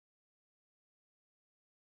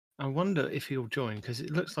I wonder if he'll join because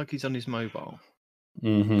it looks like he's on his mobile.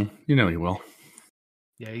 Mm-hmm. You know he will.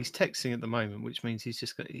 Yeah, he's texting at the moment, which means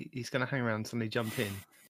he's going to hang around and suddenly jump in.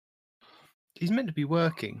 He's meant to be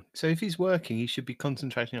working, so if he's working, he should be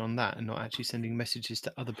concentrating on that and not actually sending messages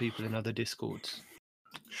to other people in other Discords.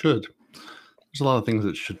 Should. There's a lot of things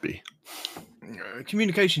that should be.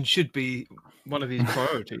 Communication should be one of his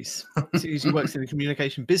priorities. He works in the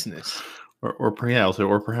communication business. Or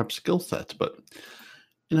perhaps skill sets, but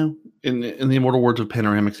in the immortal words of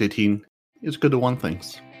Panoramix 18, it's good to want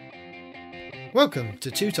things. Welcome to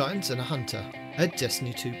Two Titans and a Hunter, a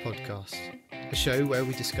Destiny 2 podcast, a show where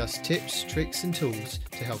we discuss tips, tricks and tools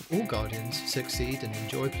to help all Guardians succeed and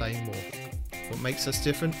enjoy playing more. What makes us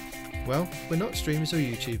different? Well, we're not streamers or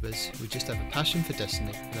YouTubers, we just have a passion for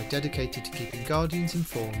Destiny and are dedicated to keeping Guardians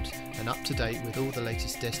informed and up to date with all the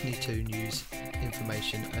latest Destiny 2 news,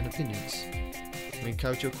 information and opinions. We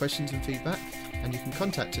encourage your questions and feedback, and you can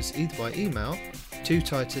contact us either by email,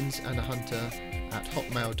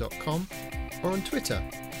 twotitansandahunter@hotmail.com, or on Twitter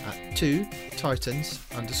at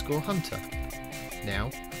 2titans_hunter.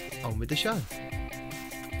 Now, on with the show.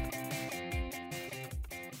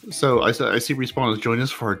 So I see Respawn has joined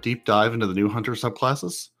us for our deep dive into the new Hunter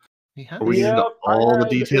subclasses. Are we into all the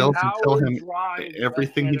details and tell him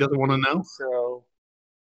everything he doesn't want to know? So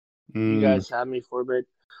you guys have me for a bit.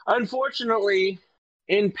 Unfortunately,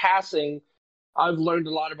 in passing, I've learned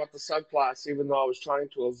a lot about the subclass, even though I was trying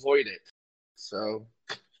to avoid it. So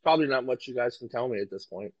it's probably not much you guys can tell me at this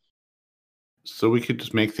point. So we could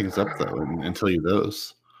just make things up, though, and tell you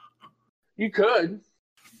those. You could.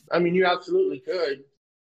 I mean, you absolutely could.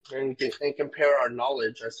 And compare our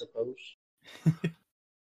knowledge, I suppose.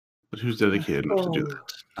 But who's dedicated enough to do that?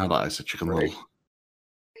 Not I, so Chicken Little.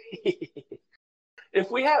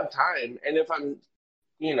 If we have time, and if I'm,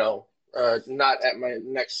 not at my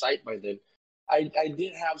next site by then, I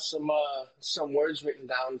did have some words written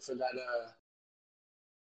down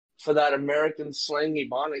for that American slang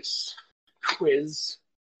Ebonics quiz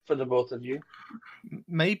for the both of you.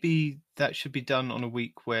 Maybe that should be done on a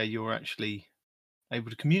week where you're actually able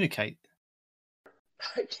to communicate.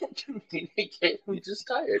 I can't communicate. I'm just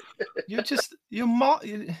tired. You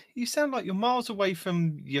sound like you're miles away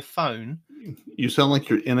from your phone. You sound like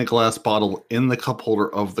you're in a glass bottle in the cup holder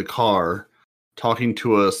of the car, talking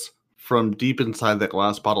to us from deep inside that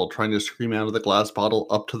glass bottle, trying to scream out of the glass bottle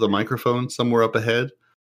up to the microphone somewhere up ahead.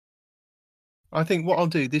 I think what I'll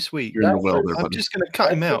do this week, I'm just going to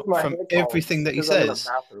cut him out from everything that he says,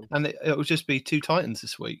 and it will just be Two Titans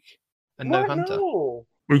this week. And no Hunter. No.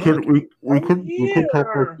 We could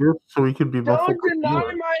talk like this, so we could be Don't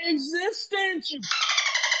deny my existence.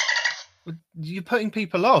 You're putting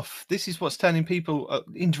people off. This is what's turning people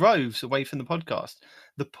in droves away from the podcast.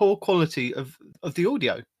 The poor quality of the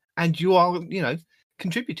audio, and you are,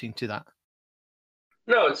 contributing to that.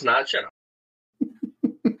 No, it's not. Shut up.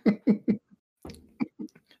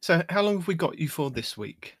 So, how long have we got you for this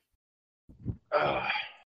week? About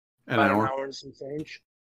an hour and some change.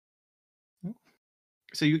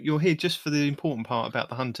 So you're here just for the important part about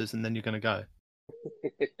the hunters, and then you're going to go.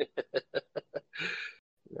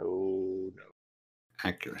 No.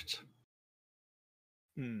 Accurate.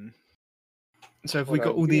 So have we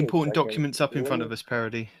got all the important documents up in front of us,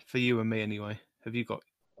 Parody, for you and me anyway? Have you got?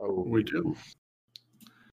 Oh, we do.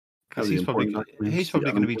 He's probably going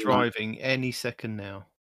to be driving any second now.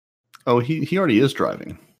 Oh, he already is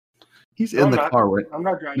driving. He's in the car, right? I'm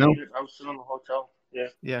not driving. No? I was still in the hotel. Yeah.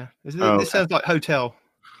 Yeah. This sounds like hotel.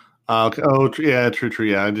 Okay. Oh, yeah, true.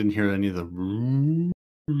 Yeah, I didn't hear any of the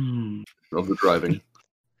of the driving.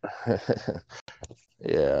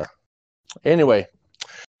 Yeah. Anyway,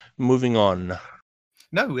 moving on.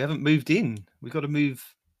 No, we haven't moved in. We've got to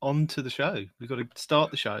move on to the show. We've got to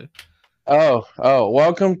start the show. Oh,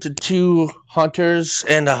 welcome to Two Hunters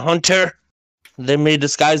and a Hunter. They may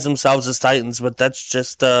disguise themselves as Titans, but that's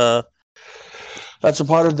just that's a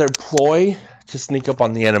part of their ploy to sneak up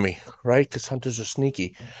on the enemy, right? Because hunters are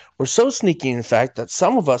sneaky. We're so sneaky, in fact, that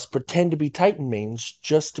some of us pretend to be Titan mains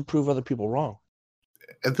just to prove other people wrong.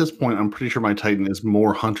 At this point, I'm pretty sure my Titan is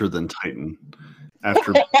more Hunter than Titan.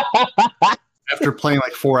 After playing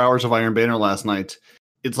like 4 hours of Iron Banner last night,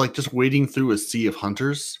 it's like just wading through a sea of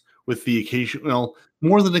hunters with the occasional,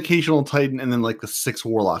 more than occasional Titan, and then like the 6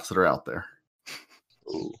 warlocks that are out there.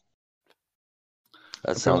 Ooh.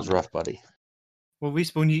 That sounds rough, buddy. Well,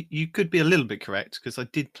 Respawn, you could be a little bit correct, because I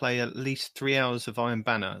did play at least 3 hours of Iron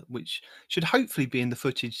Banner, which should hopefully be in the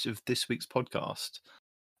footage of this week's podcast,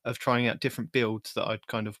 of trying out different builds that I'd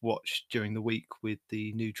kind of watched during the week with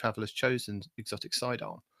the new Traveler's Chosen exotic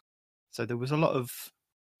sidearm. So there was a lot of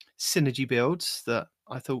synergy builds that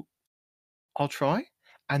I thought I'll try.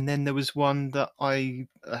 And then there was one that I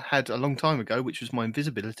had a long time ago, which was my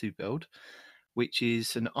invisibility build, which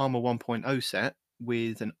is an Armor 1.0 set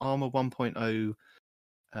with an Armor 1.0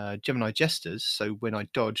 Gemini Jesters. So when I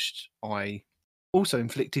dodged, I also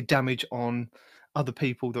inflicted damage on other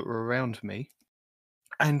people that were around me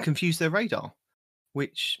and confused their radar,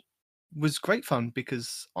 which was great fun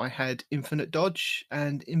because I had infinite dodge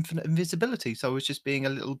and infinite invisibility. So I was just being a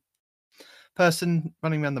little person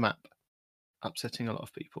running around the map, upsetting a lot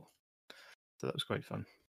of people. So that was great fun.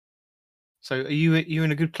 So are you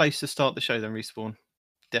in a good place to start the show then, Respawn?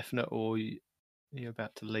 Definite, or are you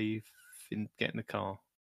about to leave and get in the car?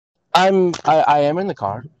 I am in the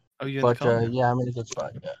car. Oh, you're in the car? Yeah, I'm in a good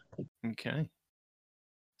spot. Yeah. Okay.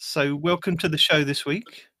 So welcome to the show this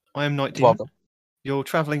week. I am Night Demon. Welcome. Your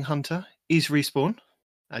travelling hunter is Respawn,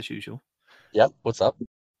 as usual. Yep. What's up?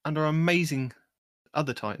 And our amazing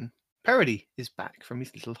other Titan, Parody, is back from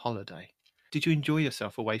his little holiday. Did you enjoy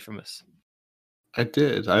yourself away from us? I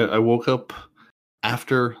did. I woke up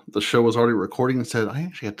after the show was already recording and said, I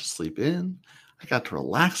actually had to sleep in. I got to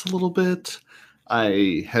relax a little bit.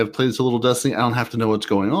 I have played a little Destiny. I don't have to know what's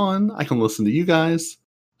going on. I can listen to you guys.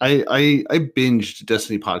 I binged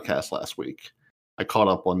Destiny podcast last week. I caught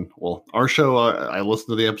up on, our show. I listened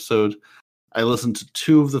to the episode. I listened to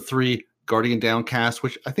 2 of the 3 Guardian Downcast,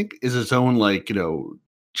 which I think is its own,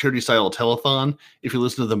 charity style telethon if you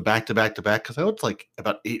listen to them back to back to back, because I know it's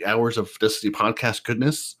about 8 hours of Destiny podcast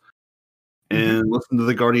goodness. And listen to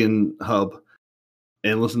the Guardian Hub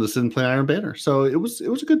and listen to Sid and play Iron Banner. So it was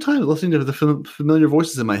a good time listening to the familiar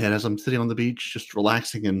voices in my head as I'm sitting on the beach, just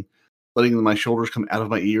relaxing and letting my shoulders come out of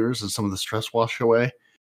my ears and some of the stress wash away.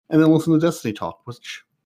 And then listen to Destiny talk, which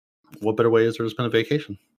what better way is there to spend a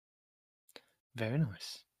vacation? Very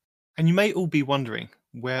nice. And you may all be wondering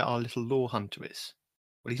where our little lore hunter is.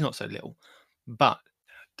 Well, he's not so little, but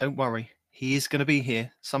don't worry. He is going to be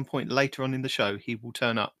here some point later on in the show. He will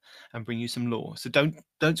turn up and bring you some lore. So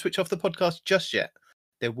don't switch off the podcast just yet.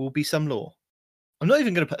 There will be some lore. I'm not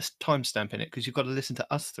even going to put a timestamp in it because you've got to listen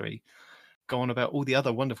to us 3 go on about all the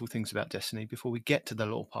other wonderful things about Destiny before we get to the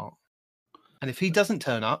lore part. And if he doesn't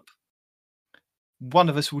turn up, one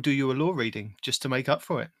of us will do you a lore reading just to make up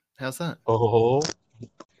for it. How's that? Oh,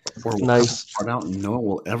 Or nice. Start out and no one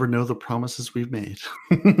will ever know the promises we've made.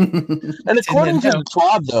 And according to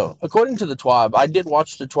the TWAB, I did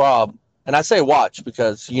watch the TWAB, and I say watch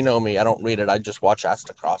because you know me, I don't read it. I just watch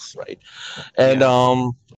Astacross, right? And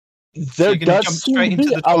there does seem to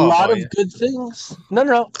be a lot of good things.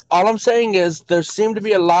 No. All I'm saying is there seem to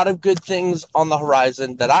be a lot of good things on the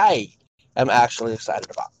horizon that I am actually excited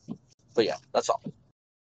about. But yeah, that's all.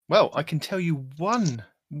 Well, I can tell you one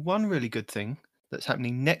really good thing that's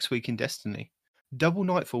happening next week in Destiny. Double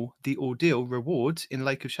Nightfall, the Ordeal rewards in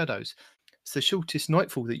Lake of Shadows. It's the shortest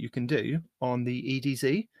Nightfall that you can do on the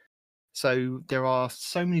EDZ. So there are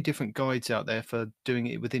so many different guides out there for doing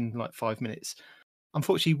it within 5 minutes.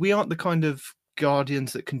 Unfortunately, we aren't the kind of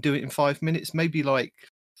Guardians that can do it in 5 minutes, maybe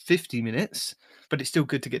 50 minutes, but it's still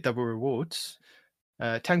good to get double rewards.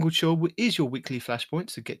 Tangled Shore is your weekly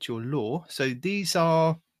flashpoint to get your lore. So these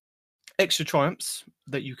are extra triumphs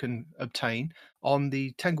that you can obtain on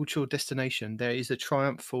the Tangled Shore destination. There is a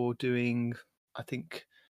triumph for doing, I think,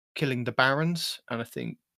 killing the Barons, and I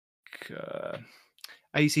think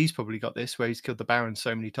AZ's probably got this, where he's killed the Barons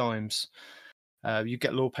so many times. You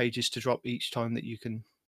get lore pages to drop each time that you can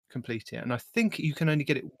complete it, and I think you can only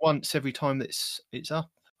get it once every time that it's up,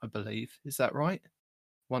 I believe. Is that right?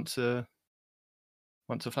 Once a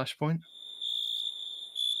flashpoint.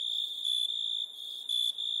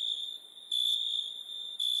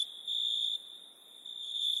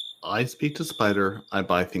 I speak to Spider. I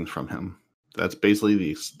buy things from him. That's basically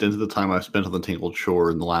the extent of the time I've spent on the Tangled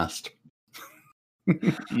Shore in the last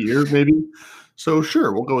year, maybe. So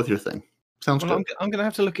sure, we'll go with your thing. Sounds good. I'm going to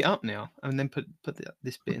have to look it up now and then put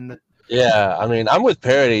this bit in the... Yeah, I mean, I'm with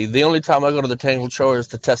Parody. The only time I go to the Tangled Shore is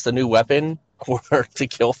to test a new weapon or to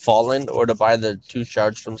kill Fallen or to buy the 2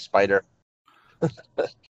 shards from Spider.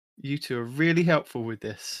 You two are really helpful with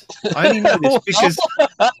this. I only know this because...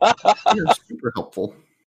 You're super helpful.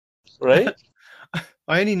 Right?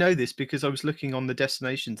 I only know this because I was looking on the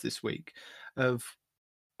destinations this week of...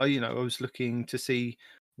 I was looking to see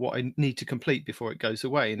what I need to complete before it goes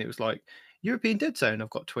away, and it was like European Dead Zone. I've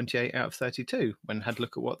got 28 out of 32. When I had a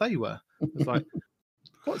look at what they were, I was like,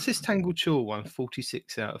 "What's this Tangled Shore one?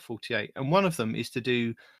 46 out of 48." And one of them is to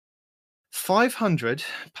do 500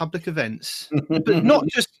 public events, but not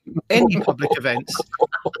just any public events,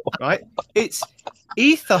 right? It's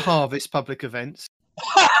Ether Harvest public events,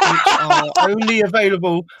 which are only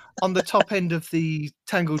available on the top end of the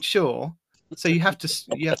Tangled Shore. So you have to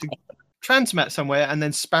Transmat somewhere and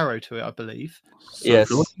then Sparrow to it, I believe. So Yes, if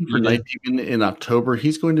you're looking for you Night Demon in October,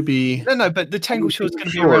 he's going to be No, but the Tangled Shore is going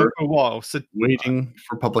to be Sure. around for a while. So waiting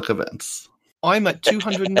for public events. I'm at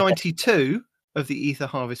 292 of the Ether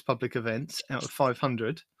Harvest public events out of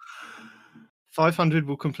 500. 500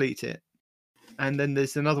 will complete it. And then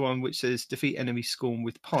there's another one which says defeat enemy Scorn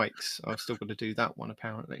with pikes. I've still got to do that one,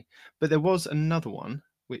 apparently. But there was another one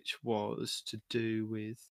which was to do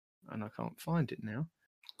with, and I can't find it now.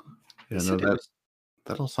 Yeah, It no, said it was-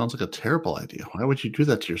 that all sounds like a terrible idea. Why would you do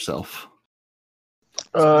that to yourself?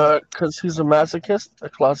 Because he's a masochist, a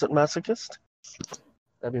closet masochist.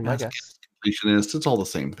 That'd be my guess. Completionist, it's all the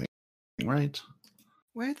same thing, right?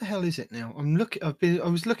 Where the hell is it now? I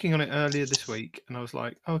was looking on it earlier this week, and I was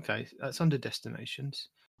like, okay, that's under destinations.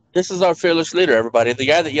 This is our fearless leader, everybody. The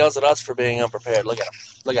guy that yells at us for being unprepared. Look at him.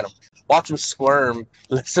 Look at him. Watch him squirm.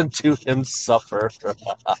 Listen to him suffer.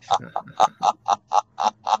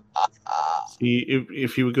 See,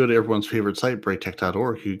 if you would go to everyone's favorite site,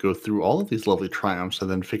 breaktech.org, you could go through all of these lovely triumphs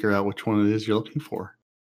and then figure out which one it is you're looking for.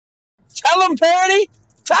 Tell him, Parody!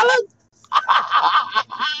 Tell him!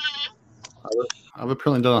 I've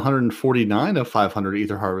apparently done 149 of 500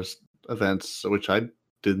 Ether Harvest events, which I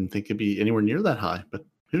didn't think it'd be anywhere near that high, but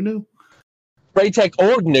who knew?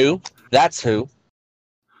 Breaktech.org knew. That's who.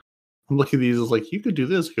 I'm looking at these as like, you could do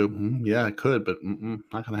this. Go, yeah, I could, but not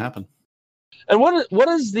going to happen. And what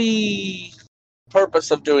is the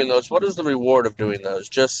purpose of doing those? What is the reward of doing those?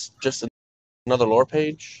 Just another lore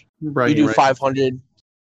page? Bragging, You do right? 500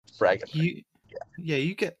 bragging.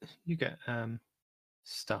 You get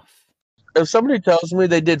stuff. If somebody tells me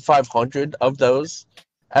they did 500 of those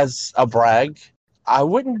as a brag, I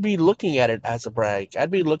wouldn't be looking at it as a brag.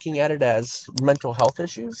 I'd be looking at it as mental health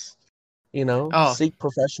issues. Seek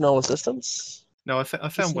professional assistance. No, I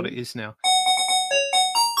found what it is now.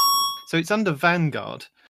 So it's under Vanguard,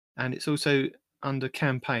 and it's also under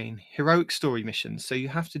campaign, heroic story missions. So you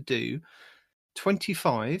have to do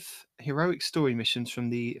 25 heroic story missions from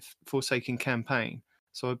the Forsaken campaign.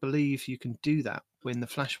 So I believe you can do that when the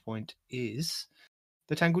flashpoint is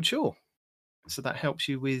the Tangled Shore. So that helps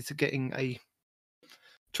you with getting a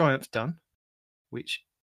triumph done, which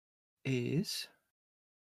is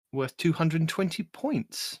worth 220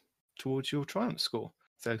 points towards your triumph score.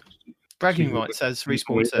 So bragging rights, as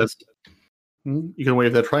Respawn says. You can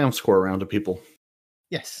wave that triumph score around to people.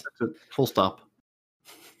 Yes. That's it. Full stop.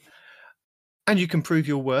 And you can prove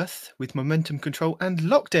your worth with momentum control and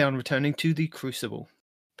lockdown returning to the Crucible.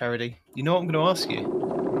 Parody, you know what I'm going to ask you?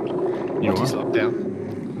 What is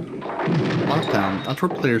lockdown? Lockdown. That's where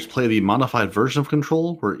players play the modified version of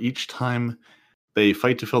Control, where each time they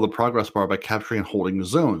fight to fill the progress bar by capturing and holding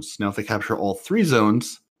zones. Now, if they capture all 3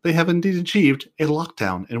 zones, they have indeed achieved a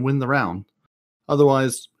lockdown and win the round.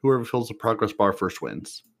 Otherwise, whoever fills the progress bar first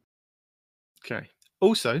wins. Okay.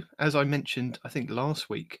 Also, as I mentioned, I think last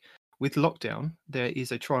week, with lockdown, there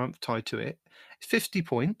is a triumph tied to it. It's 50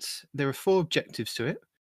 points. There are 4 objectives to it.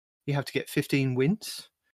 You have to get 15 wins,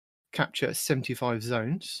 capture 75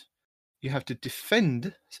 zones. You have to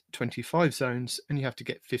defend 25 zones, and you have to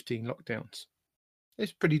get 15 lockdowns.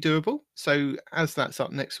 It's pretty doable. So as that's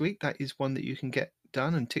up next week, that is one that you can get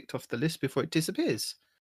done and ticked off the list before it disappears.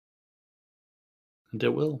 And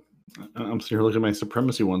it will. I'm sitting here looking at my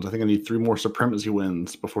Supremacy ones. I think I need 3 more Supremacy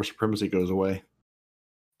wins before Supremacy goes away.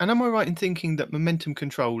 And am I right in thinking that momentum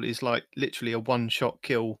control is like literally a one-shot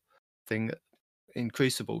kill thing in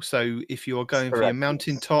Crucible? So if you are going for your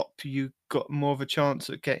mountaintop, you got more of a chance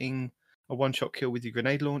at getting a one-shot kill with your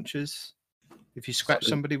grenade launchers if you scratch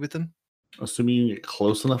somebody with them? Assuming you get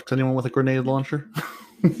close enough to anyone with a grenade launcher?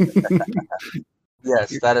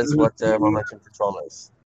 Yes, that is what momentum control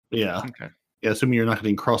is. Yeah. Okay. Yeah, assuming you're not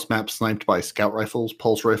getting cross-map sniped by scout rifles,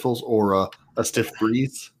 pulse rifles, or a stiff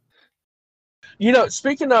breeze.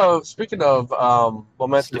 Speaking of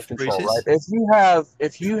momentum Stiff control, breezes. right?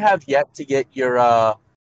 If you have yet to get your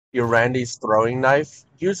Randy's throwing knife,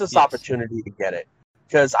 use this opportunity to get it.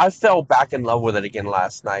 Because I fell back in love with it again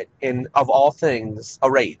last night. In of all things,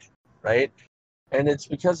 a raid, right? And it's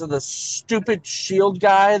because of the stupid shield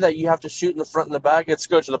guy that you have to shoot in the front and the back. It's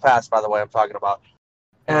Scourge of the Past, by the way, I'm talking about.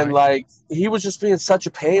 And he was just being such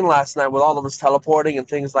a pain last night with all of his teleporting and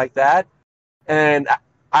things like that. And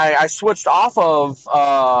I switched off of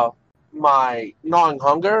my gnawing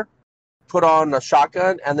hunger, put on a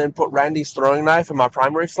shotgun, and then put Randy's throwing knife in my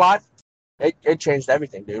primary slot. It changed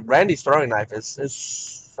everything, dude. Randy's throwing knife is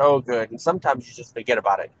so good, and sometimes you just forget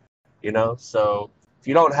about it, So if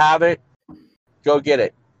you don't have it, go get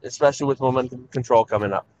it, especially with momentum control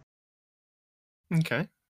coming up. Okay.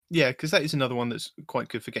 Yeah, because that is another one that's quite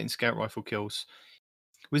good for getting scout rifle kills.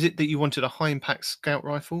 Was it that you wanted a high impact scout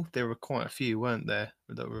rifle? There were quite a few, weren't there,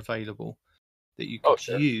 that were available that you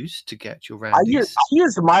could use to get your roundies? I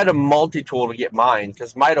used the Mida multi-tool to get mine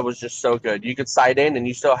because Mida was just so good. You could sight in and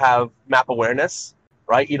you still have map awareness,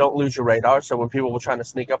 right? You don't lose your radar. So when people were trying to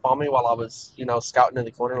sneak up on me while I was, scouting in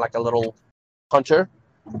the corner like a little hunter,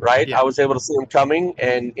 right? Yeah. I was able to see them coming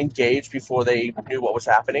and engage before they knew what was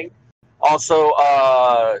happening. Also,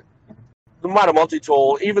 the Mida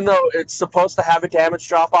multi-tool, even though it's supposed to have a damage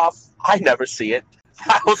drop-off, I never see it.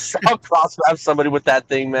 I'll cross-grab somebody with that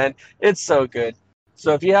thing, man. It's so good.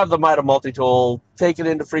 So if you have the Mida multi-tool, take it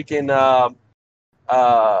into freaking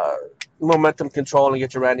momentum control and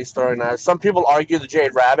get your Randy started. Now, some people argue the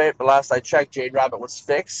Jade Rabbit, but last I checked, Jade Rabbit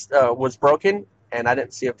was broken, and I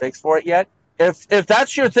didn't see a fix for it yet. If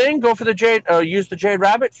that's your thing, go for the Jade. Use the Jade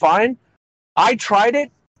Rabbit. Fine. I tried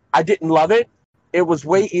it. I didn't love it. It was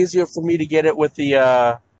way easier for me to get it with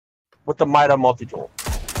the Mida multi-tool.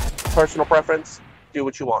 Personal preference. Do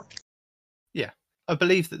what you want. Yeah. I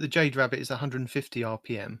believe that the Jade Rabbit is 150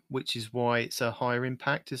 RPM, which is why it's a higher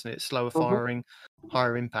impact, isn't it? Slower firing,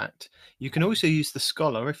 higher impact. You can also use the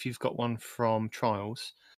Scholar if you've got one from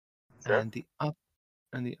Trials. Sure. And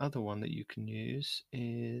the other one that you can use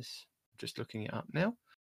is, just looking it up now.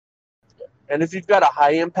 And if you've got a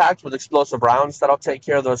high impact with explosive rounds, that'll take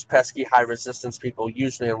care of those pesky high resistance people,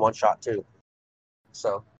 usually in one shot too.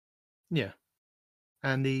 So. Yeah.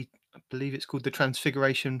 And I believe it's called the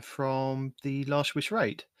Transfiguration from the Last Wish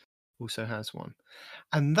raid also has one.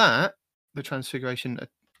 And the Transfiguration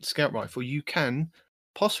Scout Rifle, you can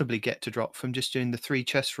possibly get to drop from just doing the 3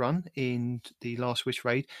 chest run in the Last Wish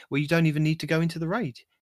raid, where you don't even need to go into the raid.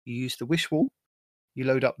 You use the Wish Wall, you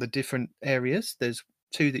load up the different areas. There's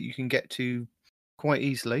 2 that you can get to quite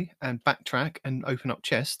easily and backtrack and open up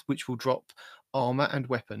chests, which will drop armor and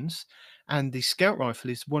weapons. And the Scout Rifle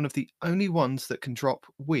is one of the only ones that can drop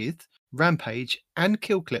with Rampage and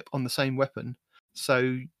Kill Clip on the same weapon.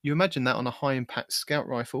 So you imagine that on a high impact Scout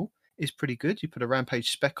Rifle is pretty good. You put a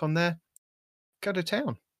Rampage spec on there, go to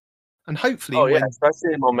town. And hopefully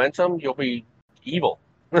especially in momentum, you'll be evil.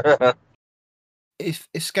 If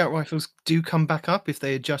Scout Rifles do come back up, if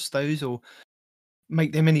they adjust those or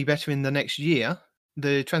make them any better in the next year,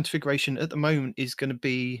 the Transfiguration at the moment is going to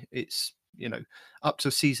be, it's up to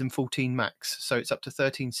season 14 max, so it's up to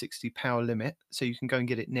 1360 power limit, so you can go and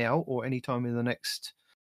get it now or any time in the next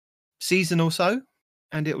season or so,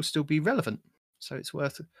 and it will still be relevant, so it's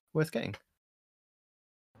worth getting.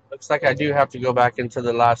 Looks like I do have to go back into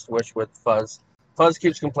the Last Wish with Fuzz. Fuzz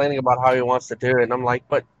keeps complaining about how he wants to do it, and I'm like,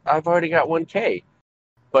 but I've already got 1K.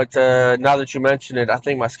 But now that you mention it, I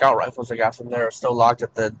think my Scout Rifles I got from there are still locked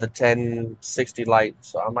at the 1060 light,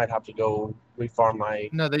 so I might have to go refarm my.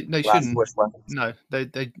 No, they shouldn't. No,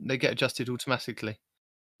 they get adjusted automatically.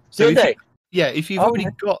 So if you've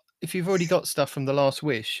already got stuff from the Last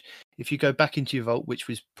Wish, if you go back into your vault, which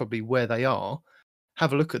was probably where they are,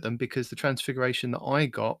 have a look at them, because the Transfiguration that I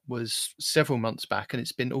got was several months back, and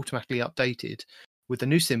it's been automatically updated with the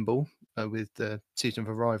new symbol. With the season of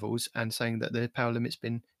arrivals and saying that the power limit's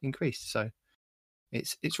been increased, so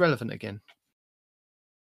it's relevant again.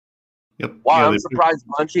 Yep. Wow, I'm surprised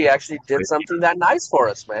Bungie actually did something that nice for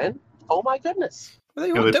us, man. Oh my goodness. Well,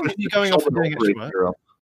 they were going off and doing extra work.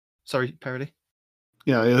 Sorry, Parody.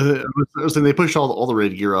 Yeah, I was saying they pushed all the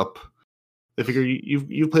raid gear up. They figure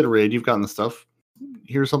you've played a raid, you've gotten the stuff.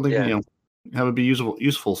 Here's something have it be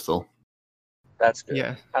useful still. That's good.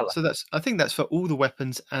 Yeah. So I think that's for all the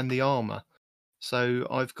weapons and the armor. So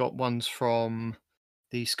I've got ones from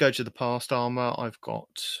the Scourge of the Past armor. I've got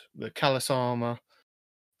the Callus armor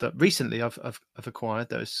that recently I've acquired.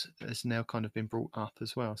 That has now kind of been brought up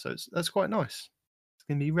as well. So that's quite nice. It's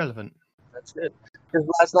going to be relevant. That's good. Because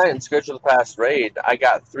last night in Scourge of the Past raid, I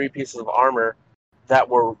got 3 pieces of armor that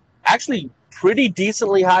were actually pretty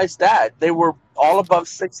decently high stat. They were all above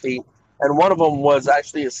 60, and one of them was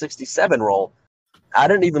actually a 67 roll. I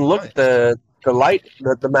didn't even look at the light,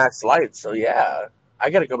 the max light. So yeah, I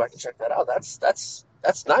got to go back and check that out. That's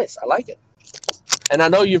nice. I like it. And I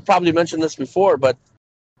know you've probably mentioned this before, but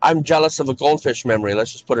I'm jealous of a goldfish memory.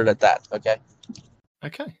 Let's just put it at that. Okay.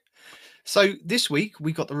 Okay. So this week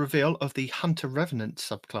we got the reveal of the Hunter Revenant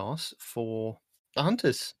subclass for the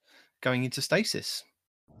Hunters going into Stasis.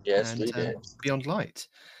 Yes, we did. Beyond Light.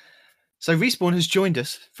 So Respawn has joined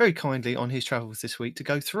us very kindly on his travels this week to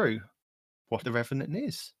go through what the Revenant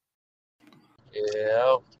is.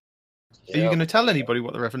 Yeah. Are you going to tell anybody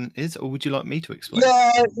what the Revenant is, or would you like me to explain?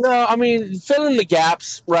 No, I mean, fill in the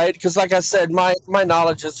gaps, right? Because like I said, my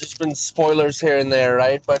knowledge has just been spoilers here and there,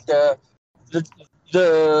 right? But the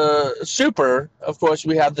the super, of course,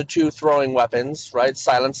 we have the 2 throwing weapons, right?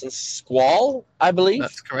 Silence and Squall, I believe.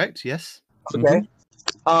 That's correct. Yes. Okay.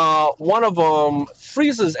 One of them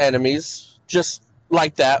freezes enemies just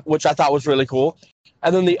like that, which I thought was really cool.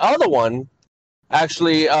 And then the other one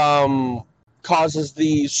actually causes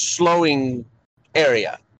the slowing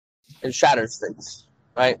area and shatters things,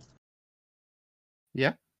 right?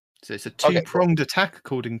 Yeah. So it's a two-pronged attack,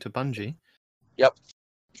 according to Bungie. Yep.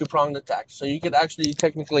 2-pronged attack. So you could actually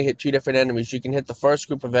technically hit 2 different enemies. You can hit the first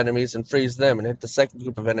group of enemies and freeze them, and hit the second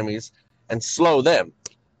group of enemies and slow them.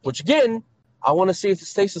 Which, again, I want to see if the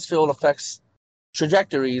stasis field affects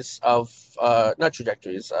trajectories of, not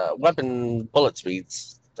trajectories, weapon bullet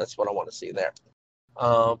speeds. That's what I want to see there.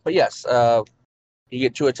 But yes, you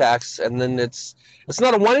get 2 attacks, and then it's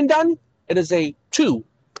not a 1 and done. It is a 2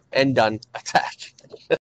 and done attack.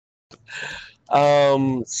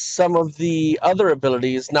 Some of the other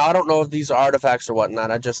abilities. Now, I don't know if these are artifacts or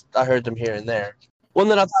whatnot. I heard them here and there. One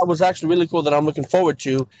that I thought was actually really cool that I'm looking forward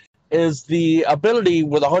to is the ability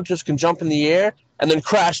where the hunters can jump in the air and then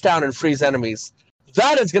crash down and freeze enemies.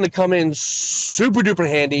 That is going to come in super duper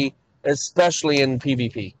handy, especially in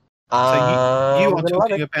PvP. So you are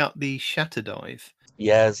talking about the Shatter Dive.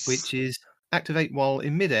 Yes. Which is activate while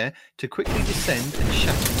in midair to quickly descend and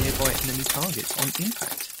shatter nearby enemy targets on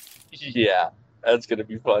impact. Yeah, that's going to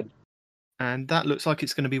be fun. And that looks like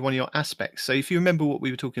it's going to be one of your aspects. So if you remember what we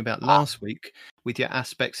were talking about last week with your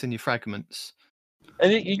aspects and your fragments.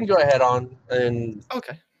 And you can go ahead on and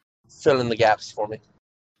fill in the gaps for me.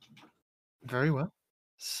 Very well.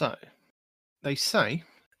 So, they say,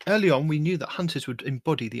 early on we knew that hunters would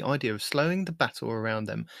embody the idea of slowing the battle around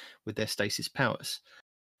them with their stasis powers.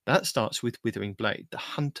 That starts with Withering Blade, the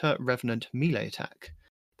Hunter Revenant melee attack.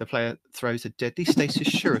 The player throws a deadly stasis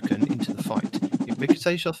shuriken into the fight. It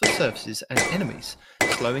ricochets off the surfaces and enemies,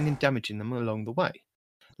 slowing and damaging them along the way.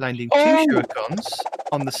 Landing 2 shurikens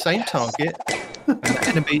on the same target, and the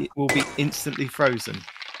enemy will be instantly frozen.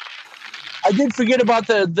 I did forget about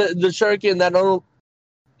the shuriken.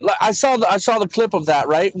 I saw the clip of that,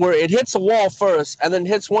 right, where it hits a wall first, and then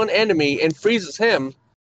hits one enemy and freezes him,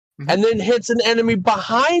 and then hits an enemy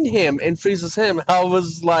behind him and freezes him. I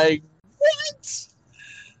was like, what?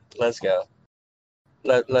 Let's go.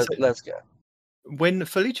 Let's go. When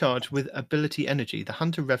fully charged with ability energy, the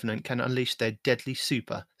Hunter Revenant can unleash their deadly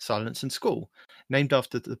super, Silence and Squall, named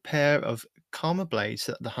after the pair of Karma Blades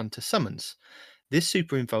that the Hunter summons. This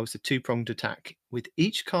super involves a 2-pronged attack, with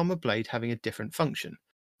each Karma Blade having a different function.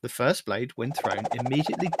 The first blade, when thrown,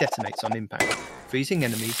 immediately detonates on impact, freezing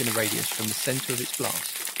enemies in a radius from the centre of its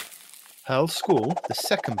blast. Hurl Squall, the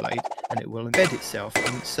second blade, and it will embed itself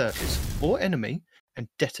in its surface or enemy and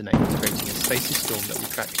detonate, creating a stasis storm that will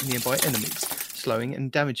track nearby enemies, slowing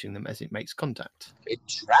and damaging them as it makes contact. It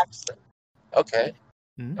tracks them. Okay.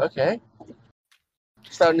 Okay.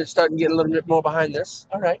 Starting to get a little bit more behind this.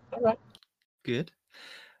 All right. Good.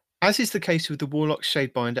 As is the case with the Warlock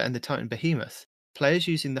Shadebinder and the Titan Behemoth, players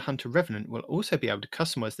using the Hunter Revenant will also be able to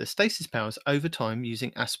customize their stasis powers over time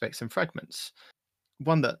using aspects and fragments.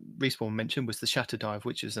 One that Respawn mentioned was the Shatter Dive,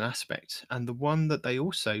 which is an aspect, and the one that they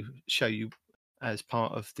also show you as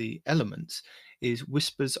part of the elements is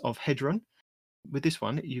Whispers of Hedron. With this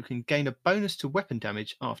one, you can gain a bonus to weapon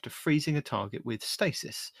damage after freezing a target with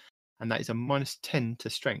stasis, and that is a -10 to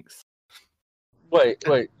strength. Wait,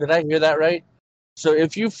 did I hear that right? So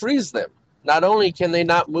if you freeze them, not only can they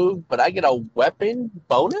not move, but I get a weapon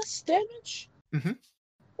bonus damage?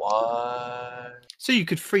 What? So you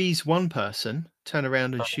could freeze one person, turn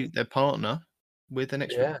around and shoot their partner with an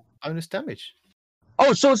extra bonus damage.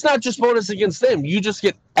 Oh, so it's not just bonus against them. You just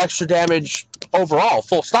get extra damage overall,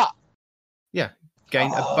 full stop. Yeah.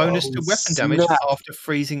 Gain a bonus to weapon damage after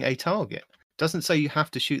freezing a target. Doesn't say you have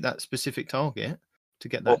to shoot that specific target to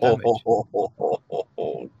get that damage.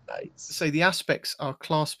 Nice. So the aspects are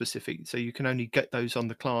class specific, so you can only get those on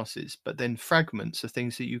the classes, but then fragments are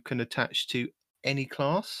things that you can attach to any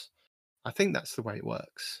class. I think that's the way it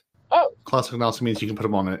works. Oh. Classic also means you can put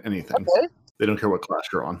them on anything. Okay. They don't care what class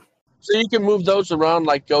you're on. So you can move those around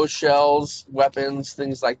like ghost shells, weapons,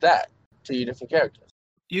 things like that to your different characters.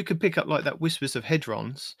 You could pick up like that Whispers of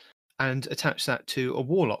Hedrons and attach that to a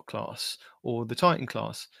Warlock class or the Titan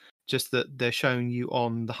class, just that they're showing you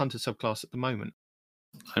on the Hunter subclass at the moment.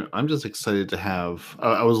 I'm just excited to have...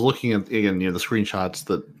 I was looking at, again, the screenshots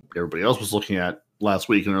that everybody else was looking at last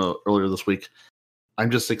week and earlier this week.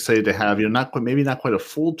 I'm just excited to have, maybe not quite a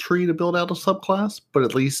full tree to build out a subclass, but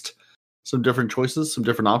at least some different choices, some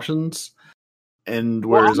different options. And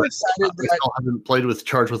whereas I still haven't played with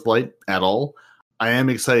Charge with Light at all, I am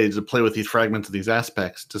excited to play with these fragments of these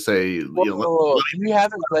aspects to say, you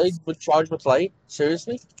haven't played with Charge with Light?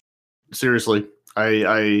 Seriously? Seriously,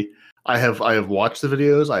 I have watched the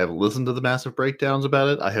videos. I have listened to the massive breakdowns about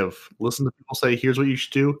it. I have listened to people say, "Here's what you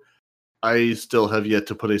should do." I still have yet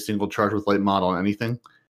to put a single Charge with Light mod on anything,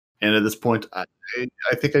 and at this point, I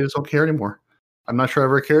think I just don't care anymore. I'm not sure I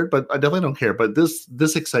ever cared, but I definitely don't care. But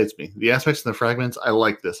this excites me. The aspects and the fragments, I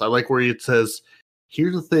like this. I like where it says,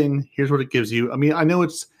 "Here's the thing. Here's what it gives you." I mean, I know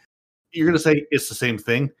you're going to say it's the same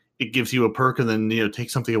thing. It gives you a perk and then take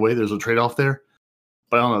something away. There's a trade off there.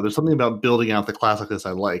 But I don't know. There's something about building out the class like this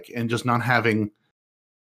I like, and just not having,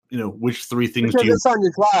 which three things because it's on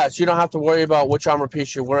your class. You don't have to worry about which armor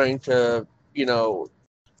piece you're wearing to,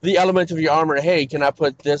 the element of your armor. Hey, can I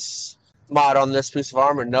put this mod on this piece of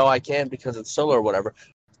armor? No, I can't because it's solar or whatever.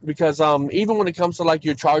 Because even when it comes to like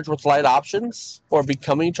your Charge with Light options or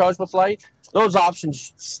becoming Charged with Light, those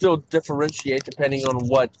options still differentiate depending on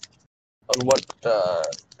what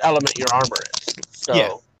element your armor is.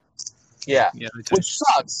 So. Yeah, which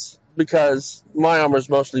sucks because my armor is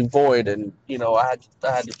mostly void, and I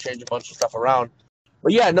had to change a bunch of stuff around.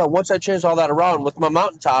 But yeah, no. Once I changed all that around with my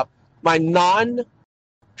mountaintop, my non-PvP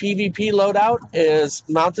loadout is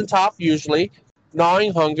mountaintop usually,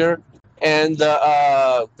 gnawing hunger, and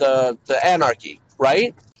the anarchy.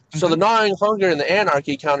 Right. Mm-hmm. So the gnawing hunger and the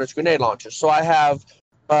anarchy count as grenade launchers. So I have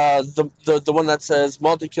the one that says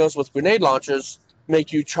multi kills with grenade launchers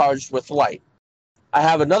make you charged with light. I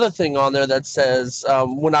have another thing on there that says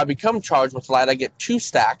when I become Charged with Light, I get 2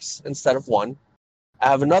 stacks instead of 1. I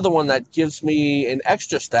have another one that gives me an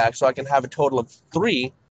extra stack, so I can have a total of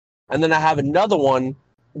 3. And then I have another one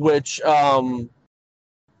which,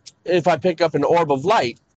 if I pick up an Orb of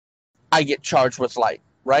Light, I get Charged with Light,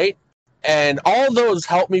 right? And all those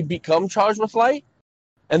help me become Charged with Light.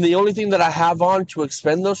 And the only thing that I have on to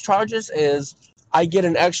expend those charges is I get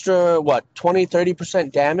an extra,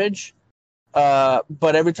 20-30% damage.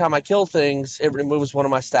 But every time I kill things, it removes one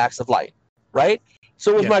of my stacks of light, right?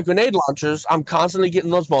 So with my grenade launchers, I'm constantly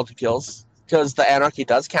getting those multi-kills because the anarchy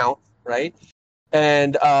does count, right?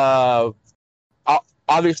 And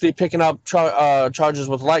obviously picking up charges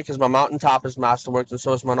with light because my mountaintop is masterworks and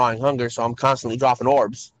so is my gnawing hunger, so I'm constantly dropping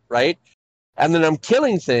orbs, right? And then I'm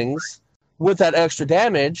killing things with that extra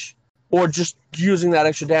damage or just using that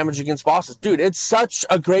extra damage against bosses. Dude, it's such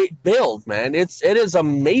a great build, man. It is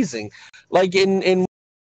amazing. Like in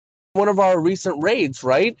one of our recent raids,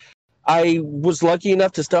 right? I was lucky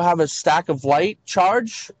enough to still have a stack of light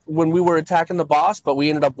charge when we were attacking the boss, but we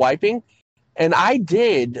ended up wiping. And I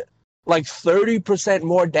did like 30%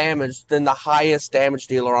 more damage than the highest damage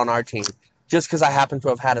dealer on our team, just because I happened to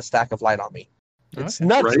have had a stack of light on me. It's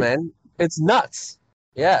nuts, right? Man. It's nuts.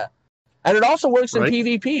 Yeah. And it also works in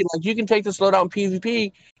PvP. Like, you can take this loadout in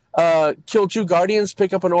PvP, kill 2 guardians,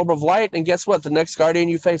 pick up an orb of light, and guess what? The next guardian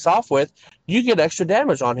you face off with, you get extra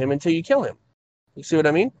damage on him until you kill him. You see what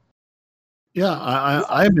I mean? Yeah,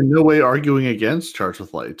 I am in no way arguing against Charge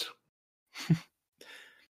with Light.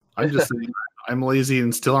 I'm just saying I'm lazy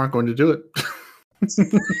and still aren't going to do it.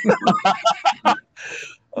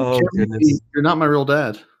 Oh, goodness. You're not my real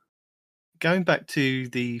dad. Going back to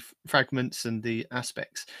the fragments and the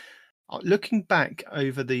aspects, looking back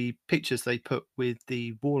over the pictures they put with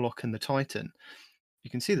the Warlock and the Titan,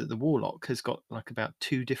 you can see that the Warlock has got like about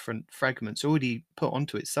 2 different fragments already put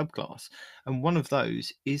onto its subclass. And one of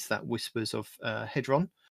those is that Whispers of Hedron.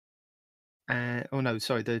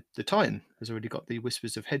 The Titan has already got the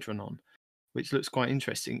Whispers of Hedron on, which looks quite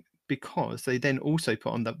interesting because they then also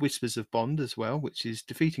put on that Whispers of Bond as well, which is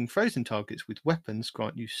defeating frozen targets with weapons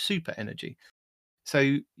grant you super energy. So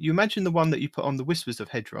you imagine the one that you put on the Whispers of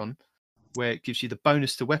Hedron, where it gives you the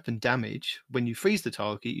bonus to weapon damage. When you freeze the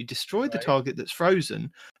target, you destroy the target that's frozen.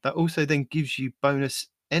 That also then gives you bonus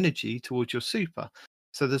energy towards your super.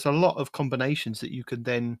 So there's a lot of combinations that you can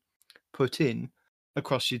then put in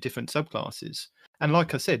across your different subclasses. And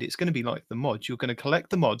like I said, it's going to be like the mods. You're going to collect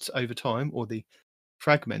the mods over time, or the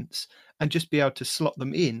fragments, and just be able to slot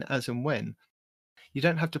them in as and when. You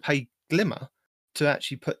don't have to pay Glimmer to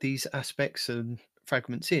actually put these aspects and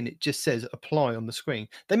fragments in. It just says apply on the screen.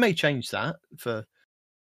 They may change that for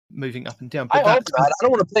moving up and down. But I hope not. I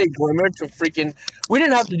don't want to pay Glimmer to freaking... We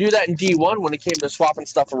didn't have to do that in D1 when it came to swapping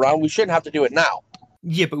stuff around. We shouldn't have to do it now.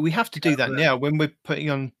 Yeah, but we have to do that now when we're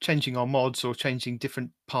changing our mods or changing different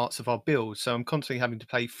parts of our build. So I'm constantly having to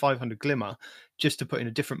pay 500 just to put in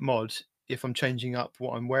a different mod if I'm changing up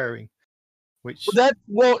what I'm wearing.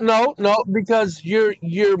 No, because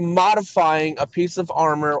you're modifying a piece of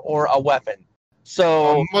armor or a weapon.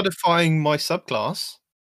 So I'm modifying my subclass.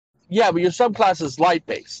 Yeah, but your subclass is light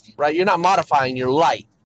based, right? You're not modifying your light.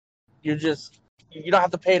 You're just You don't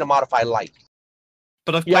have to pay to modify light.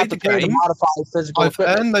 But I've You have played to the pay to game. modify physical I've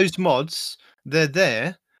equipment. earned those mods. They're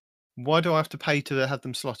there. Why do I have to pay to have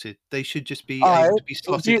them slotted? They should just be All able right. to be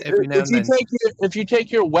slotted every now If and you then. if you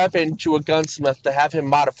take your weapon to a gunsmith to have him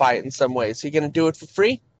modify it in some way, is he going to do it for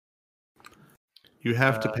free? You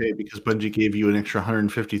have to pay because Bungie gave you an extra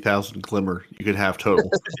 150,000 glimmer you could have total.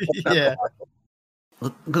 Yeah.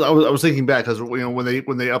 Because I was thinking back because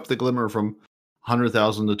when they upped the glimmer from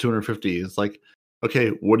 100,000 to 250, it's like, okay,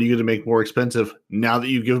 what are you going to make more expensive now that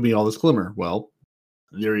you give me all this glimmer? Well,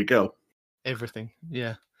 there you go. Everything.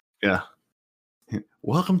 Yeah. Yeah.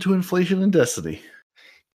 Welcome to inflation and Destiny.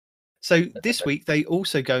 So this week they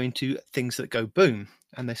also go into things that go boom,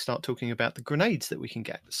 and they start talking about the grenades that we can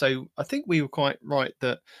get. So I think we were quite right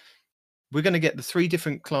that we're going to get the 3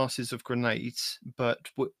 different classes of grenades, but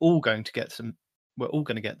we're all going to get them. We're all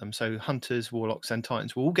going to get them. So hunters, warlocks, and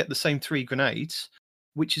titans will all get the same 3 grenades,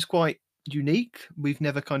 which is quite unique. We've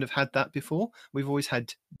never kind of had that before. We've always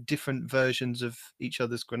had different versions of each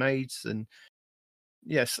other's grenades, and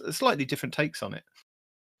yes, slightly different takes on it.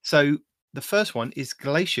 So the first one is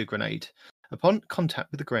Glacier Grenade. Upon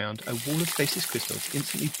contact with the ground, a wall of stasis crystals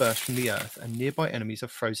instantly bursts from the earth, and nearby enemies are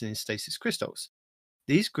frozen in stasis crystals.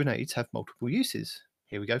 These grenades have multiple uses.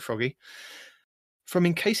 Here we go, Froggy. From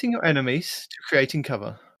encasing your enemies to creating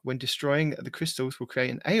cover. When destroying the crystals will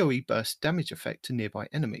create an AoE burst damage effect to nearby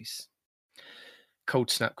enemies.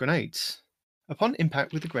 Cold Snap Grenades. Upon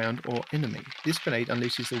impact with the ground or enemy, this grenade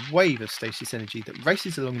unleashes a wave of stasis energy that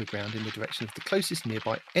races along the ground in the direction of the closest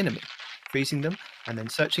nearby enemy, freezing them and then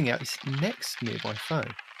searching out its next nearby foe.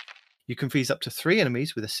 You can freeze up to 3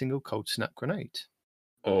 enemies with a single Cold Snap Grenade.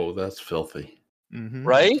 Oh, that's filthy. Mm-hmm.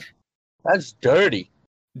 Right? That's dirty.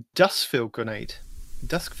 Duskfield Grenade.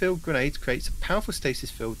 Duskfield Grenade creates a powerful stasis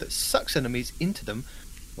field that sucks enemies into them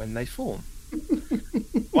when they form.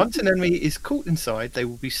 Once an enemy is caught inside, they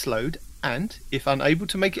will be slowed and, if unable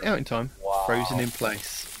to make it out in time, frozen in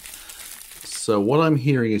place. So what I'm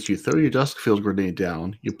hearing is you throw your Duskfield grenade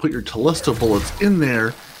down, you put your Telesto bullets in there,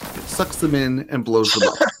 it sucks them in and blows them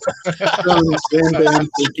up. Bam, bam,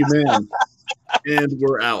 thank you, man. And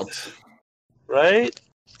we're out. Right?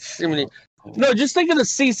 No, just think of the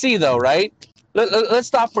CC though, right? Let's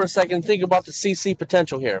stop for a second and think about the CC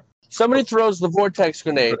potential here. Somebody throws the Vortex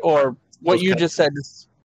Grenade, or what you just said.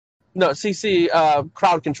 No, CC,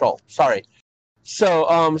 crowd control. Sorry.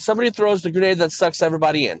 So somebody throws the grenade that sucks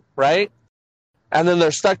everybody in, right? And then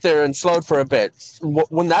they're stuck there and slowed for a bit.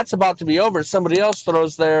 When that's about to be over, somebody else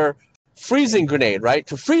throws their freezing grenade, right?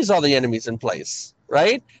 To freeze all the enemies in place,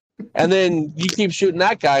 right? And then you keep shooting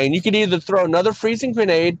that guy, and you can either throw another freezing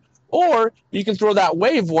grenade, or you can throw that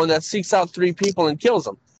wave one that seeks out 3 people and kills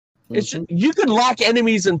them. Mm-hmm. You can lock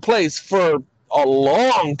enemies in place for a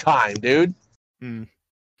long time, dude. Mm.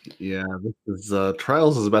 Yeah, this is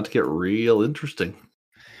Trials is about to get real interesting.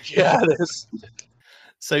 Yeah, it is.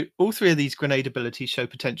 So all 3 of these grenade abilities show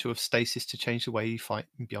potential of stasis to change the way you fight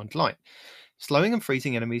in Beyond Light. Slowing and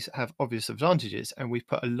freezing enemies have obvious advantages, and we've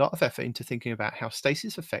put a lot of effort into thinking about how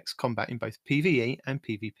stasis affects combat in both PvE and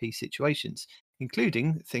PvP situations,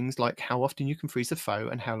 including things like how often you can freeze a foe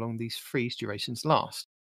and how long these freeze durations last.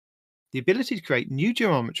 The ability to create new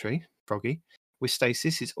geometry, Froggy, with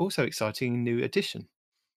stasis is also exciting and new addition.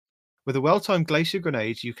 With a well-timed Glacier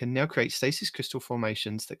Grenade, you can now create stasis crystal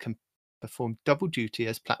formations that can perform double duty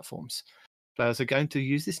as platforms. Players are going to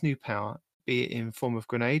use this new power, be it in form of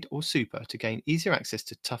grenade or super, to gain easier access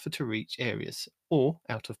to tougher-to-reach areas, or,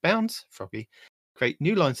 out of bounds, Froggy, create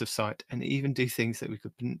new lines of sight and even do things that we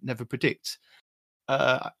could never predict.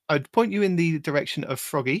 I'd point you in the direction of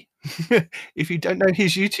Froggy. If you don't know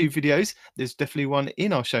his YouTube videos, there's definitely one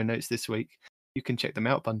in our show notes this week. You can check them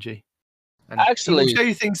out, Bungie. And actually, he will show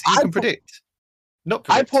you things that you can predict. Not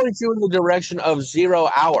predict. I point you in the direction of 0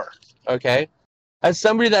 hour, okay? As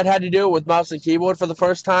somebody that had to do it with mouse and keyboard for the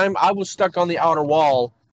first time, I was stuck on the outer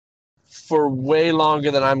wall for way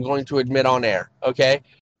longer than I'm going to admit on air, okay?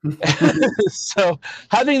 So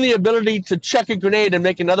having the ability to chuck a grenade and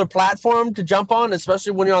make another platform to jump on,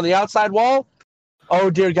 especially when you're on the outside wall, oh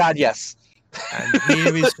dear God, yes. And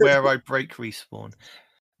here is where I break Respawn.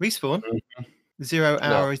 Respawn, 0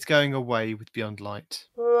 hour is going away with Beyond Light.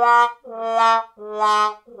 Yeah,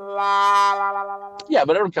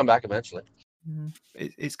 but it'll come back eventually.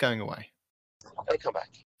 It's going away. It'll come back.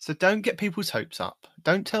 So don't get people's hopes up.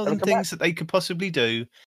 Don't tell them things that they could possibly do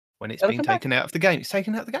when it's been taken out of the game. It's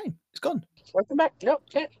taken out of the game. It's gone. Welcome back. No,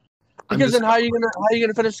 can't. Because then how are you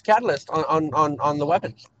gonna finish the catalyst on the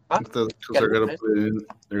weapon? Huh? Because they're gonna put it in.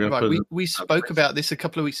 They're gonna put it in. We spoke about this a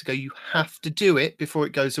couple of weeks ago. You have to do it before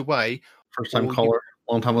it goes away. First time caller,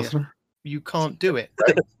 long time listener. You can't do it.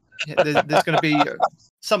 There's going to be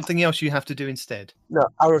something else you have to do instead. No,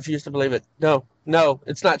 I refuse to believe it. No,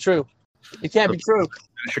 it's not true. It can't be true.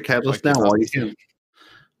 Finish your catalyst now while you can.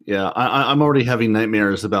 Yeah, I'm already having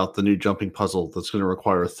nightmares about the new jumping puzzle that's going to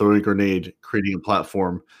require throwing a grenade, creating a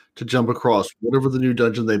platform to jump across whatever the new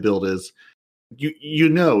dungeon they build is. You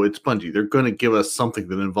know it's Bungie. They're going to give us something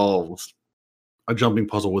that involves a jumping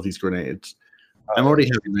puzzle with these grenades. I'm already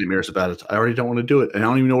having nightmares about it. I already don't want to do it, and I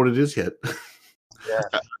don't even know what it is yet. Yeah.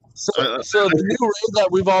 So the new raid that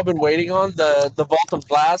we've all been waiting on, the Vault of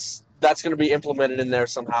Glass, that's going to be implemented in there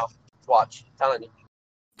somehow. Watch, I'm telling you.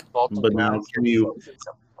 Vault of But Glass. now,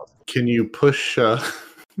 can you push?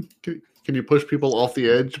 Can you push people off the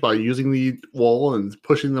edge by using the wall and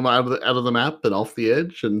pushing them out of the map and off the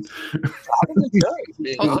edge? And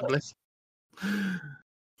possibly.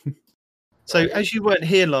 So, as you weren't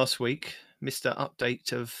here last week, Mr.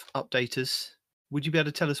 Update of Updaters, would you be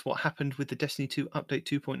able to tell us what happened with the Destiny 2 Update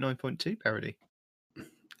 2.9.2 parody?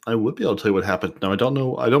 I would be able to tell you what happened. Now, I don't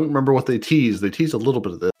know. I don't remember what they teased. They teased a little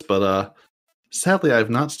bit of this, but sadly, I've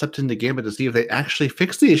not stepped into Gambit to see if they actually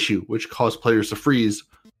fixed the issue, which caused players to freeze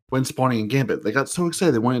when spawning in Gambit. They got so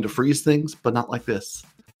excited they wanted to freeze things, but not like this.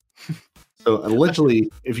 So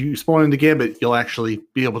allegedly, if you spawn into Gambit, you'll actually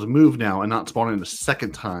be able to move now and not spawn in a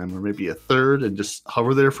second time or maybe a third and just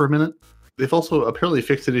hover there for a minute. They've also apparently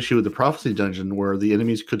fixed an issue with the Prophecy Dungeon where the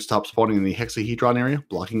enemies could stop spawning in the hexahedron area,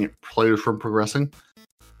 blocking players from progressing.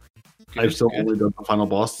 I've still only done the final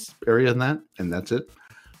boss area in that, and that's it.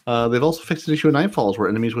 They've also fixed an issue in Nightfalls where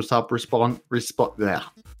enemies would stop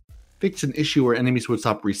fixed an issue where enemies would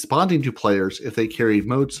stop responding to players if they carried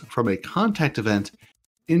motes from a contact event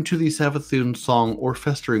into the Savathûn Song or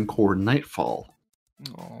Festering Core Nightfall.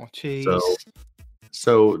 Oh, jeez.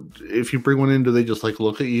 So if you bring one in, do they just like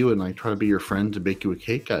look at you and like try to be your friend to bake you a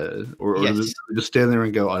cake, or Yes. do they just stand there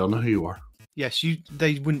and go, "I don't know who you are"? Yes,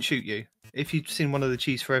 they wouldn't shoot you. If you've seen one of the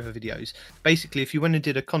Cheese Forever videos, basically, if you went and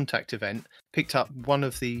did a contact event, picked up one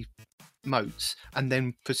of the motes, and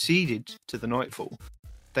then proceeded to the Nightfall,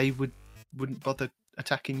 they wouldn't bother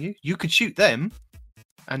attacking you. You could shoot them,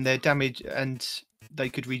 and their damage, and they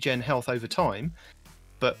could regen health over time,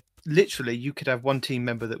 but literally, you could have one team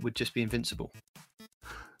member that would just be invincible.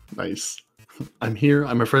 Nice. I'm here.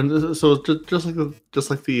 I'm a friend. So just like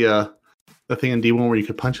the thing in D1 where you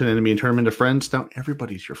could punch an enemy and turn them into friends. Now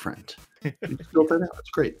everybody's your friend. You just go for that. That's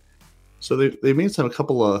great. So they made a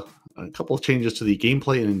couple of changes to the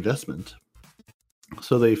gameplay and investment.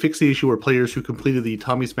 So they fixed the issue where players who completed the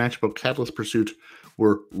Tommy's Matchbook Catalyst Pursuit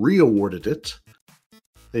were re-awarded it.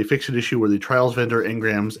 They fixed an issue where the Trials vendor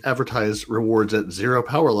engrams advertised rewards at 0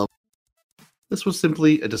 power level. This was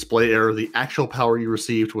simply a display error. The actual power you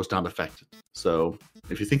received was not affected. So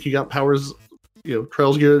if you think you got powers,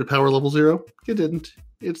 Trials gear at power level 0, you didn't.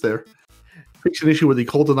 It's there. Fixed an issue where the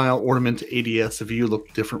Cold Denial Ornament ADS view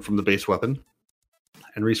looked different from the base weapon.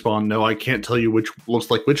 And Respawn, no, I can't tell you which looks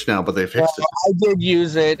like which now, but they fixed it. I did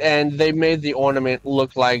use it, and they made the ornament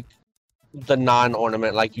look like the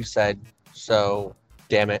non-ornament, like you said. So,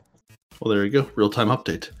 damn it. Well, there you go. Real-time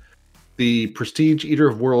update. The Prestige Eater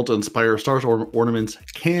of Worlds and Spire of Stars ornaments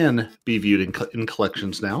can be viewed in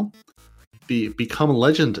collections now. The Become a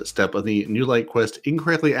Legend step of the New Light quest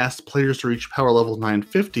incorrectly asked players to reach power level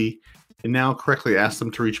 950, and now correctly asks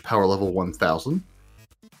them to reach power level 1000.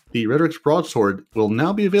 The Rhetoric's Broadsword will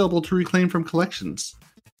now be available to reclaim from collections.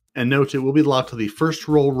 And note, it will be locked to the first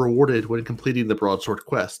roll rewarded when completing the Broadsword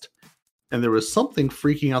quest. And there was something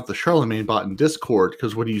freaking out the Charlemagne bot in Discord,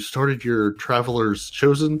 because when you started your Traveler's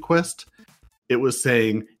Chosen quest, it was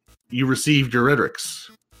saying you received your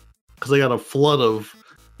Rhetorics. Because I got a flood of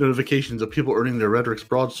notifications of people earning their Rhetoric's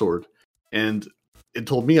Broadsword. And it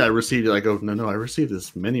told me I received it. I go, no, I received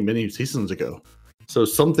this many, many seasons ago. So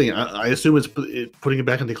something, I assume it's putting it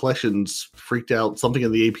back into collections, freaked out something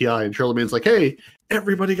in the API, and Charlemagne's like, hey,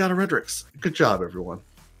 everybody got a Rhetoric's. Good job, everyone.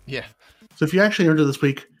 Yeah. So if you actually earned it this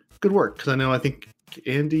week, good work. Because I think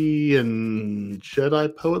Andy and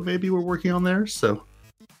Jedi Poet maybe were working on theirs. So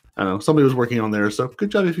I don't know, somebody was working on theirs. So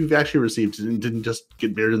good job if you've actually received it and didn't just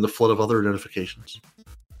get buried in the flood of other notifications.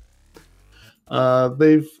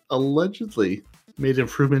 They've allegedly made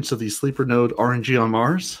improvements to the Sleeper node RNG on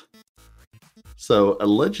Mars. So,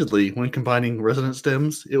 allegedly, when combining resonance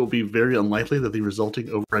stems, it will be very unlikely that the resulting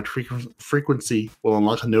override frequency will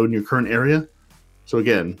unlock a node in your current area. So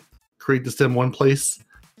again, create the stem one place,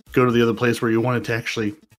 go to the other place where you want it to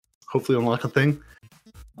actually hopefully unlock a thing.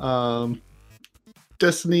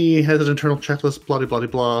 Destiny has an internal checklist, blah, blah, blah,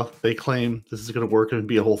 blah. They claim this is going to work and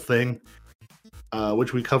be a whole thing,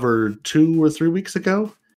 which we covered 2 or 3 weeks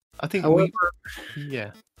ago. I think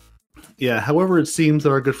Yeah, however, it seems that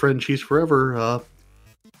our good friend Cheese Forever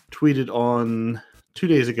tweeted on 2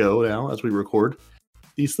 days ago now, as we record,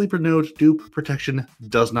 the sleeper node dupe protection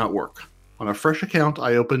does not work. On a fresh account,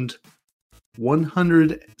 I opened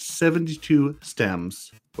 172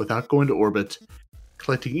 stems without going to orbit,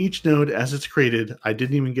 collecting each node as it's created. I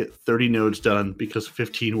didn't even get 30 nodes done because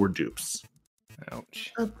 15 were dupes.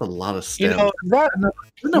 Ouch. That's a lot of You stems. know, that That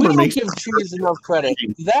we number don't makes give Cheese enough credit.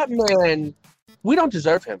 That man, we don't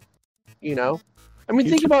deserve him. You know, I mean,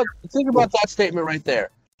 think about that statement right there.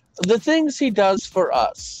 The things he does for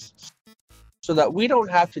us, so that we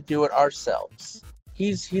don't have to do it ourselves.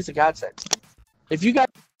 He's a godsend. If you guys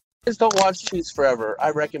don't watch Cheese Forever, I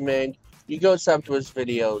recommend you go sub to his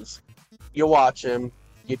videos. You watch him.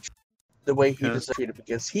 You treat the way he deserves treated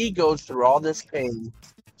because he goes through all this pain,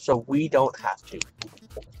 so we don't have to.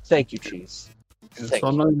 Thank you, Cheese. So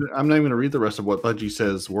I'm not even going to read the rest of what Bungie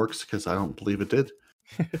says works because I don't believe it did.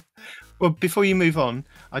 Well, before you move on,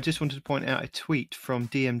 I just wanted to point out a tweet from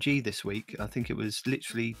DMG this week. I think it was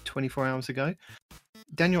literally 24 hours ago.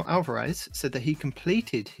 Daniel Alvarez said that he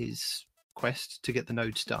completed his quest to get the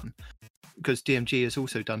nodes done because DMG has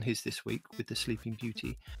also done his this week with the Sleeping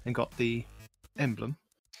Beauty and got the emblem.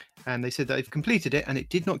 And they said that they've completed it and it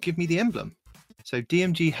did not give me the emblem. So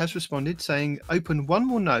DMG has responded saying, open one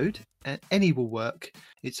more node and any will work.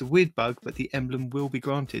 It's a weird bug, but the emblem will be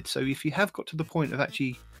granted. So if you have got to the point of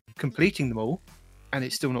actually completing them all and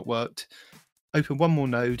it's still not worked, open one more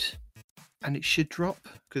node and it should drop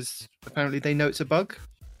because apparently they know it's a bug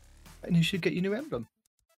and you should get your new emblem.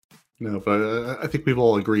 No, but I think we've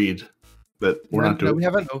all agreed that we're not doing. We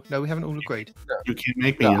haven't. No, we haven't all agreed. You can't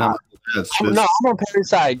make me. No, I'm on Perry's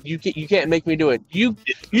side. You can't make me do it. You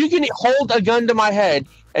can hold a gun to my head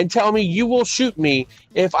and tell me you will shoot me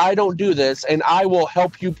if I don't do this, and I will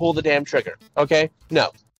help you pull the damn trigger. Okay? No,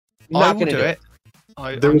 not going to do it.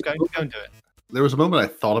 I'm going to go and do it. There was a moment I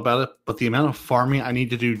thought about it, but the amount of farming I need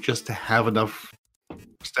to do just to have enough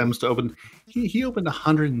stems to open. He opened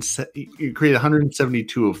 170. He created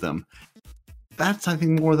 172 of them. That's, I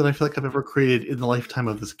think, more than I feel like I've ever created in the lifetime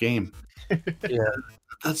of this game. Yeah.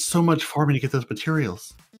 That's so much farming to get those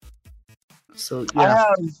materials. So yeah.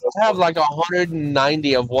 I have like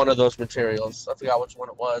 190 of one of those materials. I forgot which one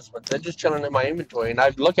it was, but they're just chilling in my inventory, and I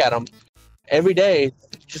look at them every day,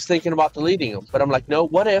 just thinking about deleting them. But I'm like, no.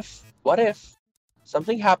 What if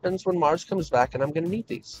something happens when Mars comes back, and I'm going to need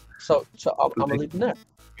these? So I'm going to leave them there.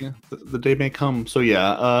 Yeah, the day may come. So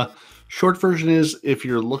yeah, short version is if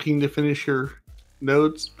you're looking to finish your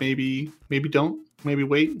nodes, maybe don't. Maybe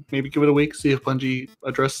wait. Maybe give it a week. See if Bungie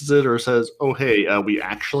addresses it or says, "Oh, hey, we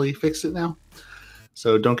actually fixed it now."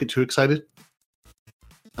 So don't get too excited.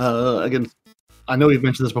 Again, I know we've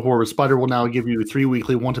mentioned this before, but Spider will now give you 3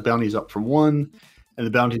 weekly wanted bounties up from 1, and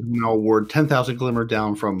the bounties will now award 10,000 glimmer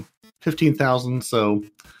down from 15,000. So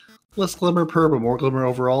less glimmer per, but more glimmer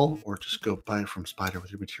overall. Or just go buy it from Spider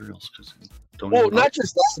with your materials because don't. Well, not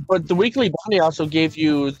just that, but the weekly bounty also gave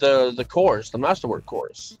you the cores, the masterwork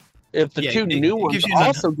cores. If the two new ones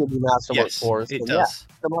also give you masterwork cores, it does.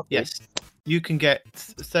 Yeah, yes, you can get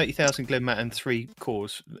 30,000 glimmer and 3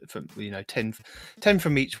 cores from 10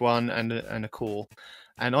 from each one and a core.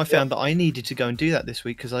 And I found that I needed to go and do that this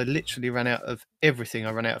week because I literally ran out of everything.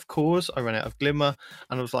 I ran out of cores, I ran out of glimmer,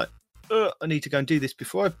 and I was like, I need to go and do this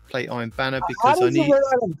before I play Iron Banner because I need. Run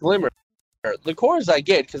out of glimmer? The cores I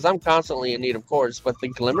get because I'm constantly in need of cores, but the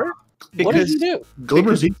glimmer. What did you do?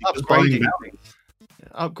 Glimmer's easy.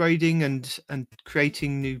 Upgrading and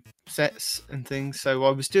creating new sets and things. So I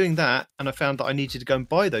was doing that, and I found that I needed to go and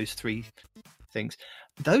buy those 3 things.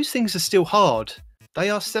 Those things are still hard. They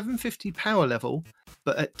are 750 power level,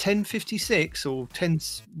 but at 1056 or 10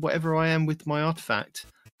 whatever I am with my artifact,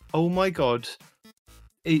 oh my god,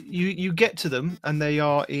 you get to them and they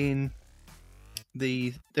are in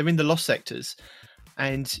the lost sectors.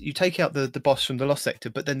 And you take out the boss from the lost sector,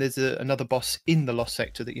 but then there's another boss in the lost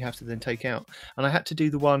sector that you have to then take out. And I had to do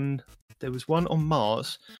there was one on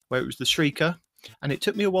Mars where it was the Shrieker, and it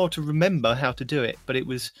took me a while to remember how to do it, but it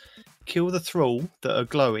was kill the thrall that are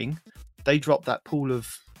glowing. They drop that pool of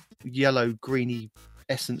yellow, greeny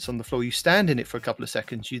essence on the floor. You stand in it for a couple of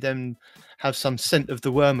seconds. You then have some scent of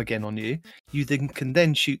the worm again on you. You then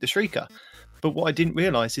can shoot the Shrieker. But what I didn't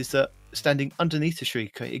realise is that standing underneath the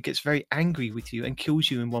Shrieker, it gets very angry with you and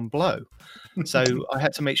kills you in one blow. So I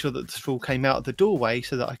had to make sure that the thrall came out of the doorway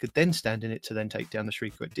so that I could then stand in it to then take down the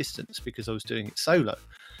Shrieker at distance because I was doing it solo.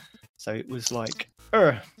 So it was like,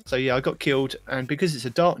 So yeah, I got killed. And because it's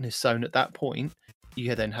a darkness zone at that point,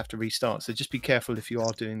 you then have to restart. So just be careful if you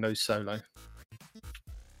are doing those solo.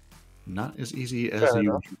 Not as easy as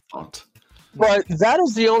you thought. But that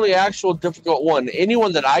is the only actual difficult one.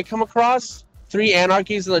 Anyone that I come across, 3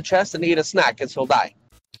 anarchies in the chest and eat a snack, and he'll die.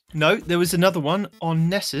 No, there was another one on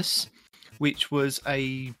Nessus, which was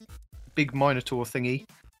a big Minotaur thingy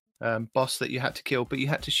boss that you had to kill, but you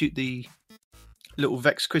had to shoot the little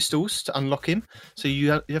Vex crystals to unlock him. So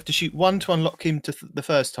you have to shoot one to unlock him the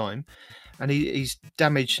first time, and he's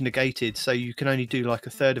damage negated, so you can only do like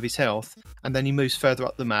a third of his health, and then he moves further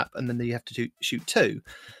up the map, and then you have to shoot 2.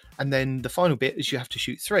 And then the final bit is you have to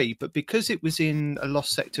shoot 3. But because it was in a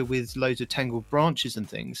lost sector with loads of tangled branches and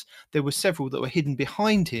things, there were several that were hidden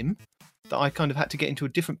behind him that I kind of had to get into a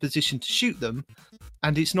different position to shoot them.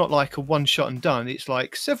 And it's not like a one shot and done. It's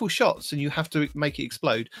like several shots and you have to make it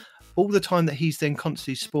explode. All the time that he's then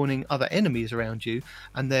constantly spawning other enemies around you,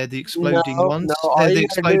 and they're the exploding ones. They're the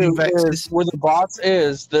exploding Vexes. Where the boss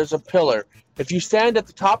is, there's a pillar. If you stand at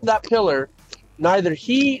the top of that pillar, neither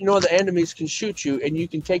he nor the enemies can shoot you, and you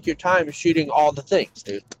can take your time shooting all the things,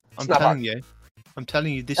 dude. I'm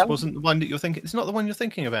telling you, this wasn't the one that you're thinking. It's not the one you're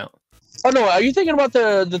thinking about. Oh no, are you thinking about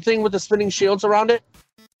the thing with the spinning shields around it?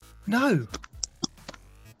 No.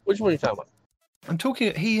 Which one are you talking about? I'm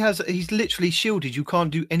talking. He's literally shielded. You can't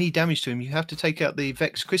do any damage to him. You have to take out the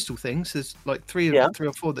Vex crystal things. There's like three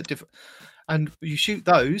or four that different, and you shoot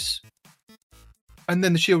those, and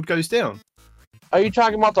then the shield goes down. Are you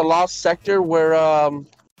talking about the lost sector where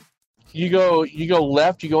you go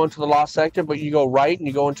left, you go into the lost sector, but you go right and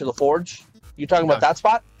you go into the forge? You talking about that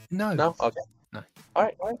spot? No. No. Okay. No. All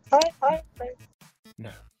right. No.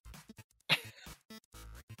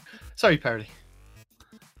 Sorry, Parody.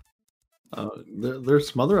 There's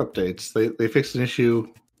some other updates. They fixed an issue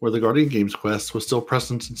where the Guardian Games quest was still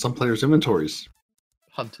present in some players' inventories.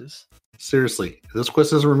 Hunters. Seriously, if this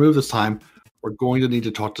quest isn't removed this time, we're going to need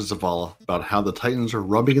to talk to Zavala about how the Titans are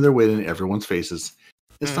rubbing their weight in everyone's faces.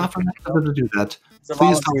 It's not for them to do that.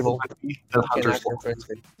 Please tell me that Hunters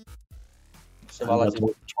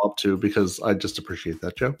swap too, because I just appreciate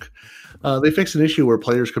that joke. They fixed an issue where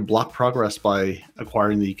players could block progress by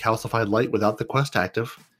acquiring the calcified light without the quest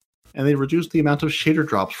active. And they reduced the amount of shader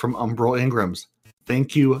drops from Umbral Engrams.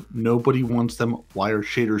 Thank you. Nobody wants them. Why are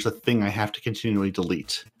shaders a thing I have to continually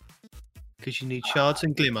delete? Because you need shards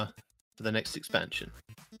and glimmer for the next expansion.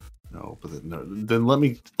 No, but then let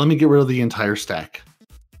me get rid of the entire stack.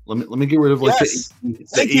 Let me get rid of like the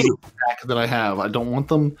 80 stack that I have. I don't want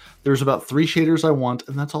them. There's about 3 shaders I want,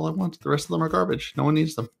 and that's all I want. The rest of them are garbage. No one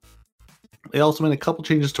needs them. They also made a couple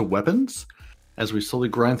changes to weapons. As we slowly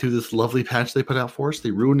grind through this lovely patch they put out for us,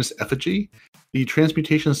 the Ruinous Effigy, the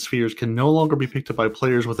transmutation spheres can no longer be picked up by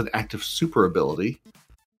players with an active super ability,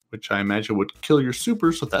 which I imagine would kill your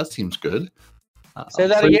super, so that seems good. Say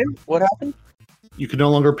that again? What happened? You can no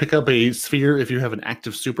longer pick up a sphere if you have an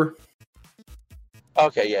active super.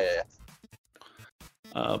 Okay, yeah.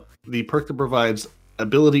 The perk that provides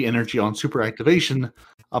ability energy on super activation,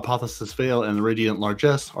 Apotheosis Veil and the Radiant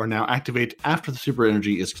Largesse, are now activated after the super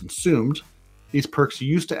energy is consumed. These perks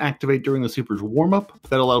used to activate during the super's warm-up,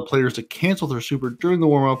 that allowed players to cancel their super during the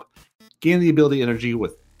warm-up, gain the ability energy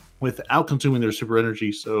without consuming their super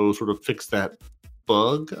energy, so sort of fix that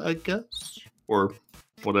bug, I guess, or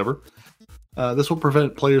whatever. This will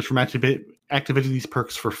prevent players from activating these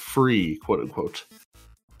perks for free, quote-unquote.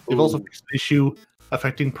 They've also fixed an issue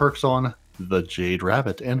affecting perks on the Jade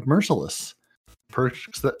Rabbit and Merciless.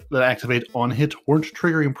 Perks that activate on hit weren't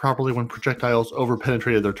triggering properly when projectiles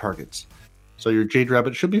over-penetrated their targets. So your Jade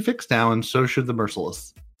Rabbit should be fixed now, and so should the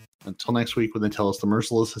Merciless. Until next week when they tell us the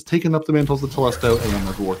Merciless has taken up the mantles of Telesto and will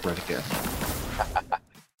never work right again.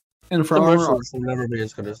 And for the Merciless will never be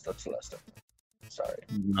as good as the Telesto. Sorry.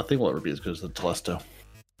 Nothing will ever be as good as the Telesto.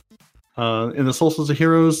 In the Solstice of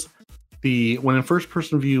Heroes, when in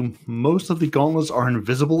first-person view, most of the gauntlets are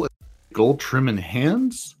invisible with gold trim in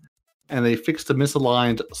hands, and they fixed the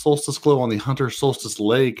misaligned Solstice glow on the Hunter Solstice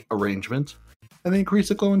leg arrangement, and they increased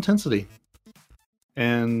the glow intensity.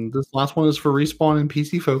 And this last one is for Respawn and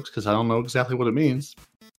PC folks, because I don't know exactly what it means.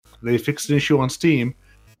 They fixed an issue on Steam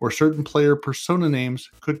where certain player persona names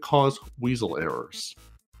could cause weasel errors.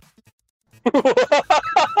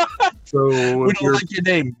 So we don't like your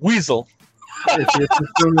name, Weasel. If your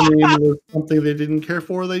persona name was something they didn't care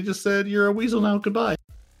for, they just said, you're a weasel now, goodbye.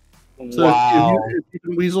 So if you've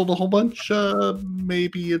been weaseled a whole bunch,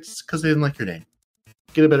 maybe it's because they didn't like your name.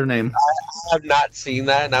 Get a better name. I have not seen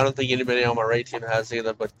that, and I don't think anybody on my raid team has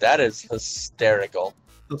either, but that is hysterical.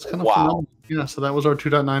 That's kind of phenomenal. Yeah, so that was our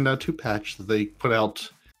 2.9.2 patch that they put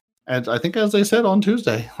out, and I think as they said on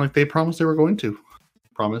Tuesday, like they promised they were going to.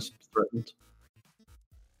 Promised, threatened.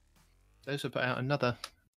 They also put out another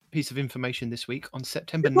piece of information this week on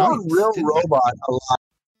September 9th. Real Robot a lot.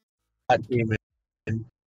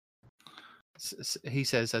 He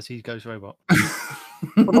says as he goes robot.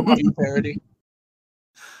 Parody.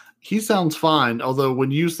 He sounds fine. Although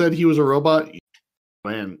when you said he was a robot, you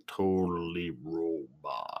went totally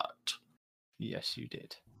robot. Yes, you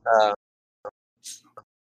did.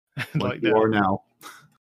 Like you are now.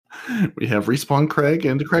 We have Respawn Craig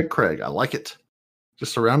and Craig. I like it.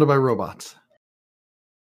 Just surrounded by robots.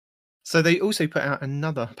 So they also put out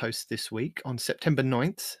another post this week on September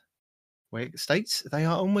 9th, where it states they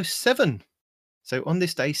are almost 7. So on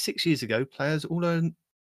this day, 6 years ago, players all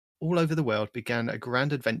over the world began a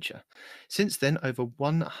grand adventure. Since then, over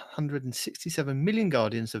 167 million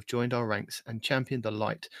Guardians have joined our ranks and championed the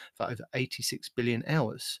light for over 86 billion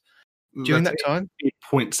hours. During that time,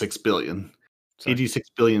 8.6 billion. Sorry. 86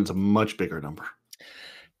 billion is a much bigger number.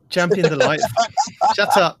 Champion the light.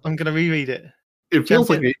 Shut up. I'm going to reread it. It feels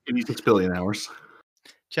like 86 billion hours.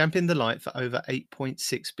 Champion the light for over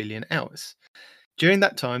 8.6 billion hours. During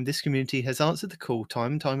that time, this community has answered the call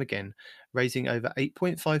time and time again, raising over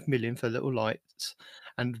 8.5 million for little lights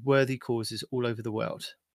and worthy causes all over the world.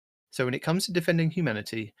 So when it comes to defending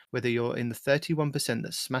humanity, whether you're in the 31%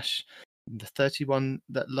 that smash, the 31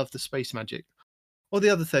 that love the space magic, or the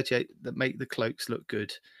other 38 that make the cloaks look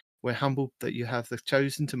good, we're humbled that you have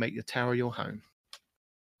chosen to make the tower your home.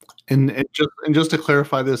 And just to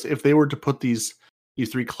clarify this, if they were to put these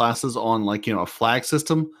 3 classes on a flag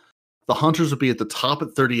system, the hunters would be at the top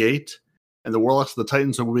at 38, and the warlocks and the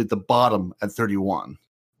titans would be at the bottom at 31.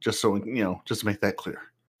 Just so just to make that clear.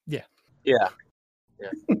 Yeah.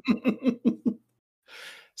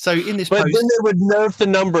 So in this but post, then they would nerf the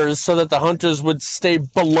numbers so that the hunters would stay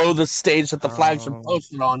below the stage that the flags are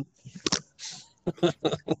posted on.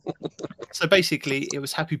 So basically, it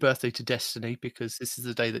was happy birthday to Destiny because this is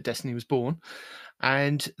the day that Destiny was born,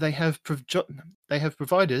 and they have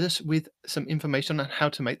provided us with some information on how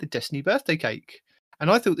to make the Destiny birthday cake. And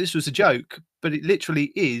I thought this was a joke, but it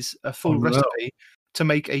literally is a full recipe to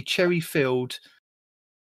make a cherry-filled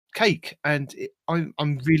cake, and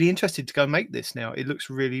I'm really interested to go make this now. It looks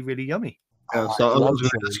really, really yummy. So I was going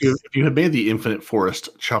to ask you if you had made the Infinite Forest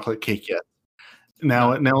chocolate cake yet.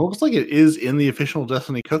 Now it looks like it is in the official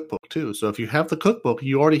Destiny cookbook too. So if you have the cookbook,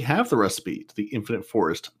 you already have the recipe to the Infinite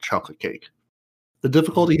Forest chocolate cake. The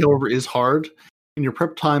difficulty, however, is hard, and your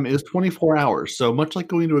prep time is 24 hours. So much like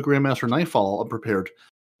going to a Grandmaster Nightfall unprepared,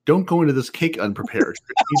 don't go into this cake unprepared.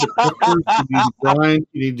 You need to prep first, you need to grind,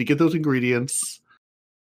 you need to get those ingredients.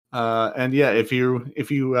 And yeah, if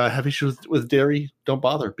you have issues with dairy, don't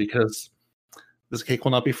bother because this cake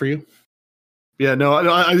will not be for you. Yeah, no,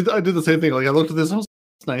 I did the same thing. Like I looked at this, I was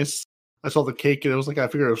like, nice. I saw the cake and I was like, I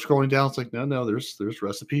figured I was scrolling down. It's like, no, there's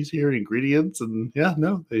recipes here, ingredients, and yeah,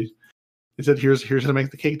 no, they said here's how to make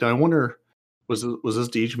the cake. Now I wonder, was this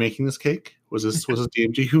Deej making this cake? Was this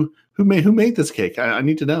DMG who made this cake? I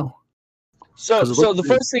need to know. So the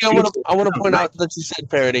first thing I want to point out that you said,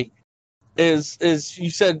 Parody, is you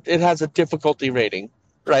said it has a difficulty rating,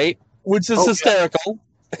 right? Which is hysterical.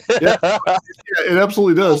 Yeah, it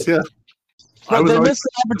absolutely does. Yeah. But they missed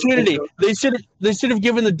the opportunity. They should have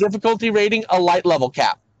given the difficulty rating a light level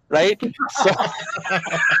cap, right? So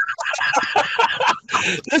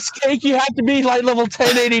this cake, you have to be light level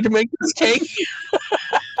 1080 to make this cake.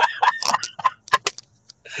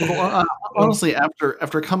 Well, honestly,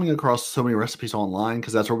 after coming across so many recipes online,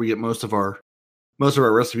 because that's where we get most of our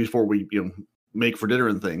recipes before we make for dinner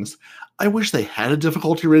and things, I wish they had a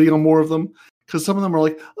difficulty rating on more of them. Because some of them are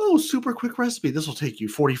like, oh, super quick recipe. This will take you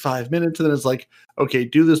 45 minutes. And then it's like, okay,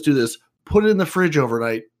 do this. Put it in the fridge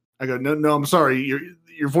overnight. I go, no, I'm sorry.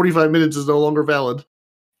 Your 45 minutes is no longer valid.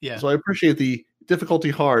 Yeah. So I appreciate the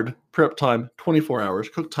difficulty hard, prep time, 24 hours,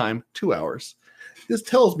 cook time, 2 hours. This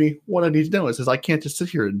tells me what I need to know. It says I can't just sit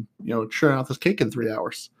here and, churn out this cake in 3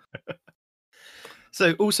 hours.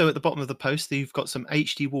 So also at the bottom of the post, you've got some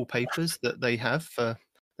HD wallpapers that they have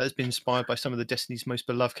that's been inspired by some of the Destiny's most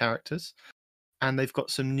beloved characters. And they've got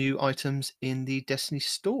some new items in the Destiny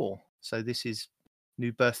store. So this is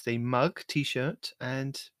new birthday mug, t-shirt,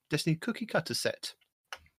 and Destiny cookie cutter set.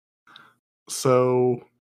 So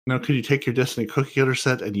now could you take your Destiny cookie cutter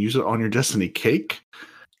set and use it on your Destiny cake?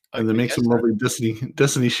 And then make some lovely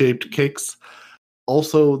Destiny shaped cakes.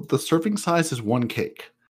 Also, the serving size is 1 cake.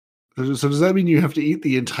 So does that mean you have to eat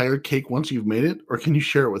the entire cake once you've made it? Or can you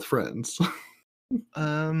share it with friends?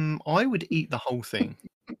 I would eat the whole thing.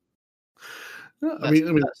 I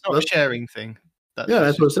mean, that's not a sharing thing.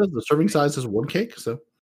 That's what it says. The serving size is 1 cake. So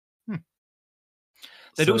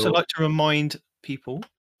they'd also like to remind people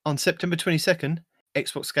on September 22nd,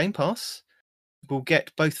 Xbox Game Pass will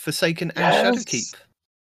get both Forsaken and Shadowkeep.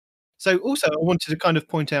 So also, I wanted to kind of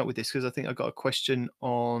point out with this because I think I got a question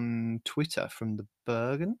on Twitter from the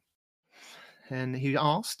Bergen. and he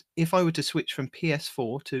asked if I were to switch from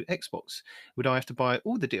PS4 to Xbox, would I have to buy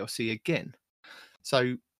all the DLC again?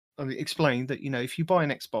 So I explained that, if you buy an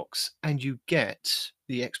Xbox and you get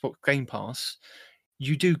the Xbox Game Pass,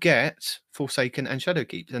 you do get Forsaken and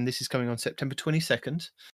Shadowkeep, and this is coming on September 22nd.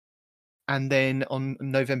 And then on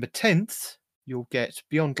November 10th, you'll get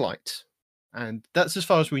Beyond Light. And that's as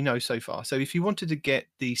far as we know so far. So if you wanted to get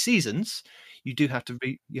the seasons, you do have to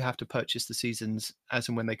you have to purchase the seasons as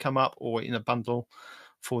and when they come up or in a bundle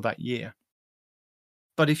for that year.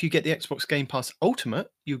 But if you get the Xbox Game Pass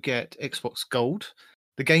Ultimate, you get Xbox Gold,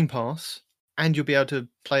 the Game Pass, and you'll be able to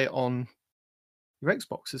play it on your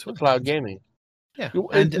Xbox as well. Cloud gaming. Yeah.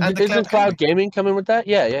 Isn't cloud gaming coming with that?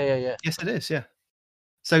 Yeah. Yes, it is, yeah.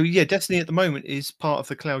 So, yeah, Destiny at the moment is part of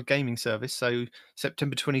the cloud gaming service. So,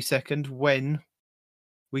 September 22nd, when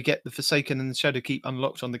we get the Forsaken and the Shadowkeep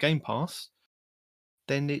unlocked on the Game Pass,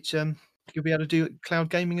 then it's you'll be able to do cloud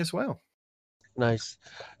gaming as well. Nice.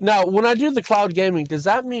 Now, when I do the cloud gaming, does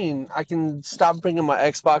that mean I can stop bringing my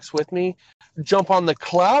Xbox with me, jump on the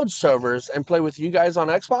cloud servers, and play with you guys on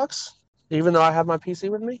Xbox, even though I have my PC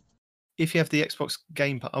with me? If you have the Xbox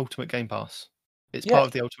Ultimate Game Pass, it's part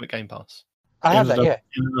of the Ultimate Game Pass. I have that, yeah.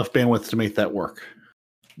 Enough bandwidth to make that work.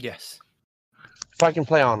 Yes. If I can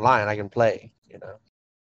play online, I can play,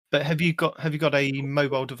 But have you got a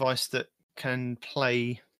mobile device that can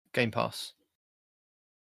play Game Pass?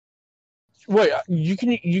 Wait, you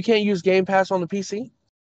can't use Game Pass on the PC?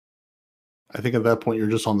 I think at that point you're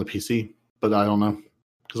just on the PC, but I don't know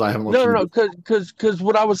because I haven't looked. No, because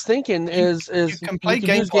what I was thinking is you can play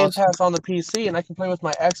use Game Pass on the PC, and I can play with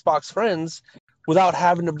my Xbox friends without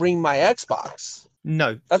having to bring my Xbox.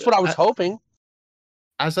 No, that's what I was hoping.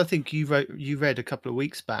 As I think you read a couple of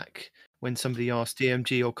weeks back when somebody asked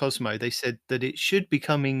DMG or Cosmo, they said that it should be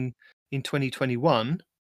coming in 2021.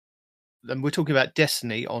 And we're talking about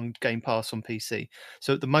Destiny on Game Pass on PC.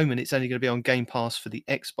 So at the moment, it's only going to be on Game Pass for the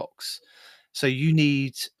Xbox. So you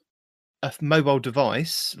need a mobile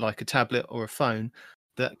device like a tablet or a phone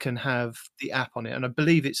that can have the app on it. And I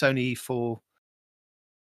believe it's only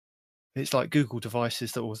it's like Google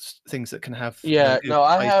devices or things that can have. Yeah, no,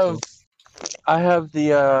 I have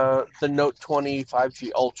the Note 20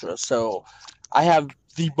 5G Ultra, so I have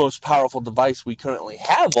the most powerful device we currently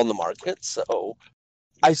have on the market. So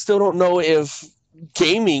I still don't know if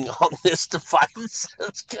gaming on this device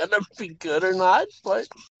is gonna be good or not. But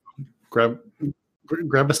grab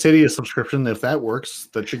a Stadia subscription if that works.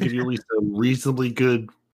 That should give you at least a reasonably good,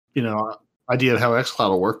 idea of how xCloud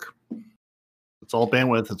will work. It's all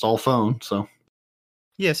bandwidth. It's all phone. So,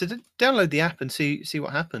 yeah. So download the app and see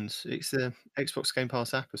what happens. It's the Xbox Game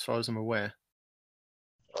Pass app, as far as I'm aware.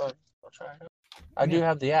 I'll try it. I do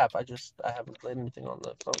have the app. I haven't played anything on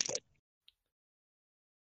the phone yet.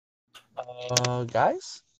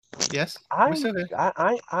 Guys. Yes. I'm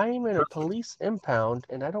in a police impound,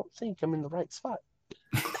 and I don't think I'm in the right spot.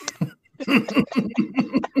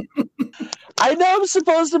 I know I'm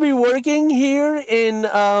supposed to be working here in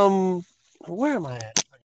where am I at?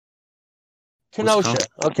 Kenosha.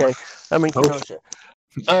 Okay, I'm in Kenosha.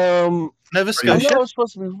 Nova Scotia. I know I'm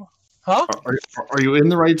supposed to be. Huh? Are you in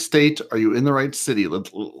the right state? Are you in the right city? Let's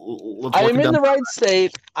I am in the right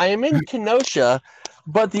state. I am in Kenosha,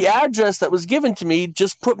 but the address that was given to me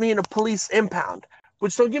just put me in a police impound.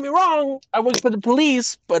 Which, don't get me wrong, I work for the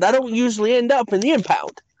police, but I don't usually end up in the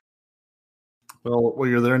impound. Well,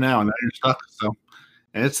 you're there now, and now you're stuck. So,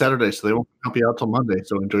 and it's Saturday, so they won't help you out till Monday.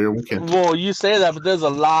 So enjoy your weekend. Well, you say that, but there's a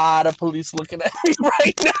lot of police looking at me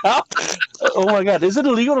right now. Oh my God, is it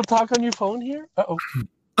illegal to talk on your phone here? Uh-oh.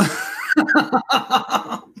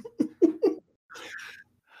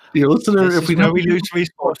 Dear listener, if we lose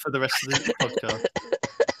Respawn for the rest of the podcast.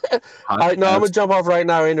 All right, no, I'm gonna jump off right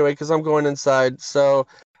now anyway because I'm going inside. So,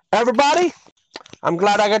 everybody, I'm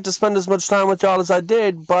glad I got to spend as much time with y'all as I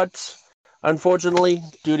did, but unfortunately,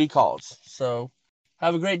 duty calls. So,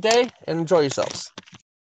 have a great day and enjoy yourselves.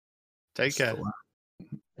 Take care.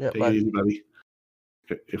 Yeah, take it easy, buddy.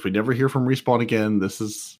 If we never hear from Respawn again, this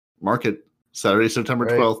is Market, Saturday, September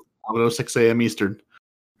 12th, 11:06 a.m. Eastern.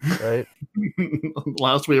 Right.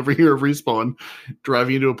 Last we ever hear of Respawn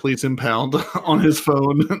driving into a police impound on his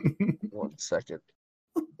phone. One second.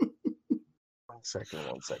 One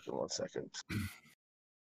second.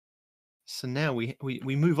 So now we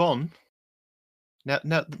move on. Now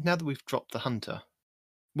that we've dropped the Hunter,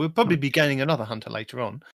 we'll probably be gaining another Hunter later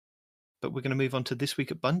on, but we're going to move on to This Week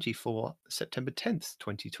at Bungie for September 10th,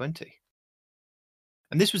 2020.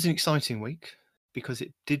 And this was an exciting week because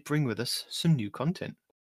it did bring with us some new content.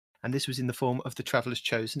 And this was in the form of the Traveler's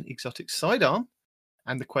Chosen exotic sidearm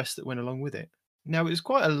and the quest that went along with it. Now, it was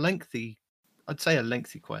quite a lengthy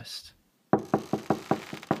quest.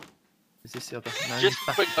 Is this the other? No, Just he's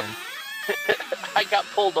back quick again. I got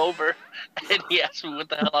pulled over, and he asked me what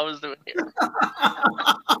the hell I was doing here.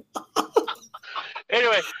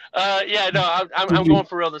 Anyway, I'm going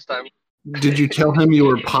for real this time. Did you tell him you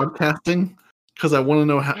were podcasting? Because I want to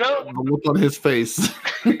know how No. the look on his face.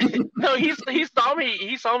 No, he saw me.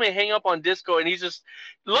 He saw me hang up on Discord, and he's just.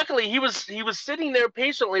 Luckily, he was sitting there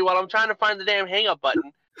patiently while I'm trying to find the damn hang up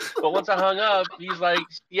button. But once I hung up, he's like,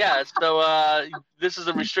 "Yeah, so this is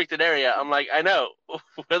a restricted area." I'm like, "I know.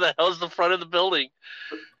 Where the hell's the front of the building?"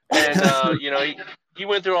 And he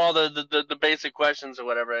went through all the basic questions or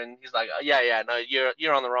whatever, and he's like, "Yeah, no,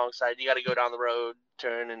 you're on the wrong side. You got to go down the road,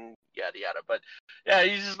 turn, and yada yada." But yeah,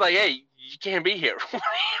 he's just like, "Hey, you can't be here.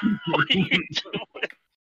 What are you doing?"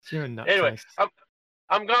 You're a nutcase. Anyway,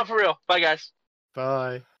 I'm gone for real. Bye, guys.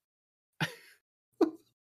 Bye.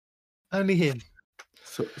 Only him.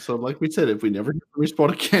 So like we said, if we never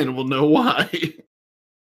respawn again, we'll know why.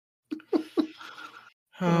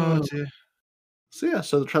 Oh dear.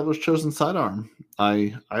 So the Traveler's Chosen sidearm.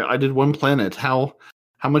 I did one planet. How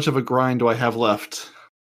much of a grind do I have left?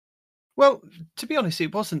 Well, to be honest,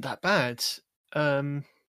 it wasn't that bad. When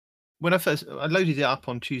I loaded it up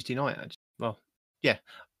on Tuesday night.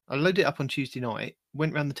 I loaded it up on Tuesday night,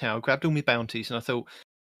 went around the tower, grabbed all my bounties, and I thought,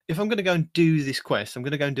 if I'm going to go and do this quest, I'm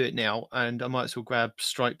going to go and do it now, and I might as well grab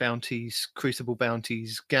strike bounties, crucible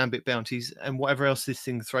bounties, gambit bounties, and whatever else this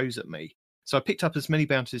thing throws at me. So I picked up as many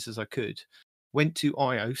bounties as I could, went to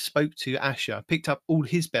Io, spoke to Asher, picked up all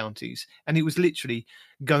his bounties, and it was literally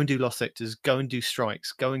go and do lost sectors, go and do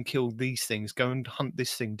strikes, go and kill these things, go and hunt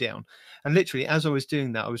this thing down. And literally, as I was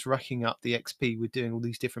doing that, I was racking up the XP with doing all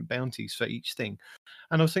these different bounties for each thing.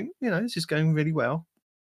 And I was thinking, this is going really well.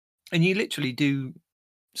 And you literally do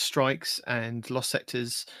strikes and lost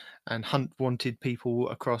sectors and hunt wanted people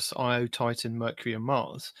across Io, Titan, Mercury, and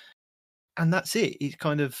Mars. And that's it. It's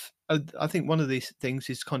kind of, I think one of these things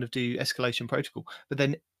is kind of do escalation protocol, but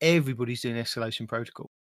then everybody's doing escalation protocol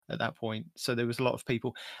at that point. So there was a lot of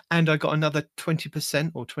people, and I got another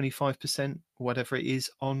 20% or 25%, whatever it is,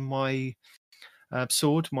 on my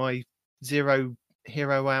sword, my 0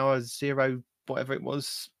 hero hour, 0, whatever it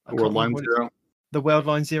was. World Line 0. The World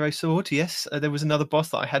Line 0 sword, yes. There was another boss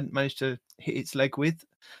that I hadn't managed to hit its leg with,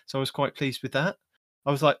 so I was quite pleased with that.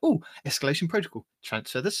 I was like, oh, escalation protocol,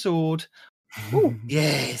 transfer the sword. Oh,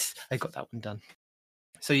 yes, I got that one done.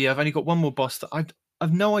 So yeah, I've only got one more boss that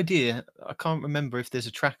I've no idea. I can't remember if there's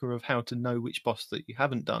a tracker of how to know which boss that you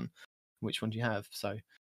haven't done, which one you have. So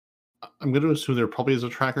I'm going to assume there probably is a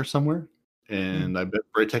tracker somewhere, and I bet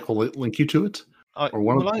Braytech will link you to it.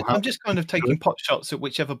 I'm just kind of taking pot shots at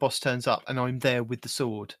whichever boss turns up, and I'm there with the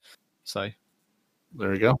sword. So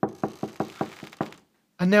there you go.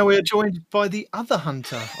 And now we are joined by the other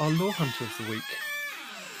hunter, our lore hunter of the week.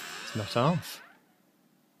 It's not Arf.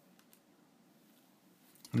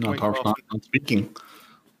 Not Arf's not speaking.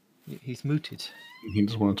 He's mooted. He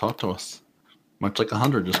doesn't want to talk to us. Much like a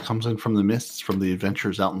hunter just comes in from the mists from the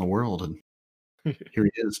adventures out in the world, and here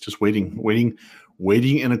he is, just waiting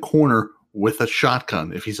in a corner with a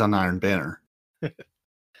shotgun if he's on Iron Banner.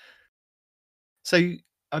 So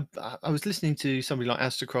I was listening to somebody like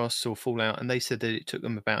Astrocross or Fallout, and they said that it took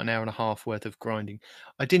them about an hour and a half worth of grinding.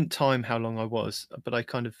 I didn't time how long I was, but I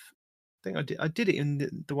kind of think I did it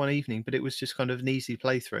in the one evening, but it was just kind of an easy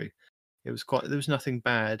playthrough. It was there was nothing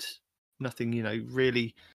bad, nothing,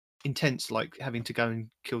 really intense, like having to go and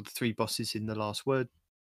kill the 3 bosses in the last word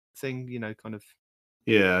thing, kind of.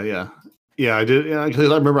 Yeah, I did. Yeah, because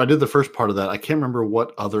I remember I did the first part of that. I can't remember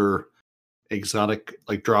what other exotic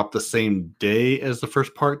dropped the same day as the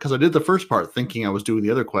first part, because I did the first part thinking I was doing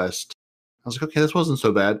the other quest. I was like, okay, this wasn't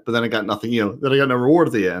so bad, but then I got nothing. Then I got no reward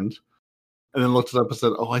at the end, and then looked it up and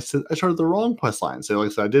said, oh, I started the wrong quest line. So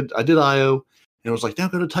like I said, I did IO, and it was like, now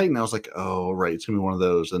go to Titan. I was like, oh right, it's gonna be one of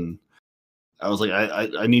those, and I was like,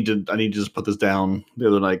 I need to just put this down the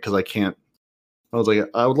other night because I can't. I was like,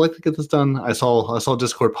 I would like to get this done. I saw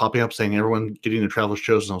Discord popping up saying everyone getting the Traveler's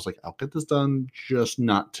Chosen. I was like, I'll get this done, just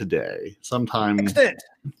not today. Sometime.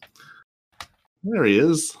 There he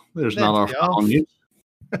is. There's not our on mute.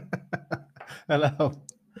 Hello.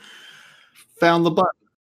 Found the button.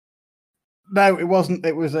 No, it wasn't.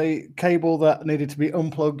 It was a cable that needed to be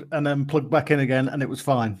unplugged and then plugged back in again, and it was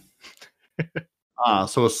fine.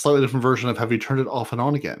 So a slightly different version of have you turned it off and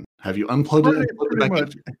on again? Have you unplugged it and plugged it back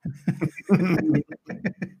in?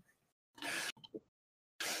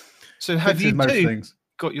 So have you two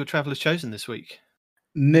got your Traveler's Chosen this week?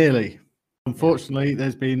 Nearly. Unfortunately,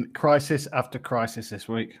 there's been crisis after crisis this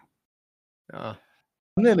week. I'm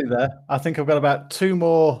nearly there. I think I've got about two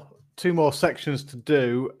more sections to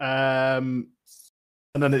do, and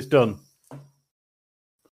then it's done.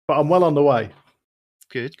 but I'm well on the way.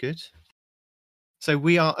 Good, good. So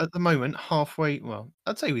we are at the moment halfway. Well,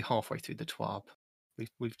 I'd say we're halfway through the TWAB.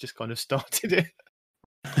 We've just kind of started it.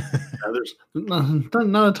 There's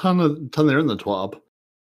not a ton there in the TWAB.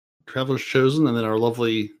 Traveler's Chosen, and then our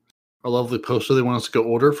lovely poster they want us to go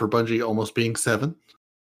order for Bungie almost being 7.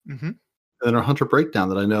 Mm-hmm. And then our Hunter Breakdown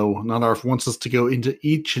that I know Nanarf wants us to go into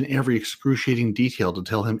each and every excruciating detail to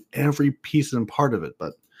tell him every piece and part of it,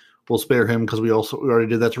 but we'll spare him because we already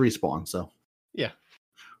did that to Respawn. So yeah,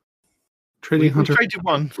 we traded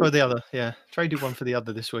one for the other. Yeah, traded one for the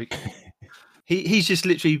other this week. He's just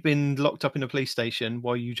literally been locked up in a police station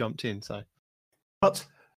while you jumped in. So, but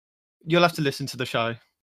you'll have to listen to the show.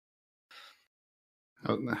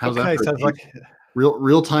 How's okay, that? Sounds like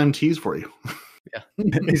real time tease for you. Yeah,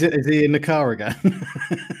 is he in the car again?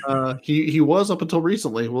 He was up until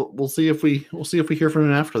recently. We'll see if we hear from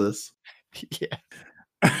him after this. Yeah.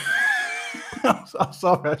 I'm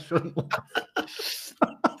sorry, I shouldn't laugh.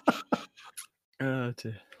 Oh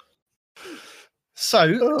dear.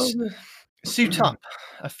 So, suit up.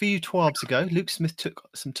 A few TWABs ago, Luke Smith took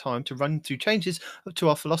some time to run through changes to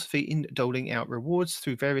our philosophy in doling out rewards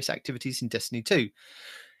through various activities in Destiny 2.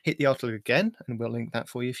 Hit the article again, and we'll link that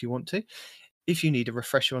for you if you want to, if you need a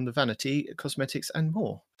refresher on the vanity, cosmetics, and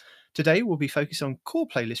more. Today, we'll be focused on core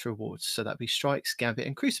playlist rewards, so that'd be Strikes, Gambit,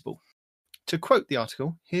 and Crucible. To quote the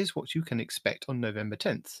article, here's what you can expect on November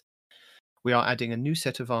 10th. We are adding a new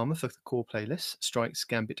set of armor for the core playlist, Strikes,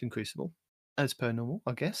 Gambit, and Crucible. As per normal,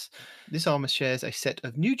 I guess. This armor shares a set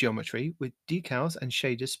of new geometry with decals and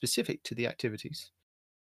shaders specific to the activities.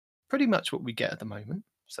 Pretty much what we get at the moment,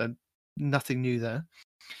 so nothing new there.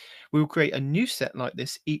 We will create a new set like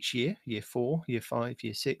this each year, year 4, year 5,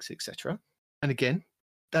 year 6, etc. And again,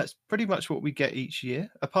 that's pretty much what we get each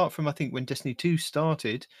year, apart from I think when Destiny 2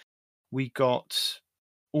 started, we got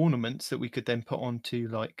ornaments that we could then put onto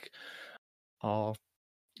like our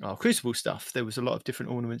Crucible stuff. There was a lot of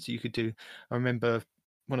different ornaments that you could do. I remember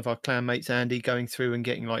one of our clan mates, Andy, going through and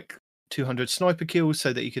getting like 200 sniper kills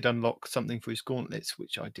so that he could unlock something for his gauntlets,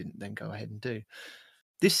 which I didn't then go ahead and do.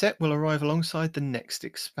 This set will arrive alongside the next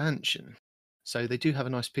expansion. So they do have a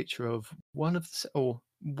nice picture of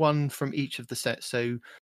one from each of the sets. So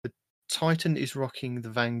the Titan is rocking the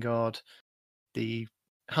Vanguard, the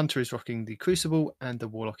Hunter is rocking the Crucible, and the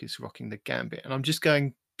Warlock is rocking the Gambit. And I'm just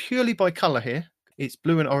going purely by colour here. It's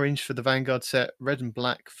blue and orange for the Vanguard set, red and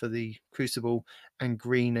black for the Crucible, and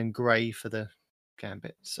green and grey for the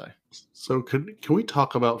Gambit. So can we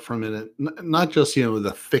talk about for a minute, not just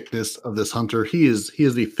the thickness of this Hunter? He is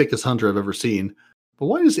the thickest Hunter I've ever seen. But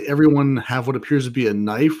why does everyone have what appears to be a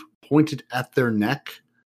knife pointed at their neck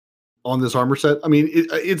on this armor set? I mean,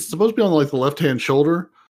 it's supposed to be on like the left-hand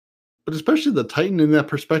shoulder, but especially the Titan in that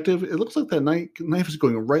perspective, it looks like that knife is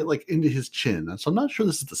going right like into his chin. So I'm not sure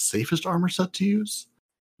this is the safest armor set to use.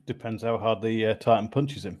 Depends how hard the Titan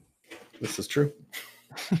punches him. This is true.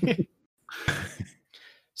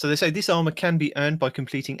 So they say this armor can be earned by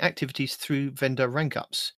completing activities through vendor rank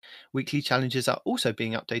ups. Weekly challenges are also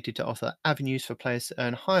being updated to offer avenues for players to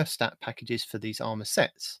earn higher stat packages for these armor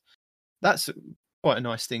sets. That's quite a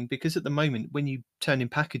nice thing, because at the moment when you turn in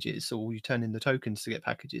packages or you turn in the tokens to get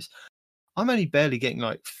packages, I'm only barely getting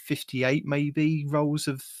like 58 maybe rolls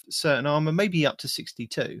of certain armor, maybe up to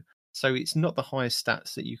 62. So it's not the highest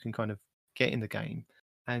stats that you can kind of get in the game.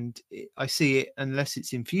 And I see it, unless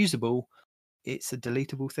it's infusible, it's a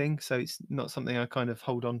deletable thing. So it's not something I kind of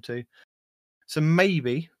hold on to. So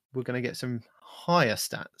maybe we're going to get some higher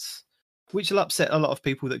stats, which will upset a lot of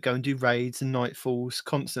people that go and do raids and nightfalls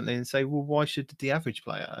constantly and say, well, why should the average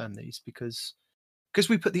player earn these? Because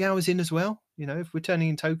we put the hours in as well. If we're turning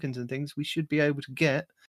in tokens and things, we should be able to get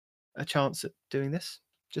a chance at doing this.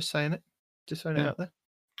 Just saying it. Just throwing it out there.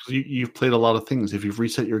 You've played a lot of things. If you've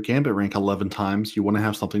reset your Gambit rank 11 times, you want to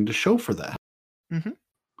have something to show for that. Mm-hmm.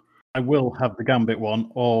 I will have the Gambit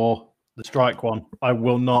one or the Strike one. I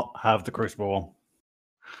will not have the Crucible one.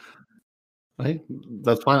 Right,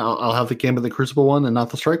 that's fine. I'll have the Gambit, the Crucible one, and not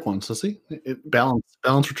the Strike one. So see, balance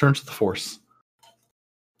returns to the Force.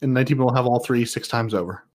 And 19 will have all 3 6 times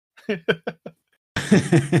over.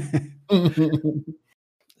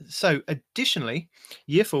 So, additionally,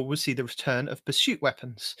 Year 4 will see the return of pursuit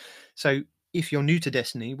weapons. So, if you're new to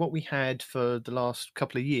Destiny, what we had for the last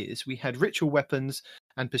couple of years, we had ritual weapons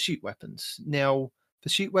and pursuit weapons. Now,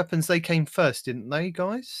 pursuit weapons, they came first, didn't they,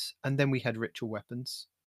 guys? And then we had ritual weapons.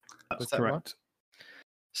 That's correct. Right?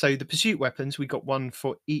 So, the pursuit weapons, we got one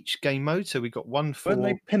for each game mode. So, we got one for... Weren't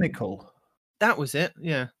they Pinnacle? That was it,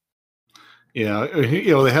 yeah. Yeah,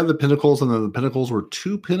 they had the Pinnacles, and then the Pinnacles were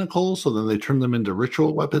 2 Pinnacles, so then they turned them into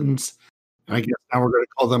ritual weapons. And I guess now we're going to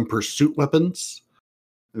call them pursuit weapons.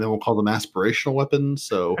 and then we'll call them aspirational weapons.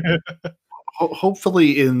 So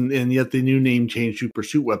hopefully in yet the new name change to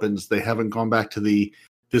pursuit weapons, they haven't gone back to the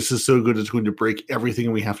this is so good it's going to break everything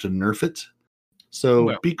and we have to nerf it.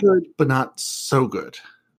 So be good, but not so good.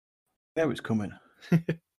 There it's coming.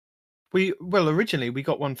 Originally we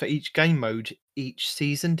got one for each game mode each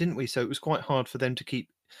season, didn't we? So it was quite hard for them to keep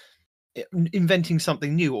inventing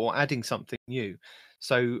something new or adding something new.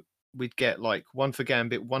 So we'd get like one for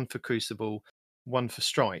Gambit, one for Crucible, one for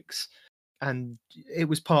Strikes, and it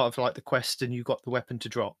was part of like the quest, and you got the weapon to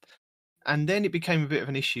drop. And then it became a bit of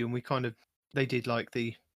an issue, and they did like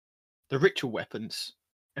the ritual weapons,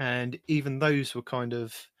 and even those were kind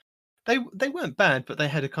of they weren't bad, but they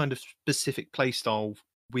had a kind of specific play style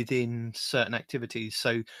within certain activities.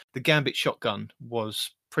 So the Gambit shotgun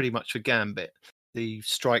was pretty much for Gambit. The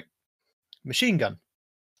Strike machine gun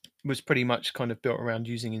was pretty much kind of built around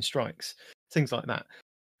using in Strikes, things like that.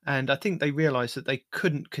 And I think they realized that they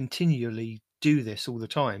couldn't continually do this all the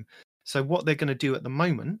time. So what they're going to do at the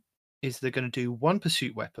moment is they're going to do one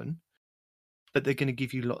pursuit weapon, but they're going to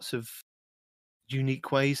give you lots of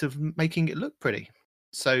unique ways of making it look pretty.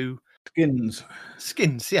 So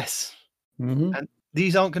skins, yes. Mm-hmm. And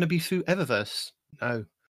these aren't going to be through Eververse. No,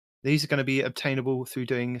 these are going to be obtainable through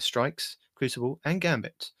doing Strikes, Crucible, and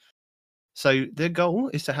Gambit. So their goal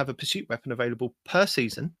is to have a pursuit weapon available per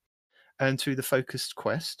season, and through the focused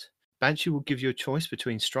quest, Banshee will give you a choice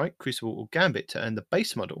between Strike, Crucible, or Gambit to earn the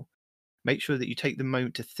base model. Make sure that you take the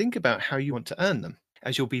moment to think about how you want to earn them,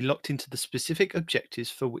 as you'll be locked into the specific objectives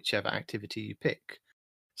for whichever activity you pick.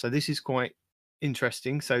 So this is quite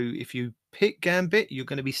interesting. So if you pick Gambit, you're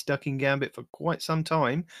going to be stuck in Gambit for quite some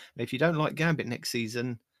time. And if you don't like Gambit next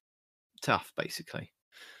season, tough, basically.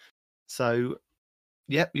 So,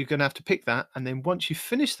 yep, you're going to have to pick that. And then once you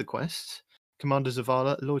finish the quest, Commander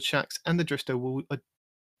Zavala, Lord Shaxx, and the Drifter will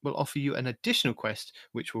offer you an additional quest,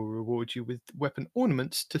 which will reward you with weapon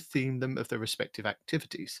ornaments to theme them of their respective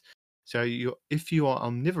activities. So if you are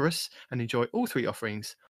omnivorous and enjoy all three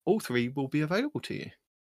offerings, all three will be available to you.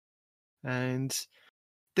 And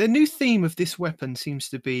their new theme of this weapon seems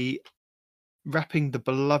to be wrapping the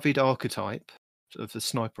beloved archetype of the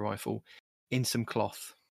sniper rifle in some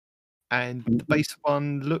cloth. And the base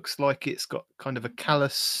one looks like it's got kind of a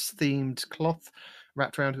Callus-themed cloth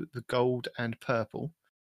wrapped around it with gold and purple.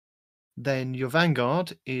 Then your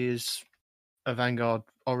Vanguard is a Vanguard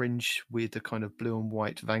orange with a kind of blue and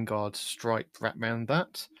white Vanguard stripe wrapped around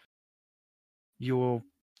that. Your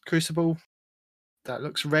Crucible, that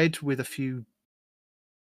looks red with a few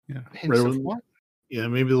hints of white. Yeah,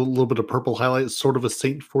 maybe a little bit of purple highlights, sort of a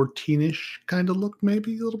Saint 14-ish kind of look,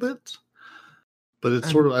 maybe a little bit. But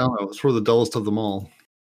it's sort of, I don't know, it's sort of the dullest of them all.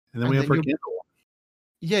 And then we have our Gambit one.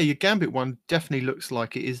 Yeah, your Gambit one definitely looks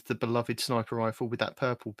like it is the beloved sniper rifle with that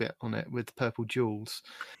purple bit on it, with the purple jewels.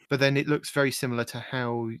 But then it looks very similar to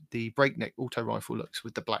how the Breakneck auto rifle looks,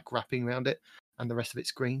 with the black wrapping around it and the rest of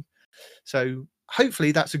it's green. So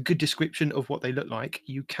hopefully that's a good description of what they look like.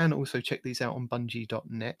 You can also check these out on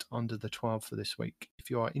Bungie.net under the 12 for this week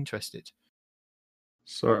if you are interested.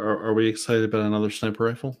 So are we excited about another sniper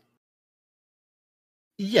rifle?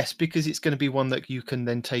 Yes, because it's going to be one that you can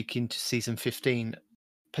then take into season 15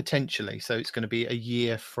 potentially. So it's going to be a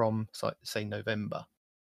year from, say, November.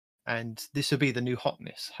 And this will be the new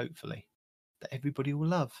hotness, hopefully, that everybody will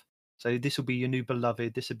love. So this will be your new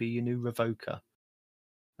beloved. This will be your new Revoker.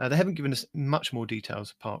 They haven't given us much more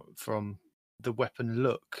details apart from the weapon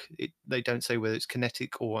look. They don't say whether it's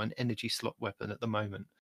kinetic or an energy slot weapon at the moment.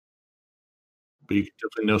 But you can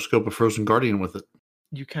definitely no-scope a Frozen Guardian with it.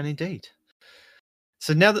 You can indeed.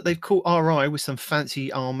 So now that they've caught RI with some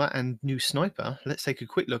fancy armor and new sniper, let's take a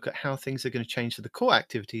quick look at how things are going to change for the core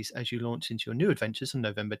activities as you launch into your new adventures on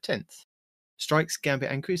November 10th. Strikes, Gambit,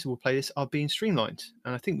 and Crucible playlists are being streamlined,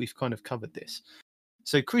 and I think we've kind of covered this.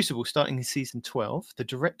 So Crucible, starting in Season 12, the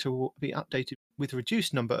Director will be updated with a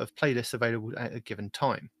reduced number of playlists available at a given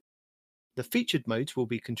time. The featured modes will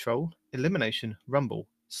be Control, Elimination, Rumble,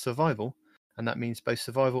 Survival, and that means both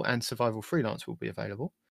Survival and Survival Freelance will be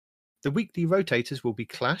available. The weekly rotators will be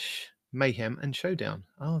Clash, Mayhem, and Showdown.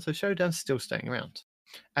 Oh, so Showdown's still staying around.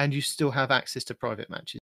 And you still have access to private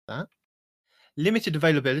matches for that. Limited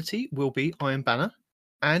availability will be Iron Banner.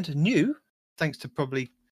 And new, thanks to probably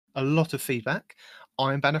a lot of feedback,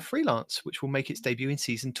 Iron Banner Freelance, which will make its debut in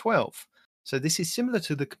Season 12. So this is similar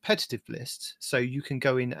to the competitive list. So you can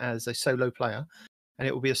go in as a solo player, and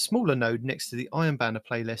it will be a smaller node next to the Iron Banner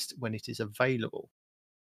playlist when it is available.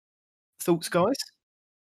 Thoughts, guys?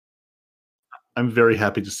 I'm very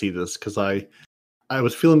happy to see this because I I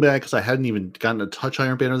was feeling bad because I hadn't even gotten to touch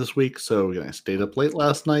Iron Banner this week. So I stayed up late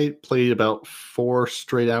last night, played about 4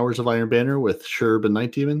 straight hours of Iron Banner with Sherb and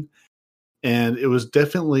Night Demon. And it was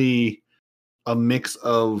definitely a mix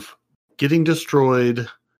of getting destroyed,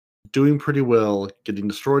 doing pretty well, getting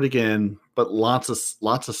destroyed again, but lots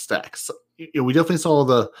of stacks. We definitely saw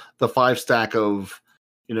the 5 stack of,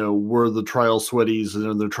 were the trial sweaties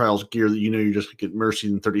and the trials gear that you're just going to get mercy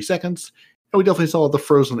in 30 seconds. And we definitely saw the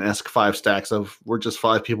Frozen-esque 5 stacks of we're just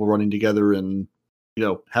 5 people running together and,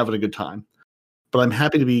 having a good time. But I'm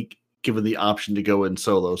happy to be given the option to go in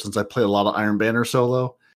solo. Since I play a lot of Iron Banner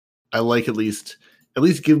solo, I like at least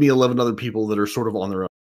give me 11 other people that are sort of on their own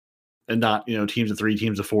and not, teams of 3,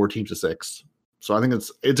 teams of 4, teams of 6. So I think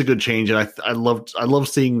it's a good change. And I love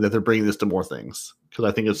seeing that they're bringing this to more things because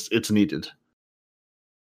I think it's needed.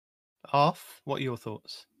 Arf, what are your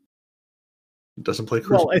thoughts? Doesn't play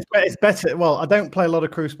Crucible. Well, it's better. Well, I don't play a lot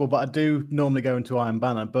of Crucible, but I do normally go into Iron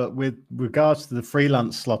Banner. But with regards to the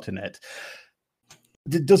freelance slot in it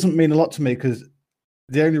doesn't mean a lot to me because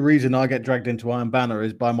the only reason I get dragged into Iron Banner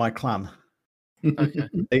is by my clan.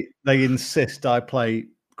 Okay. They insist I play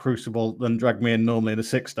Crucible, then drag me in normally in a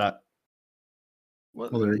 6 stack. Well,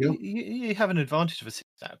 there you go. You have an advantage of a 6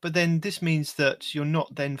 stack, but then this means that you're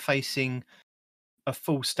not then facing a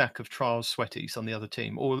full stack of Trials sweaties on the other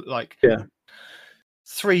team, or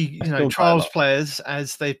 3 Trials players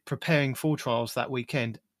as they're preparing for Trials that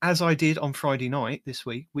weekend, as I did on Friday night this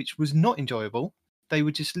week, which was not enjoyable. They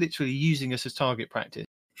were just literally using us as target practice.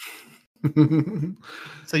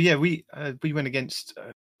 So yeah, we went against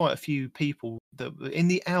quite a few people that in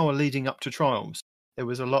the hour leading up to Trials. There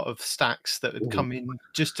was a lot of stacks that had come in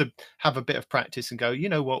just to have a bit of practice and go, you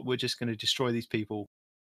know what, we're just going to destroy these people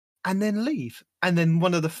and then leave. And then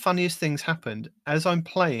one of the funniest things happened as I'm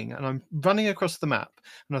playing and I'm running across the map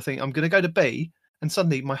and I think I'm going to go to B, and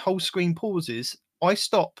suddenly my whole screen pauses. I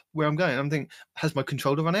stop where I'm going. I'm thinking, has my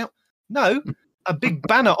controller run out? No. A big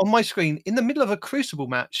banner on my screen in the middle of a Crucible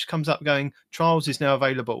match comes up going, Trials is now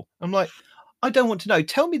available. I'm like, I don't want to know.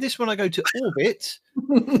 Tell me this when I go to Orbit.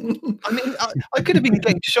 I mean, I could have been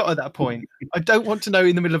getting shot at that point. I don't want to know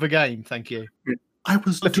in the middle of a game. Thank you.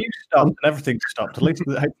 If you stopped and everything stopped, at least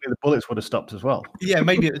hopefully the bullets would have stopped as well. Yeah,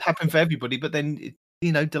 maybe it would happen for everybody, but then,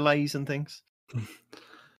 delays and things.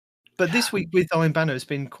 But this week with Iron Banner has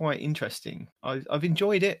been quite interesting. I've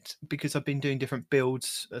enjoyed it because I've been doing different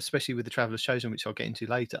builds, especially with the Traveler's Chosen, which I'll get into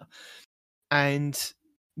later. And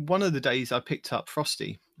one of the days I picked up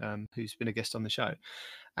Frosty, who's been a guest on the show,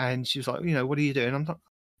 and she was like, what are you doing? I'm like,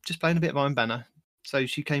 just playing a bit of Iron Banner. So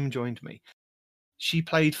she came and joined me. She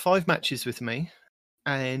played 5 matches with me,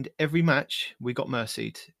 and every match we got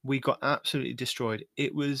mercied. We got absolutely destroyed.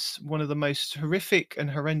 It was one of the most horrific and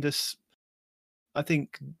horrendous, I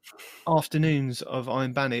think, afternoons of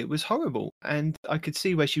Iron Banner. It was horrible. And I could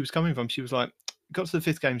see where she was coming from. She was like, got to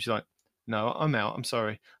the 5th game, she's like, no, I'm out. I'm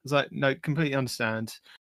sorry. I was like, no, completely understand.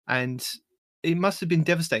 And it must have been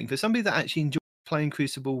devastating for somebody that actually enjoyed playing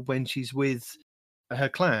Crucible when she's with her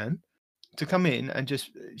clan to come in and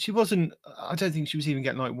just, I don't think she was even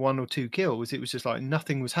getting like 1 or 2 kills. It was just like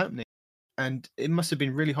nothing was happening. And it must have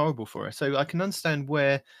been really horrible for her. So I can understand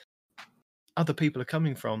where other people are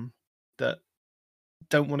coming from that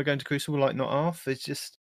don't want to go into Crucible, like not Arf. It's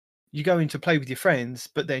just, you go in to play with your friends,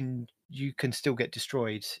 but then you can still get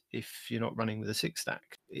destroyed if you're not running with a 6 stack.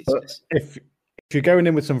 If you're going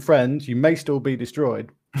in with some friends, you may still be destroyed,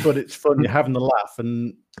 but it's fun. You're having the laugh,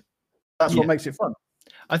 and that's what makes it fun.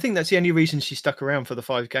 I think that's the only reason she stuck around for the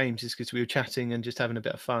 5 games is because we were chatting and just having a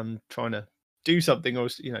bit of fun, trying to do something, or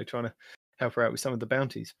trying to help her out with some of the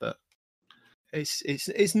bounties. But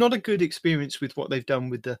it's not a good experience with what they've done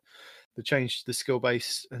with the change, the skill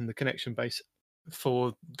base and the connection base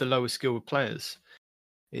for the lower skilled players.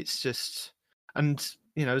 It's just, and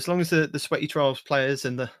as long as the Sweaty Trials players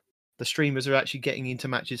and the streamers are actually getting into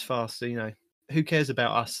matches faster, who cares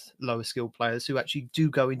about us lower skilled players who actually do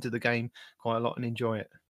go into the game quite a lot and enjoy it?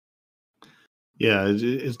 Yeah,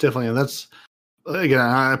 it's definitely, and that's, again,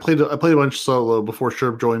 I played a bunch solo before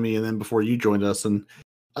Sherb joined me and then before you joined us, and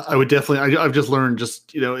I would definitely, I've just learned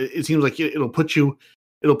it seems like it'll put you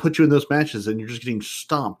in those matches and you're just getting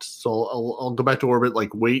stomped. So I'll go back to Orbit,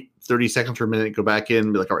 like wait 30 seconds or a minute, go back in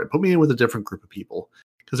and be like, all right, put me in with a different group of people.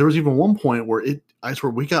 Because there was even one point where I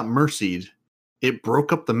swear we got mercied. It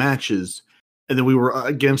broke up the matches. And then we were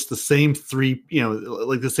against the same 3,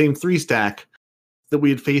 like the same 3 stack that we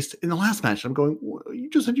had faced in the last match. I'm going, you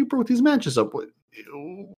just said you broke these matches up.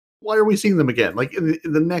 Why are we seeing them again? Like in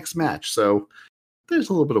the next match. So there's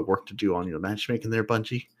a little bit of work to do on your matchmaking there,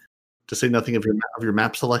 Bungie. To say nothing of your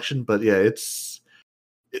map selection, but yeah,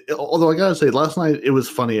 Although I gotta say, last night it was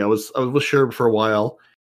funny. I was with Sherb for a while,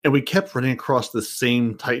 and we kept running across the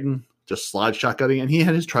same Titan, just slide shotgunning, and he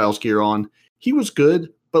had his Trials gear on. He was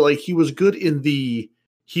good, but like he was good in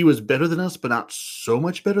he was better than us, but not so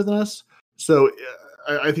much better than us. So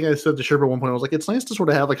I think I said to Sherb at one point, I was like, it's nice to sort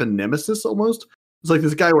of have like a nemesis almost. It's like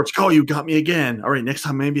this guy where it's, oh, you got me again. All right, next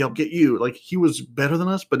time maybe I'll get you. Like he was better than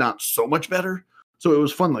us, but not so much better. So it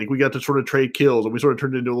was fun. Like we got to sort of trade kills, and we sort of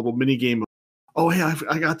turned into a little mini game. Oh, hey,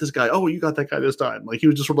 I got this guy. Oh, you got that guy this time. Like he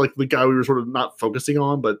was just sort of like the guy we were sort of not focusing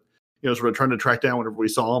on, but sort of trying to track down whenever we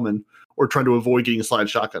saw him, or trying to avoid getting slide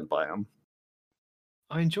shotgun by him.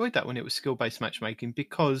 I enjoyed that when it was skill-based matchmaking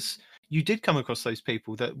because you did come across those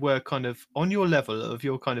people that were kind of on your level of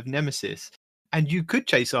your kind of nemesis, and you could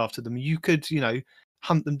chase after them. You could,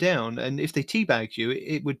 hunt them down, and if they teabagged you,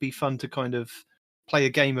 it would be fun to kind of play a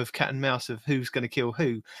game of cat and mouse of who's going to kill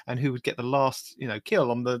who and who would get the last,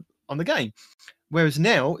 kill on the game. Whereas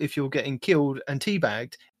now, if you're getting killed and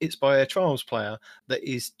teabagged, it's by a Trials player that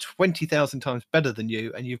is 20,000 times better than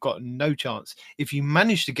you, and you've got no chance. If you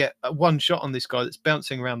manage to get one shot on this guy that's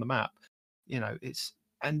bouncing around the map, it's...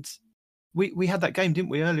 And we had that game, didn't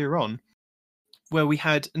we, earlier on, where we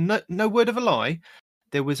had no word of a lie.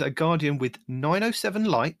 There was a Guardian with 907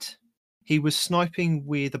 light. He was sniping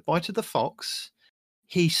with a Bite of the Fox.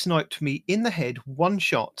 He sniped me in the head, one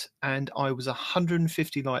shot, and I was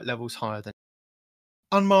 150 light levels higher than him.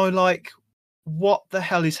 And I'm like, what the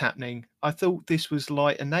hell is happening? I thought this was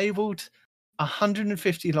light enabled,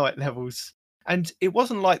 150 light levels. And it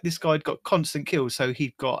wasn't like this guy had got constant kills, so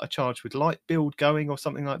he'd got a charge with light build going or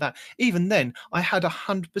something like that. Even then, I had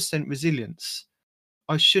 100% resilience.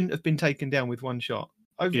 I shouldn't have been taken down with one shot.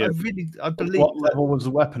 I believe. What level was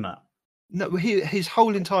the weapon at? No, his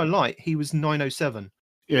whole entire light, he was 907.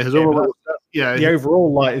 Yeah, his overall. The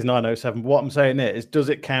overall light is 907. But what I'm saying is, does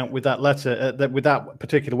it count with that letter with that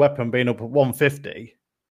particular weapon being up at 150?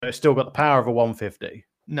 It's still got the power of a 150.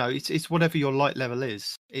 No, it's whatever your light level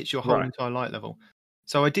is. It's your whole entire light level.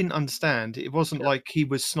 So I didn't understand. It wasn't like he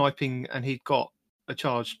was sniping and he'd got a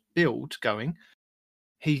charged build going.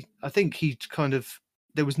 I think he kind of,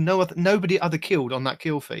 there was nobody other killed on that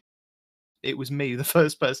kill feed. It was me, the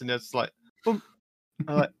first person. That's like, boom.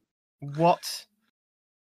 I'm like, what?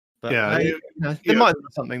 But there might be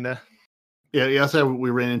something there. Yeah, that's how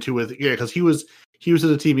we ran into with because he was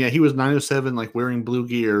in a team. Yeah, he was 907, like wearing blue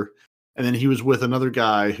gear, and then he was with another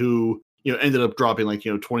guy who ended up dropping like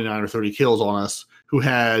 29 or 30 kills on us. Who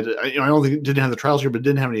had I don't think didn't have the trials here, but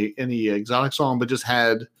didn't have any exotics on, but just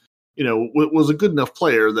had was a good enough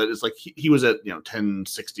player that it's like he was at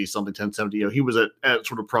 1060 something, 1070. He was at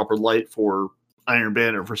sort of proper light for Iron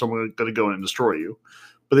Banner for someone going to go in and destroy you.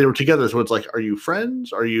 But they were together, so it's like, are you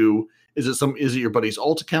friends? Is it your buddy's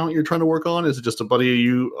alt account you're trying to work on? Is it just a buddy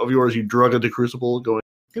of yours you drug into Crucible going,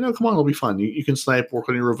 come on, it'll be fun. You can snipe, work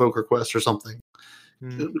on your Revoker quest or something.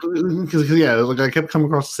 Because like I kept coming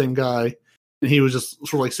across the same guy, and he was just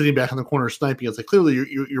sort of like sitting back in the corner sniping. It's like, clearly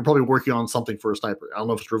you're probably working on something for a sniper. I don't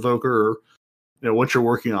know if it's Revoker or what you're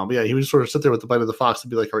working on. But yeah, he would just sort of sit there with the Bite of the Fox and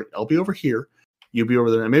be like, all right, I'll be over here, you be over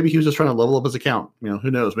there. And maybe he was just trying to level up his account.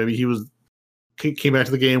 Who knows? Maybe he came back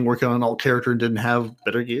to the game working on an alt character and didn't have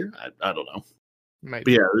better gear. I don't know.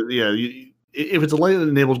 Maybe. But if it's a light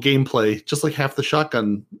enabled gameplay, just like half the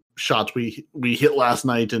shotgun shots we hit last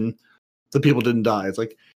night and the people didn't die. It's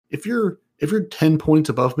like if you're 10 points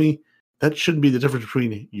above me, that shouldn't be the difference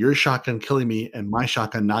between your shotgun killing me and my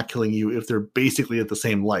shotgun not killing you if they're basically at the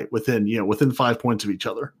same light within 5 points of each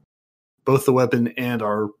other, both the weapon and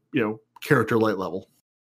our character light level.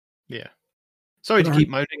 Yeah. Sorry to keep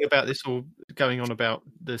moaning about this or going on about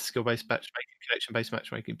the skill-based matchmaking, connection-based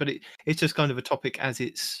matchmaking, but it's just kind of a topic as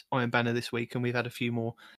it's Iron Banner this week, and we've had a few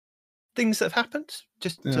more things that have happened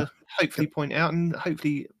just to hopefully point out, and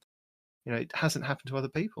hopefully, it hasn't happened to other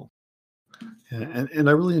people. Yeah, and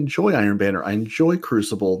I really enjoy Iron Banner. I enjoy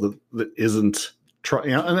Crucible that isn't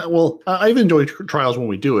I've enjoyed Trials when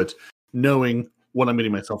we do it, knowing what I'm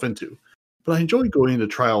getting myself into. But I enjoy going into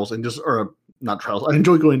Trials and not Trials. I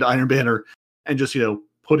enjoy going to Iron Banner and just,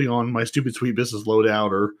 putting on my stupid sweet business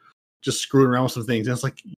loadout or just screwing around with some things. And it's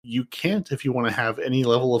like, you can't if you want to have any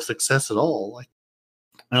level of success at all. Like,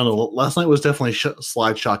 I don't know. Last night was definitely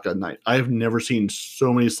slide shotgun night. I've never seen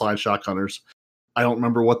so many slide shotgunners. I don't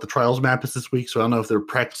remember what the Trials map is this week, so I don't know if they're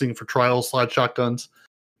practicing for Trials slide shotguns.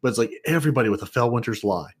 But it's like everybody with a Fellwinter's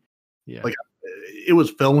Lie. Yeah. Like, it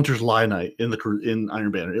was Fellwinter's Lie night in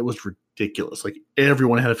Iron Banner. It was ridiculous. Like,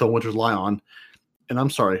 everyone had a Fellwinter's Lie on. And I'm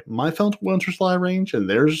sorry, my Fellwinter's Lie range and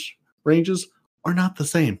theirs ranges are not the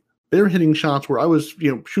same. They're hitting shots where I was,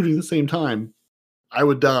 shooting at the same time. I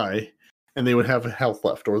would die, and they would have health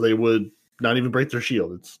left, or they would, not even break their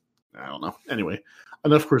shield. It's, I don't know. Anyway,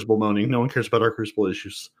 enough Crucible moaning. No one cares about our Crucible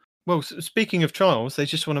issues. Well, speaking of Trials, they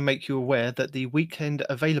just want to make you aware that the weekend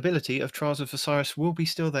availability of Trials of Osiris will be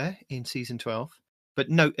still there in Season 12. But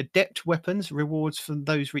note, Adept weapons rewards for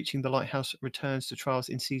those reaching the Lighthouse returns to Trials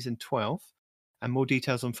in Season 12. And more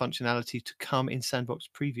details on functionality to come in Sandbox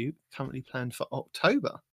Preview, currently planned for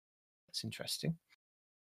October. That's interesting.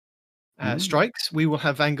 Strikes, we will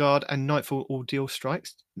have Vanguard and Nightfall Ordeal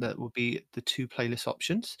strikes. That will be the 2 playlist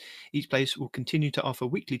options. Each place will continue to offer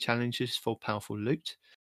weekly challenges for powerful loot.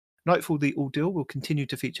 Nightfall the Ordeal will continue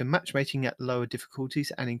to feature matchmaking at lower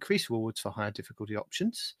difficulties and increase rewards for higher difficulty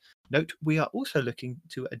options. Note, we are also looking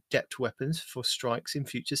to Adept weapons for strikes in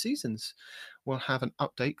future seasons. We'll have an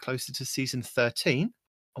update closer to Season 13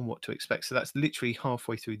 on what to expect. So that's literally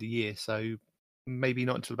halfway through the year. So maybe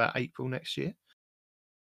not until about April next year.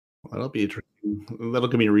 Well, that'll be interesting. That'll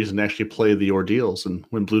give me a reason to actually play the Ordeals. And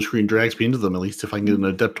when Blue Screen drags me into them, at least if I can get an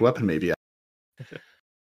Adept weapon, maybe.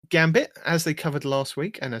 Gambit, as they covered last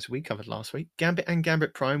week, and as we covered last week, Gambit and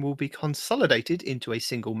Gambit Prime will be consolidated into a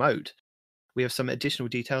single mode. We have some additional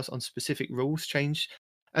details on specific rules change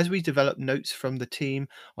as we develop notes from the team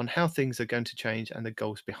on how things are going to change and the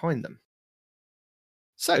goals behind them.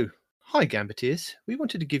 So, hi Gambiteers, we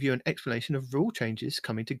wanted to give you an explanation of rule changes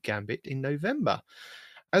coming to Gambit in November,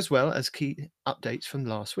 as well as key updates from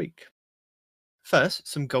last week. First,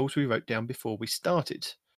 some goals we wrote down before we started.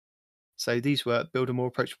 So these were build a more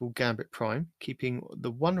approachable Gambit Prime, keeping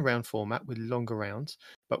the 1-round format with longer rounds,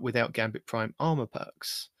 but without Gambit Prime armor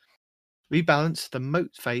perks. Rebalance the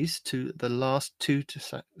moat phase to the last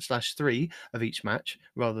 2/3 of each match,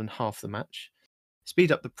 rather than half the match.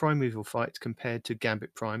 Speed up the primeval fight compared to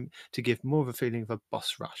Gambit Prime to give more of a feeling of a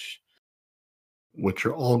boss rush. Which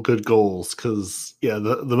are all good goals, because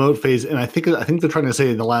the moat phase, and I think they're trying to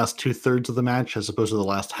say in the last 2/3 of the match as opposed to the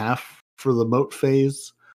last half for the moat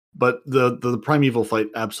phase. But the primeval fight,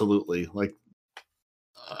 absolutely. Like,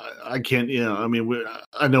 I can't, I mean,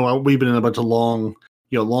 I know we've been in a bunch of long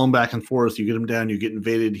back and forth. You get him down, you get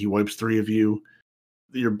invaded, he wipes 3 of you.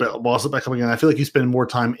 Your boss is back up again. I feel like you spend more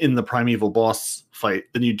time in the primeval boss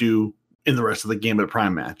fight than you do in the rest of the Gambit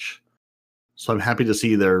Prime match. So I'm happy to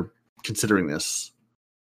see they're considering this.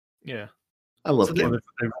 Yeah. I love Gambit.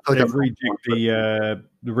 They've rejigged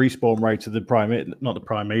the respawn rate of the not the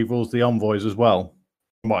primevals, the envoys as well.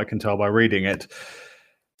 From what I can tell by reading it,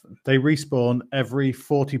 they respawn every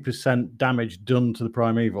 40% damage done to the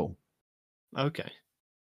primeval. Okay.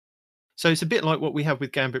 So it's a bit like what we have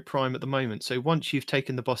with Gambit Prime at the moment. So once you've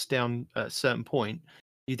taken the boss down at a certain point,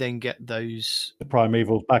 you then get those... The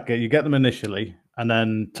primevals back. You get them initially, and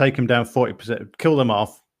then take them down 40%, kill them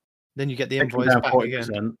off. Then you get the envoys back 40%,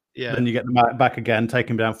 again. Yeah. Then you get them back again, take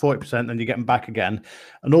them down 40%, then you get them back again.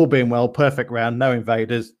 And all being well, perfect round, no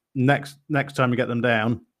invaders. Next time you get them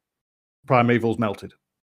down, primeval's melted.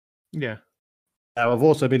 Yeah. Now, I've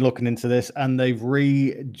also been looking into this, and they've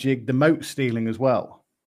rejigged the moat stealing as well.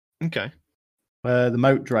 Okay. The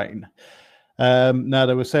moat drain. Now,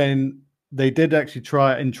 they were saying they did actually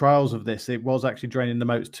try in trials of this. It was actually draining the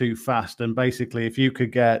moats too fast. And basically, if you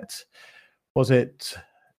could get, it was a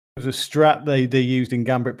strat they used in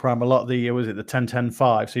Gambit Prime a lot of the year, was it the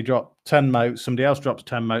 10-10-5? So you drop 10 moats, somebody else drops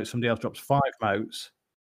 10 moats, somebody else drops 5 moats.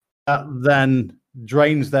 That then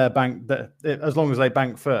drains their bank. As long as they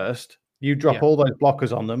bank first, you drop all those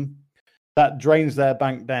blockers on them. That drains their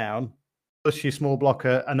bank down, plus your small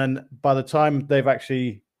blocker, and then by the time they've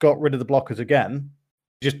actually got rid of the blockers again,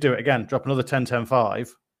 just do it again. Drop another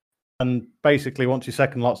 10-10-5, and basically once your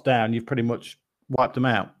second lot's down, you've pretty much wiped them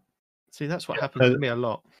out. See, that's what happens to me a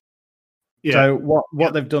lot. Yeah. So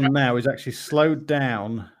what they've done now is actually slowed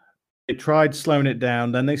down. They tried slowing it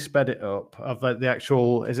down, then they sped it up. Of the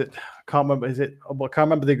actual, I can't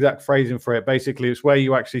remember the exact phrasing for it. Basically, it's where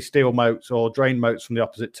you actually steal moats or drain moats from the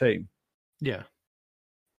opposite team. Yeah.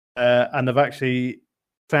 And they've actually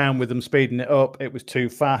found with them speeding it up, it was too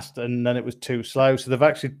fast and then it was too slow. So they've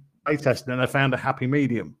actually playtested and they found a happy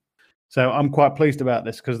medium. So I'm quite pleased about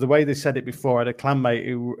this because the way they said it before, I had a clanmate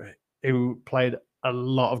who played a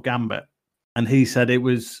lot of Gambit, and he said it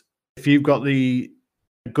was, if you've got the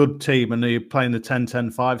good team and you're playing the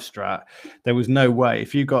 10-10-5 strat, there was no way,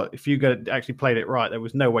 if you actually played it right, there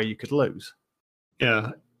was no way you could lose.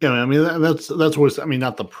 Yeah, I mean that's what's, I mean,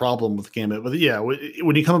 not the problem with Gambit, but yeah,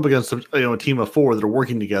 when you come up against a team of 4 that are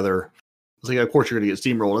working together, it's like, of course you're going to get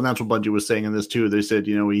steamrolled, and that's what Bungie was saying in this too. They said,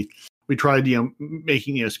 we tried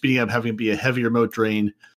making speeding up, having it be a heavier moat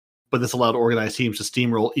drain, but this allowed organized teams to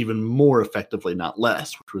steamroll even more effectively, not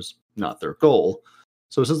less, which was not their goal.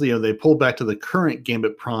 So essentially, they pulled back to the current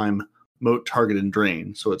Gambit Prime moat target and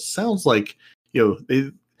drain. So it sounds like,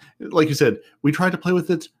 like you said, we tried to play with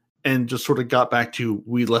it and just sort of got back to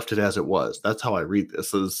we left it as it was. That's how I read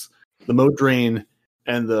this. Is the mode drain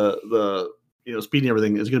and the speed and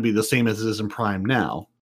everything is going to be the same as it is in Prime now.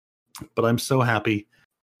 But I'm so happy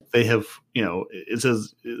they have, it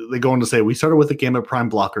says they go on to say we started with the Gambit Prime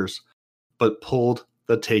blockers, but pulled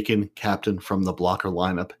the Taken Captain from the blocker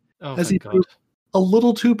lineup as he proved a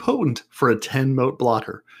little too potent for a 10-mote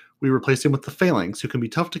blocker. We replaced him with the Phalanx, who can be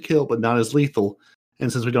tough to kill but not as lethal.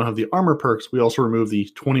 And since we don't have the armor perks, we also remove the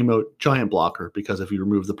 20-mote giant blocker, because if you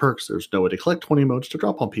remove the perks, there's no way to collect 20 motes to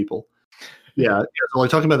drop on people. Yeah, so like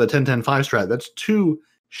talking about the 10-10-5 strat, that's 2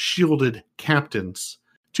 shielded captains,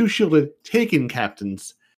 2 shielded Taken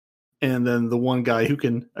captains, and then the one guy who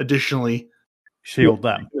can additionally shield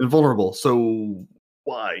them. Invulnerable. So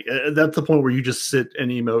why? That's the point where you just sit and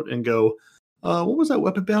emote and go, what was that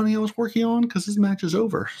weapon bounty I was working on? Because his match is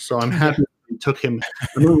over. So I'm happy we took him. I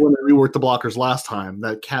remember when they reworked the blockers last time,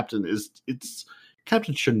 that captain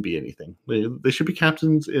captains shouldn't be anything. They should be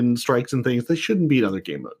captains in strikes and things. They shouldn't be in other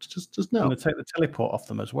game modes. Just no. And they take the teleport off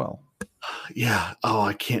them as well. Yeah. Oh,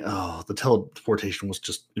 I can't. Oh, the teleportation was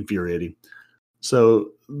just infuriating. So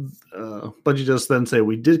Bungie does then say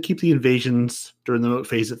we did keep the invasions during the mote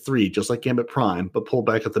phase at 3, just like Gambit Prime, but pulled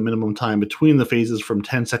back at the minimum time between the phases from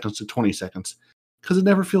 10 seconds to 20 seconds, because it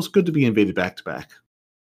never feels good to be invaded back to back.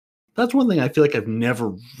 That's one thing I feel like I've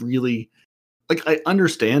never really, I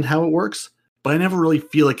understand how it works, but I never really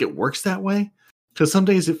feel like it works that way, because some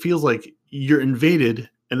days it feels like you're invaded,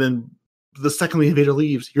 and then the second the invader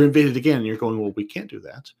leaves, you're invaded again, and you're going, well, we can't do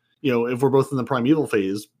that. If we're both in the primeval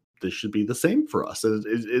phase, this should be the same for us.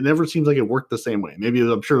 It never seems like it worked the same way. Maybe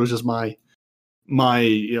I'm sure it was just my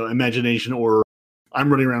imagination, or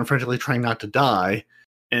I'm running around frantically trying not to die,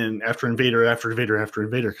 and after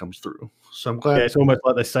invader comes through. So I'm glad. Yeah, it's almost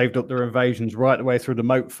like they saved up their invasions right the way through the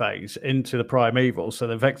moat phase into the primeval, so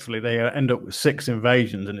effectively they end up with 6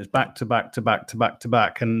 invasions, and it's back to back to back to back to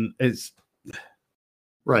back, and it's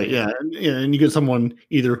right. Yeah, and you get someone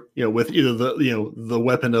either with either the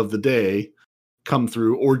weapon of the day come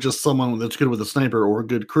through, or just someone that's good with a sniper or a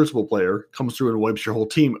good Crucible player comes through and wipes your whole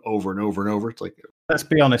team over and over and over. It's like, let's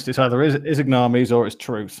be honest, it's either Izignamis or it's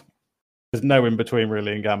Truth. There's no in between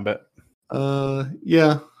really in Gambit.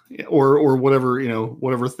 Yeah, or whatever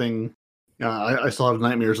whatever thing. I still have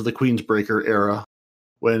nightmares of the Queensbreaker era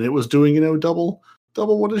when it was doing double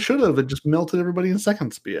what it should have. It just melted everybody in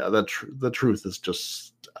seconds. But yeah, the Truth is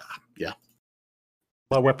just yeah.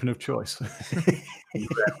 My weapon of choice.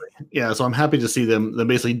 Exactly. Yeah, so I'm happy to see them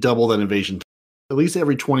basically double that invasion time. At least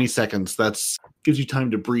every 20 seconds. That's gives you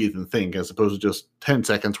time to breathe and think, as opposed to just 10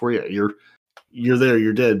 seconds where you're there,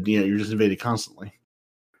 you're dead. You're just invaded constantly.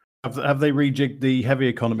 Have they rejigged the heavy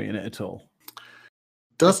economy in it at all?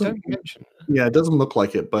 It doesn't look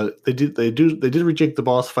like it, but they did rejig the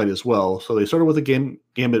boss fight as well. So they started with a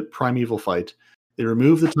Gambit Primeval fight. They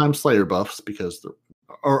removed the Time Slayer buffs because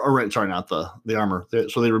not the armor.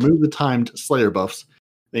 So they removed the timed Slayer buffs.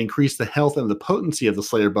 They increased the health and the potency of the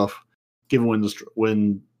Slayer buff given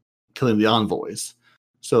when killing the envoys.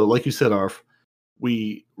 So like you said, Arf,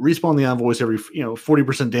 we respawn the envoys every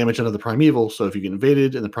 40% damage out of the primeval. So if you get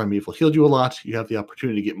invaded and the primeval healed you a lot, you have the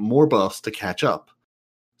opportunity to get more buffs to catch up.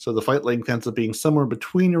 So the fight length ends up being somewhere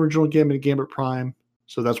between original Gambit and Gambit Prime.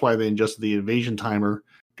 So that's why they adjusted the invasion timer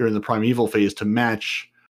during the primeval phase to match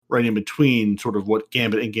right in between sort of what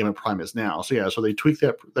Gambit and Gambit Prime is now. So yeah, so they tweaked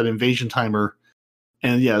that invasion timer.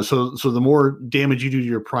 And yeah, so the more damage you do to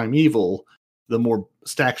your primeval, the more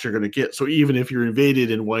stacks you're going to get. So even if you're invaded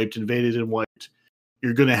and wiped,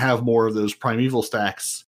 you're going to have more of those primeval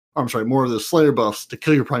stacks. More of those Slayer buffs to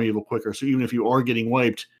kill your primeval quicker. So even if you are getting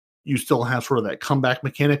wiped, you still have sort of that comeback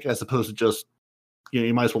mechanic, as opposed to just,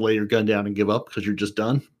 you might as well lay your gun down and give up because you're just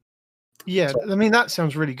done. Yeah, so, I mean, that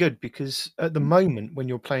sounds really good, because at the moment when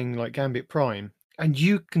you're playing like Gambit Prime and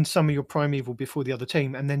you can summon your primeval before the other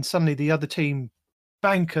team, and then suddenly the other team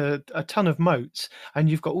bank a ton of motes, and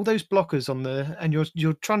you've got all those blockers on there, and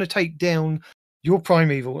you're trying to take down your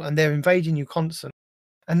primeval, and they're invading you constantly,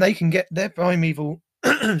 and they can get their primeval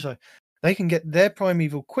they can get their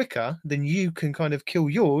primeval quicker than you can kind of kill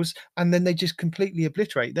yours, and then they just completely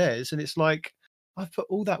obliterate theirs. And it's like, I've put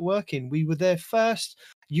all that work in. We were there first.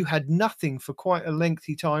 You had nothing for quite a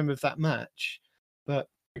lengthy time of that match, but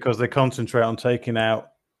because they concentrate on taking out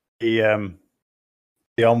the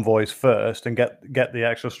envoys first and get the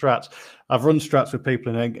actual strats. I've run strats with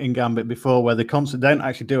people in Gambit before where they don't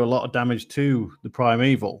actually do a lot of damage to the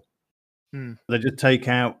primeval. They just take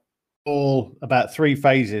out about 3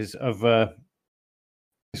 phases of this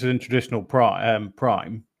is in traditional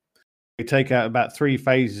Prime. They take out about 3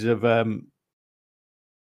 phases of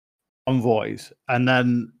envoys, and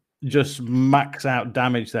then just max out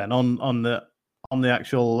damage then on the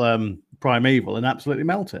actual primeval and absolutely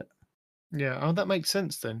melt it. Yeah, oh, that makes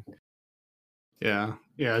sense then. Yeah,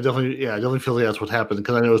 I definitely feel like that's what happened,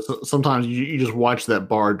 because I know sometimes you just watch that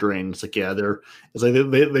bar drain. It's like, it's like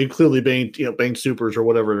they clearly banked supers or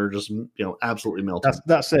whatever, and are just absolutely melting.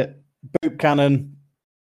 That's it. Boot cannon,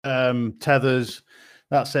 tethers.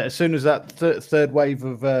 That's it. As soon as that third wave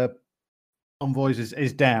of envoys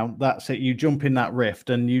is down, that's it. You jump in that rift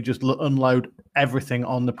and you just unload everything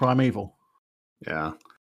on the primeval.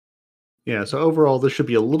 Yeah, so overall, this should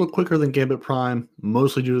be a little quicker than Gambit Prime,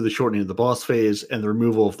 mostly due to the shortening of the boss phase and the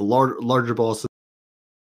removal of the larger bosses,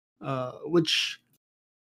 which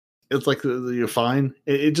it's like you're fine.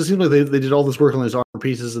 It just seems like they did all this work on these armor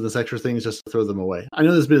pieces and this extra things just to throw them away. I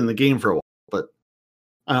know this has been in the game for a while, but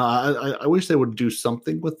I wish they would do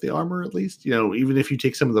something with the armor at least. Even if you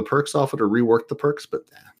take some of the perks off it or rework the perks, but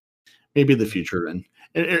maybe in the future. And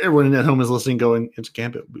everyone at home is listening, going, "It's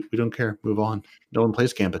Gambit. We don't care. Move on. No one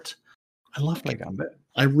plays Gambit." I love playing Gambit.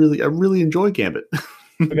 I really enjoy Gambit.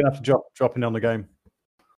 We're gonna have to drop in on the game.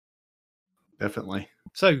 Definitely.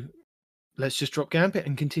 So let's just drop Gambit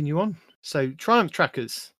and continue on. So Triumph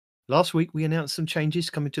trackers. Last week we announced some changes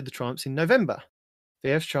coming to the Triumphs in November.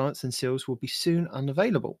 VF's Triumphs and seals will be soon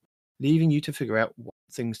unavailable, leaving you to figure out what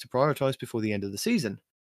things to prioritize before the end of the season.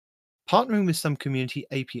 Partnering with some community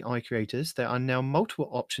API creators, there are now multiple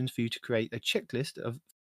options for you to create a checklist of.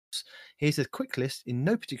 Here's a quick list in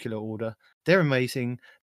no particular order. They're amazing.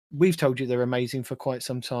 We've told you they're amazing for quite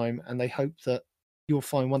some time, and they hope that you'll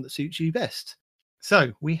find one that suits you best.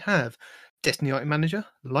 So we have Destiny Item Manager,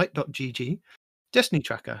 Light.gg, Destiny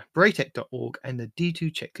Tracker, Braytech.org, and the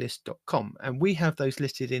D2checklist.com. And we have those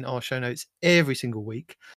listed in our show notes every single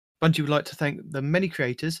week. Bungie would like to thank the many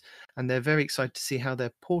creators, and they're very excited to see how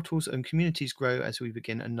their portals and communities grow as we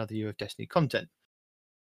begin another year of Destiny content.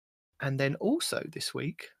 And then also this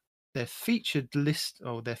week, their featured list,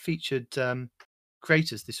 or their featured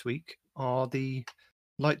creators this week are the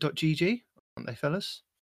Light.gg, aren't they, fellas?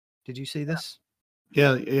 Did you see this?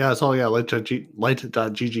 Yeah, it's all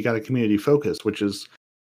Light.gg got a community focus, which is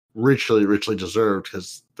richly deserved,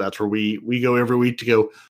 because that's where we go every week to go,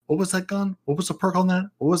 what was that gun? What was the perk on that?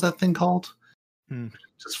 What was that thing called?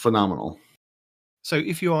 Just phenomenal. So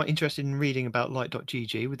if you are interested in reading about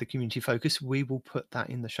Light.gg with the community focus, we will put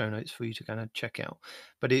that in the show notes for you to kind of check out.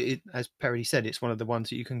 But it as Perry said, it's one of the ones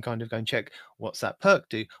that you can kind of go and check. What's that perk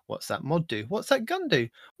do? What's that mod do? What's that gun do?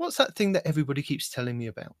 What's that thing that everybody keeps telling me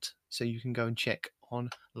about? So you can go and check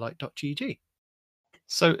on Light.gg.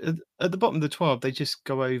 So at the bottom of the 12, they just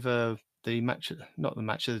go over the match, not the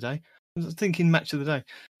match of the day. I was thinking match of the day.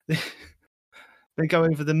 They go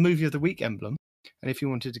over the movie of the week emblem. And if you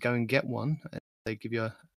wanted to go and get one, they give you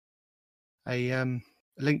a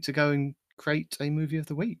link to go and create a movie of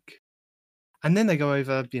the week. And then they go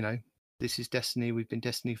over, this is Destiny. We've been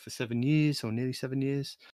Destiny for 7 years or nearly 7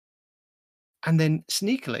 years. And then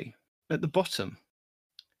sneakily at the bottom,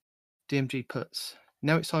 DMG puts,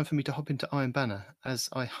 now it's time for me to hop into Iron Banner as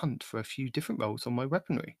I hunt for a few different roles on my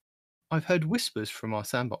weaponry. I've heard whispers from our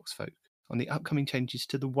sandbox folk on the upcoming changes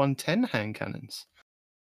to the 110 hand cannons.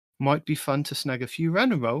 Might be fun to snag a few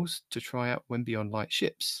random rolls to try out when beyond light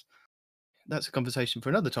ships. That's a conversation for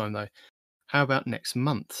another time, though. How about next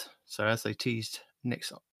month? So as they teased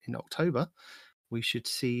in October, we should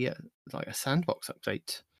see like a sandbox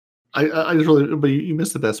update. I just but you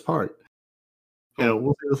missed the best part.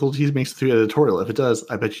 We'll see this little tease makes it through editorial. If it does,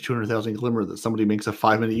 I bet you 200,000 glimmer that somebody makes a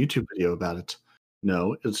 5-minute YouTube video about it.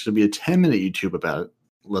 No, it's going to be a 10-minute YouTube about it.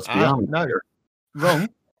 Let's be honest. No, wrong.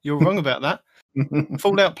 You're wrong about that.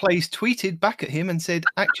 Fallout Plays tweeted back at him and said,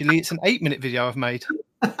 actually, it's an 8-minute video I've made.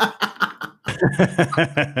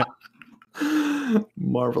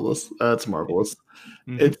 Marvelous. That's marvelous.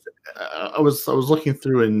 It's I was looking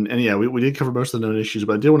through and yeah, we did cover most of the known issues,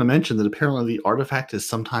 but I did want to mention that apparently the artifact is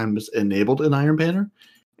sometimes enabled in Iron Banner,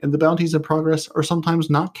 and the bounties in progress are sometimes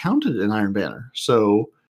not counted in Iron Banner. So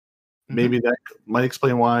maybe that might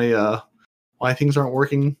explain why things aren't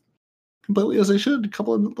working completely as they should. A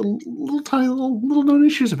couple of little tiny known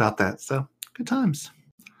issues about that. So good times.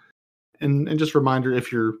 And just a reminder,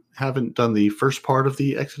 if you haven't done the first part of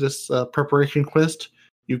the Exodus preparation quest,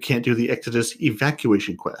 you can't do the Exodus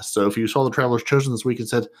evacuation quest. So if you saw the Traveler's Chosen this week and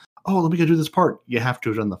said, oh, let me go do this part, you have to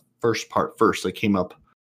have done the first part first. That came up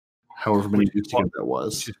however many weeks ago that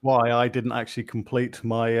was. Which is why I didn't actually complete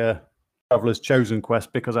my Traveler's Chosen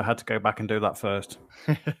quest, because I had to go back and do that first.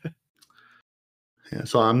 Yeah,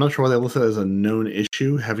 so I'm not sure why they listed it as a known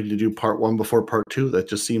issue, having to do part 1 before part 2. That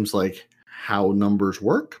just seems like how numbers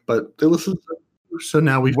work, but they listed So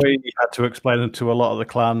now we've We had to explain it to a lot of the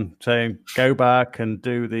clan, saying, go back and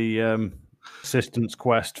do the assistance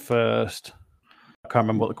quest first. I can't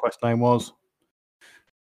remember what the quest name was.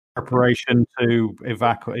 Preparation to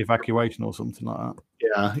evacuation or something like that.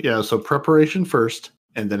 Yeah. So preparation first,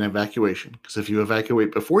 and then evacuation. Because if you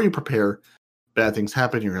evacuate before you prepare, bad things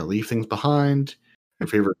happen. You're going to leave things behind. Your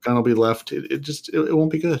favorite gun will be left. It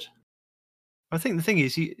won't be good. I think the thing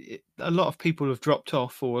is, a lot of people have dropped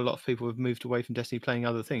off, or a lot of people have moved away from Destiny playing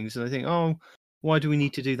other things, and they think, oh, why do we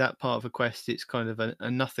need to do that part of a quest? It's kind of a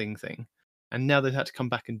nothing thing. And now they've had to come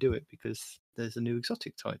back and do it because there's a new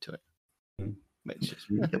exotic tied to it. Which is,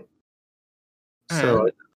 Yep. So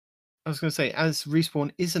I was going to say, as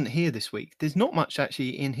Respawn isn't here this week, there's not much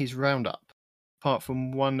actually in his roundup, apart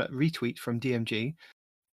from one retweet from DMG.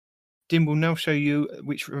 Dim will now show you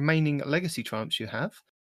which remaining legacy triumphs you have,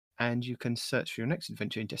 and you can search for your next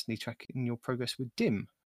adventure in Destiny, tracking your progress with Dim.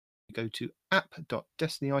 You go to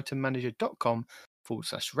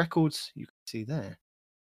app.destinyitem.manager.com/records. You can see there.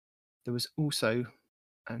 There was also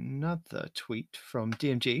another tweet from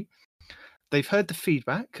DMG. They've heard the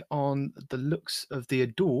feedback on the looks of the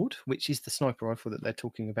Adored, which is the sniper rifle that they're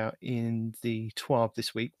talking about in the TWAB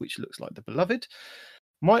this week, which looks like the Beloved.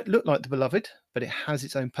 Might look like the Beloved, but it has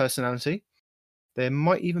its own personality. There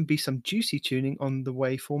might even be some juicy tuning on the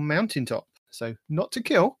way for Mountaintop. So not to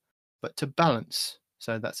kill, but to balance.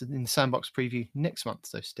 So that's in the Sandbox preview next month,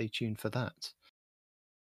 so stay tuned for that.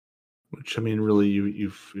 Which, I mean, really,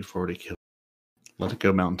 you've already killed. Let it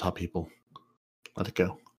go, Mountaintop people. Let it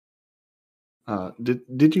go.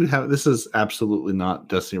 Did you have... This is absolutely not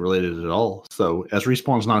Destiny related at all. So, as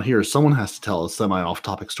Respawn's not here, someone has to tell a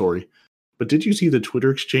semi-off-topic story. But did you see the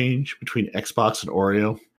Twitter exchange between Xbox and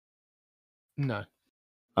Oreo? No.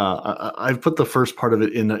 I've put the first part of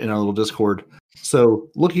it in our little Discord. So,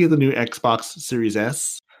 looking at the new Xbox Series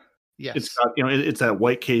S, yes, it's got, it's that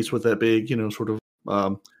white case with that big, sort of,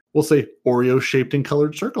 we'll say Oreo shaped and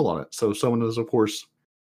colored circle on it. So, someone has, of course,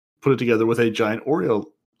 put it together with a giant Oreo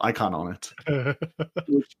icon on it,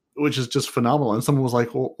 which is just phenomenal. And someone was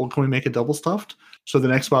like, well, can we make it double stuffed? So then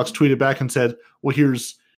Xbox tweeted back and said, well,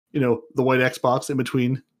 here's, the white Xbox in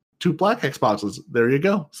between two black Xboxes. There you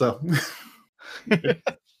go. So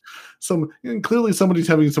clearly somebody's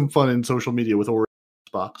having some fun in social media with Oreo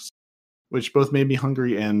Xbox, which both made me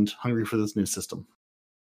hungry for this new system.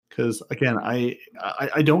 Because again, I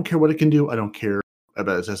don't care what it can do. I don't care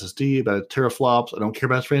about its SSD, about its teraflops. I don't care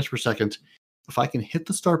about its frames per second. If I can hit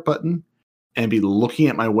the start button and be looking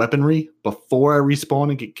at my weaponry before I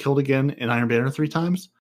respawn and get killed again in Iron Banner 3 times,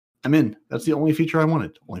 I'm in. That's the only feature I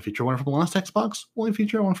wanted. Only feature I wanted from the last Xbox. Only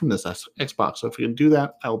feature I want from this Xbox. So if we can do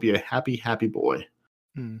that, I will be a happy, happy boy.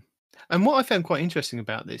 And what I found quite interesting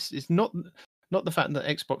about this is not the fact that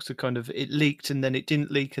Xbox had kind of, it leaked and then it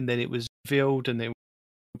didn't leak and then it was revealed and then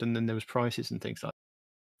there was prices and things like that.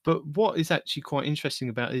 But what is actually quite interesting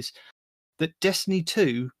about it is that Destiny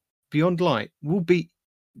 2 Beyond Light will be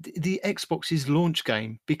the Xbox's launch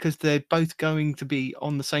game, because they're both going to be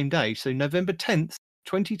on the same day. So November 10th,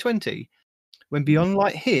 2020, when Beyond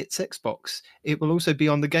Light hits Xbox, it will also be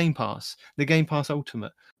on the Game Pass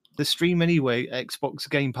Ultimate, the Stream Anyway Xbox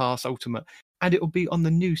Game Pass Ultimate, and it will be on the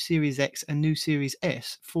new Series X and new Series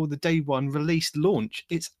S for the day one release launch.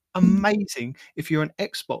 It's amazing if you're an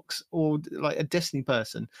Xbox or like a Destiny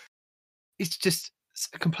person. It's just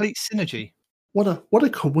a complete synergy. What a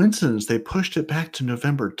coincidence! They pushed it back to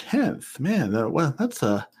November 10th. Man, that's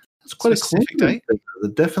quite a specific date.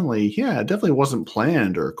 It definitely wasn't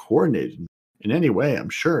planned or coordinated in any way. I'm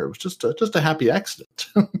sure it was just a happy accident.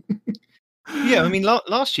 Yeah, I mean,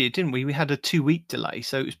 last year, didn't we? We had a 2-week delay,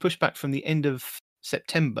 so it was pushed back from the end of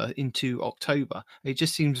September into October. It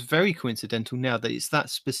just seems very coincidental now that it's that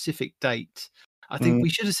specific date. I think we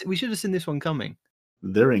should have seen this one coming.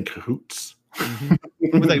 They're in cahoots. Mm-hmm.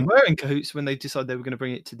 Well, they were in cahoots when they decided they were going to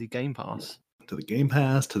bring it to the Game Pass. To the Game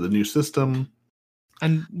Pass, to the new system.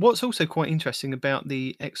 And what's also quite interesting about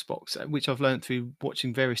the Xbox, which I've learned through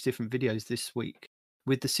watching various different videos this week,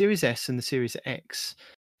 with the Series S and the Series X,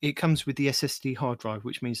 it comes with the SSD hard drive,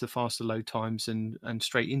 which means the faster load times and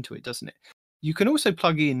straight into it, doesn't it? You can also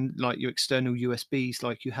plug in like your external USBs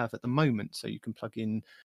like you have at the moment. So you can plug in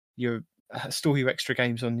store your extra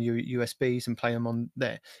games on your USBs and play them on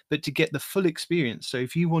there. But to get the full experience, so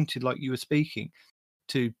if you wanted, like you were speaking,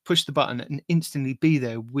 to push the button and instantly be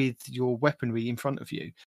there with your weaponry in front of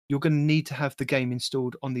you, you're going to need to have the game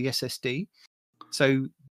installed on the SSD. So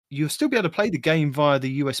you'll still be able to play the game via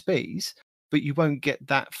the USBs, but you won't get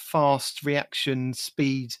that fast reaction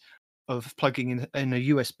speed of plugging in a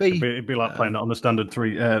USB. It'd be like playing it on the standard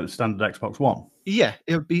Xbox One. Yeah,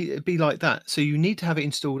 it'd be like that. So you need to have it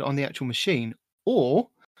installed on the actual machine, or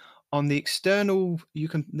on the external,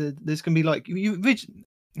 there's going to be like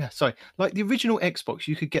like the original Xbox,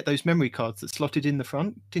 you could get those memory cards that slotted in the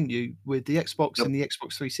front, didn't you? With the Xbox and the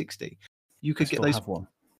Xbox 360, you could get those. Have one.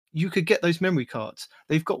 You could get those memory cards.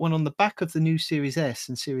 They've got one on the back of the new Series S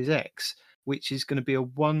and Series X, which is going to be a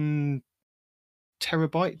 1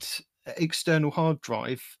 terabyte external hard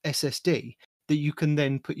drive SSD that you can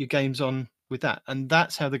then put your games on with that. And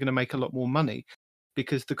that's how they're going to make a lot more money,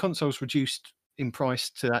 because the console's reduced in price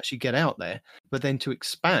to actually get out there. But then to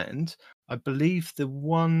expand, I believe the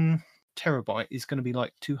 1 terabyte is going to be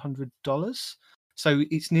like $200. So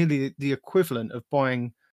it's nearly the equivalent of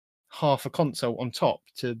buying half a console on top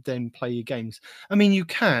to then play your games. I mean, you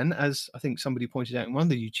can, as I think somebody pointed out in one of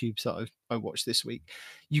the YouTubes that I watched this week,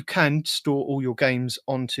 you can store all your games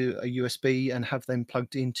onto a USB and have them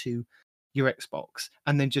plugged into your Xbox,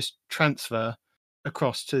 and then just transfer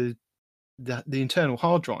across to the internal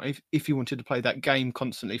hard drive. If you wanted to play that game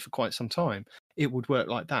constantly for quite some time, it would work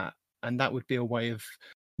like that, and that would be a way of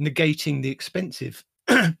negating the expensive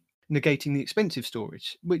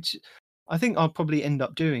storage, which I think I'll probably end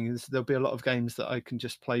up doing. Is there'll be a lot of games that I can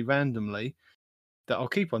just play randomly that I'll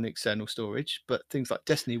keep on the external storage, but things like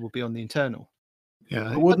Destiny will be on the internal.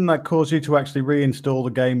 Yeah. But wouldn't that cause you to actually reinstall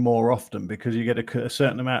the game more often, because you get a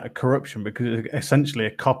certain amount of corruption, because it's essentially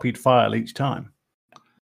a copied file each time?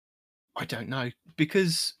 I don't know,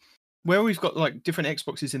 because where we've got like different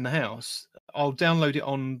Xboxes in the house, I'll download it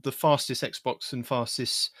on the fastest Xbox and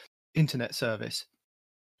fastest internet service,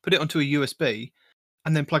 put it onto a USB,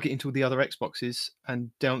 and then plug it into the other Xboxes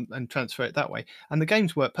and transfer it that way. And the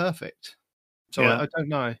games work perfect. So I don't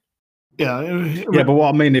know. Yeah, but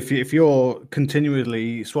what I mean, if you're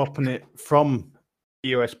continually swapping it from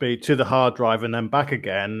USB to the hard drive and then back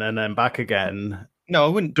again and then back again. No, I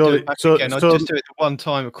wouldn't do it back again. I'd just do it the one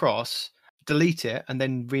time across, delete it, and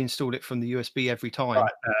then reinstall it from the USB every time.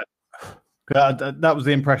 Right, that was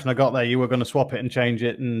the impression I got there. You were going to swap it and change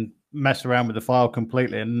it and mess around with the file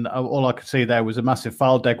completely, and all I could see there was a massive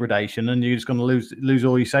file degradation, and you're just going to lose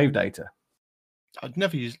all your save data. I'd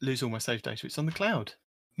never lose all my save data. It's on the cloud.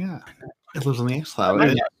 Yeah, it lives on the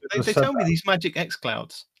xCloud. They tell me these magic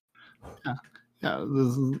xClouds. Yeah,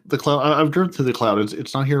 the cloud. I've driven through the cloud.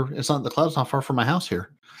 It's not here. It's not the cloud's not far from my house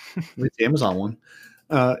here. It's the Amazon one.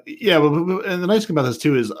 But and the nice thing about this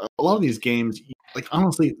too is a lot of these games, like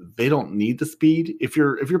honestly, they don't need the speed. If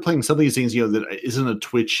you're playing some of these things, that isn't a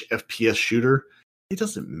Twitch FPS shooter, it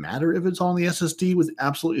doesn't matter if it's on the SSD with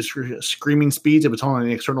absolutely screaming speeds. If it's on an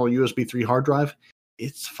external USB 3 hard drive,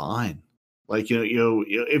 it's fine. Like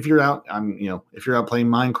if you're out, if you're out playing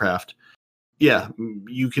Minecraft, yeah,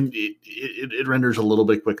 you can. It renders a little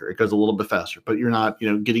bit quicker. It goes a little bit faster, but you're not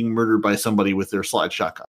getting murdered by somebody with their slide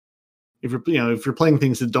shotgun. If you're playing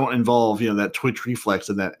things that don't involve that twitch reflex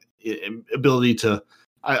and that ability to,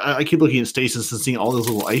 I keep looking at Stasis and seeing all those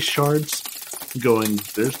little ice shards, going,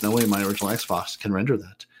 there's no way my original Xbox can render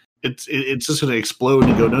that. It's just going to explode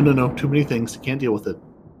and go, no, too many things, can't deal with it.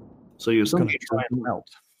 So some games try and melt.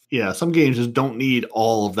 Yeah, some games just don't need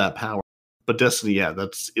all of that power. But Destiny,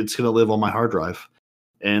 it's going to live on my hard drive,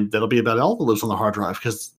 and that'll be about all that lives on the hard drive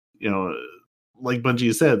because like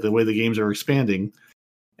Bungie said, the way the games are expanding.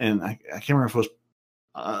 And I can't remember if it was.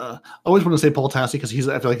 I always want to say Paul Tassi because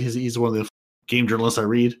I feel like he's one of the game journalists I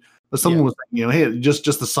read. But someone was saying, hey, just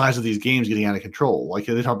the size of these games getting out of control. Like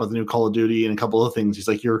they talk about the new Call of Duty and a couple of things. He's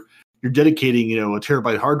like, you're dedicating, a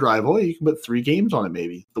terabyte hard drive. Oh, you can put 3 games on it,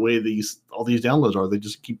 maybe. The way all these downloads are, they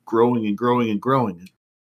just keep growing and growing and growing.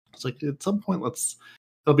 It's like at some point,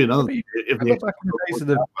 there'll be another. If I look back in the days of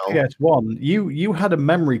the PS1, you had a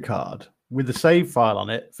memory card with a save file on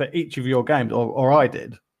it for each of your games, or I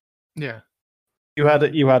did. Yeah, you had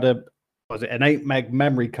an 8 meg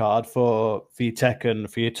memory card for your Tekken,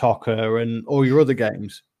 for your Tokka, and all your other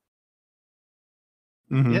games.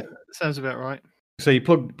 Mm-hmm. Yeah, that sounds about right. So you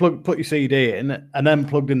put your CD in, and then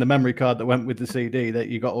plugged in the memory card that went with the CD that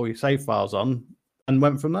you got all your save files on, and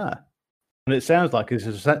went from there. And it sounds like it's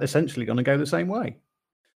essentially going to go the same way.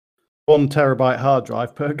 1 terabyte hard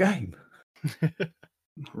drive per game.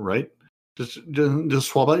 Right. Just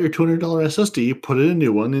swap out your $200 SSD, put in a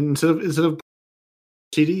new one, and instead of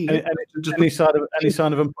CD. Any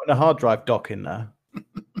sign of them putting a hard drive dock in there?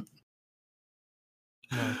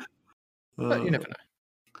 No. But you never know.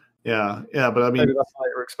 Yeah, but I mean, maybe that's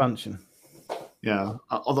later expansion. Yeah,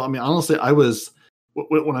 although I mean, honestly, I was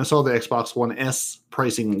when I saw the Xbox One S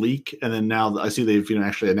pricing leak, and then now I see they've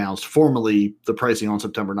actually announced formally the pricing on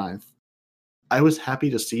September 9th. I was happy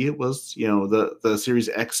to see it was, the Series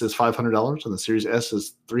X is $500 and the Series S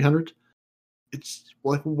is $300. It's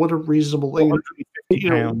like, what a reasonable thing.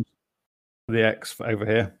 £150 for the X over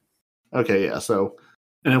here. Okay, yeah. So,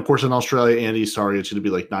 and of course in Australia, Andy, sorry, it's going to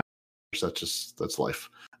be like $9. That's life.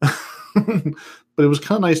 But it was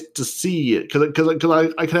kind of nice to see it because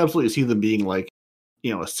I could absolutely see them being like, a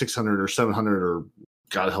 $600 or $700 or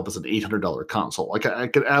God help us, an $800 console. Like I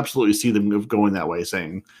could absolutely see them going that way,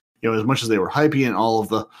 saying, as much as they were hyping and all of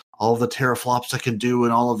the teraflops I can do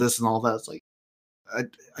and all of this and all that, it's like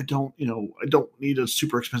I don't need a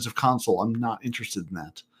super expensive console. I'm not interested in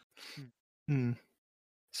that. Hmm.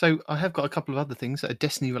 So I have got a couple of other things that are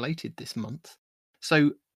Destiny related this month.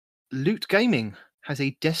 So Loot Gaming has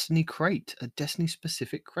a Destiny crate, a Destiny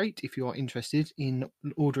specific crate if you are interested in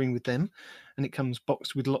ordering with them. And it comes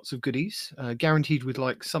boxed with lots of goodies, guaranteed with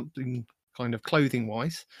like something kind of clothing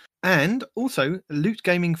wise. And also Loot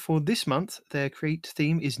Gaming for this month, their crate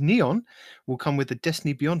theme is Neon, will come with a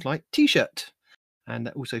Destiny Beyond Light t-shirt. And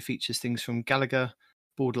that also features things from Galaga,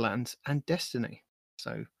 Borderlands and Destiny.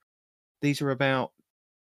 So these are about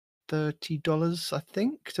 $30, I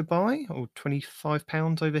think, to buy, or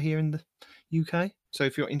 £25 over here in the UK. So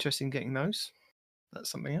if you're interested in getting those,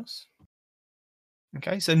 that's something else.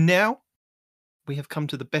 Okay, so now we have come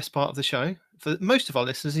to the best part of the show for most of our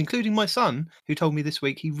listeners, including my son, who told me this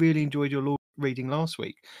week he really enjoyed your lore reading last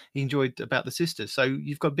week. He enjoyed about the sisters. So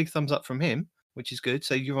you've got a big thumbs up from him, which is good.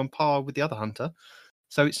 So you're on par with the other hunter.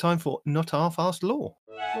 So it's time for Not Half-Assed Lore.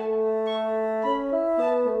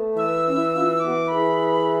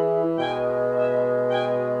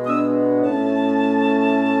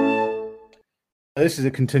 This is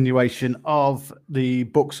a continuation of the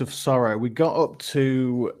Books of Sorrow. We got up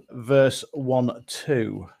to verse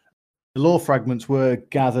 1-2. The lore fragments were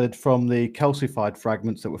gathered from the calcified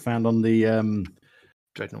fragments that were found on the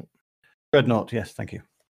Dreadnought. Dreadnought, yes, thank you.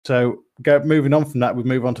 So moving on from that, we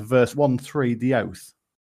move on to verse 1-3, the oath.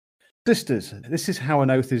 Sisters, this is how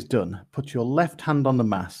an oath is done. Put your left hand on the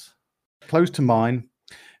mass, close to mine.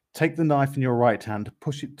 Take the knife in your right hand,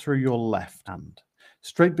 push it through your left hand.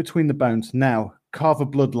 Straight between the bones. Now, carve a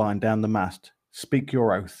bloodline down the mast. Speak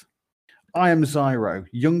your oath. I am Zyro,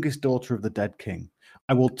 youngest daughter of the dead king.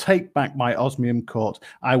 I will take back my osmium court.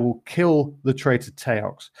 I will kill the traitor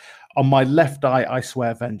Teox. On my left eye, I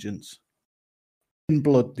swear vengeance. In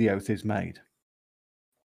blood, the oath is made.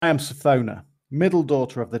 I am Sophona, middle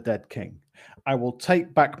daughter of the dead king. I will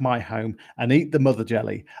take back my home and eat the mother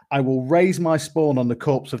jelly. I will raise my spawn on the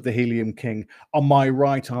corpse of the Helium king. On my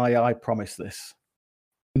right eye, I promise this.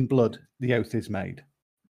 In blood, the oath is made.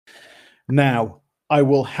 Now, I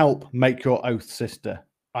will help make your oath, sister.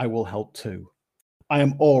 I will help too. I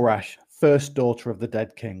am Orash, first daughter of the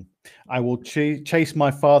dead king. I will chase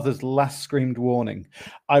my father's last screamed warning.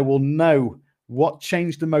 I will know what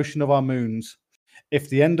changed the motion of our moons. If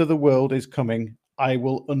the end of the world is coming, I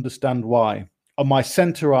will understand why. On my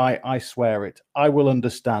center eye, I swear it. I will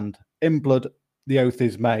understand. In blood, the oath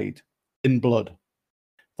is made. In blood.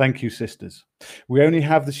 Thank you, sisters. We only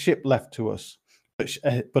have the ship left to us,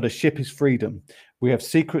 but a ship is freedom. We have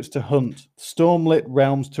secrets to hunt, storm-lit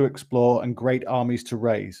realms to explore, and great armies to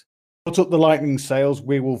raise. Put up the lightning sails,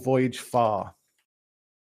 we will voyage far.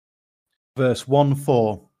 Verse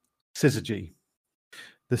 1-4, Syzygy.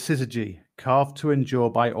 The Syzygy, carved to endure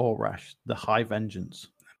by Orash, the high vengeance.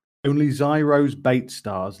 Only Zyro's bait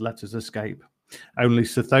stars let us escape. Only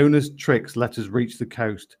Sothona's tricks let us reach the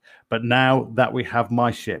coast. But now that we have my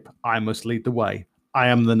ship, I must lead the way. I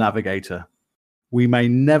am the navigator. We may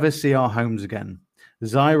never see our homes again.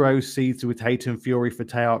 Zyro seethes with hate and fury for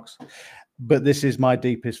Teox, but this is my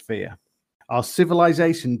deepest fear. Our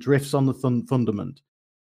civilization drifts on the fundament.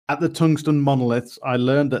 At the tungsten monoliths, I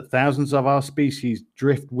learned that thousands of our species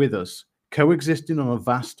drift with us, coexisting on a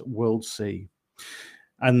vast world sea.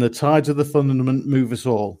 And the tides of the fundament move us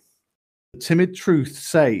all. The timid truth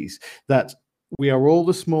says that we are all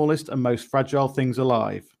the smallest and most fragile things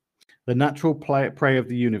alive, the natural prey of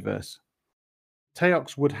the universe.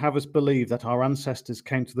 Teox would have us believe that our ancestors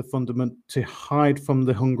came to the fundament to hide from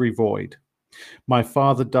the hungry void. My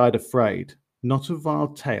father died afraid, not of vile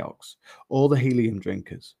Teox or the helium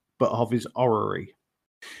drinkers, but of his orrery.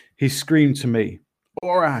 He screamed to me,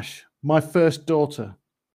 Orash, my first daughter.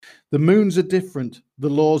 The moons are different, the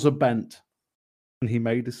laws are bent. And he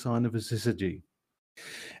made a sign of a syzygy.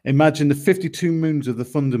 Imagine the 52 moons of the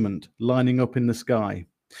fundament lining up in the sky.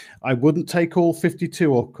 I wouldn't take all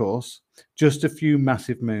 52, of course, just a few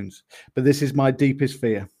massive moons, but this is my deepest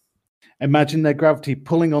fear. Imagine their gravity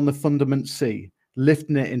pulling on the fundament sea,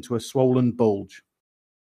 lifting it into a swollen bulge.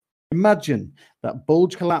 Imagine that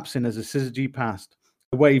bulge collapsing as a syzygy passed,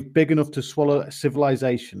 a wave big enough to swallow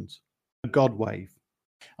civilizations, a god wave.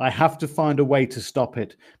 I have to find a way to stop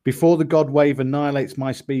it before the God wave annihilates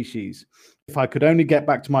my species. If I could only get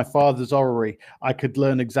back to my father's orrery, I could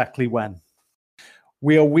learn exactly when.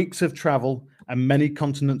 We are weeks of travel and many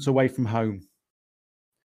continents away from home.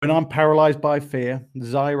 When I'm paralyzed by fear,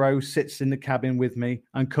 Zyro sits in the cabin with me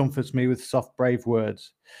and comforts me with soft, brave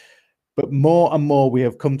words. But more and more we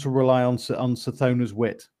have come to rely on Sathona's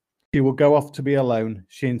wit. She will go off to be alone.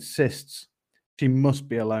 She insists she must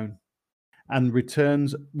be alone and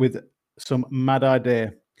returns with some mad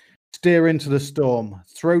idea. Steer into the storm,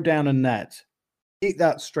 throw down a net, eat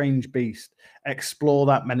that strange beast, explore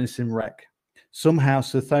that menacing wreck. Somehow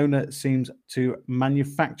Sathona seems to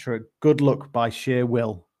manufacture good luck by sheer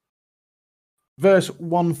will. Verse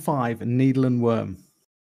 1-5, Needle and Worm.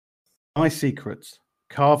 My secrets,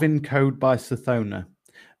 carving code by Sathona,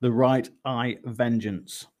 the right eye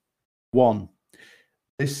vengeance. 1.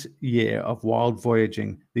 This year of wild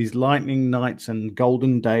voyaging, these lightning nights and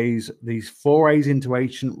golden days, these forays into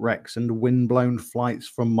ancient wrecks and wind-blown flights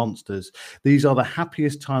from monsters, these are the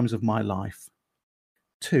happiest times of my life.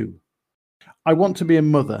 2. I want to be a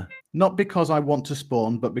mother, not because I want to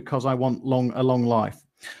spawn, but because I want a long life.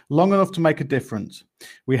 Long enough to make a difference.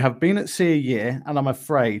 We have been at sea a year, and I'm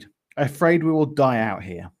afraid we will die out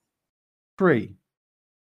here. 3.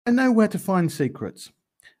 I know where to find secrets.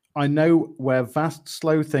 I know where vast,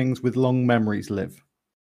 slow things with long memories live.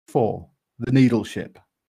 4. The Needle Ship.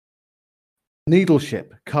 Needle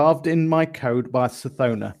Ship, carved in my code by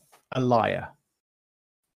Sathona, a liar.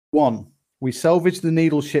 1. We salvaged the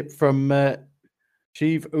Needle Ship from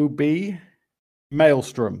Sheev Ubi,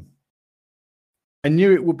 Maelstrom. I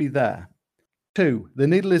knew it would be there. 2. The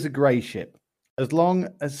Needle is a grey ship, as long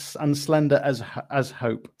as and slender as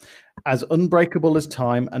hope, as unbreakable as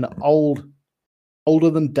time, and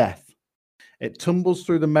older than death. It tumbles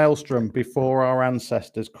through the maelstrom before our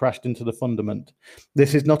ancestors crashed into the fundament.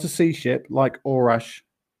 This is not a sea ship like Orash.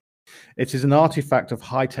 It is an artifact of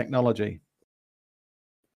high technology.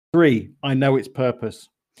 3. I know its purpose.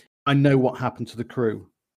 I know what happened to the crew.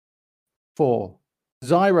 4.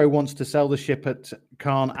 Zyro wants to sell the ship at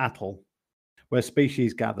Karn Atoll, where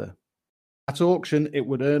species gather. At auction, it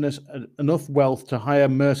would earn us enough wealth to hire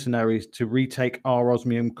mercenaries to retake our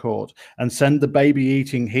Osmium court and send the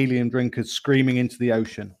baby-eating helium drinkers screaming into the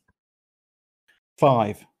ocean.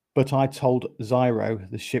 5. But I told Zyro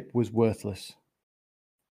the ship was worthless.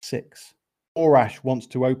 6. Orash wants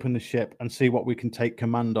to open the ship and see what we can take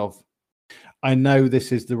command of. I know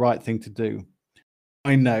this is the right thing to do.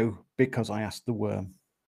 I know because I asked the worm.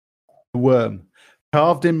 The worm,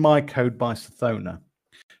 carved in my code by Sathona,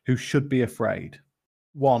 who should be afraid.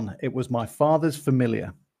 1. It was my father's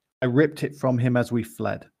familiar. I ripped it from him as we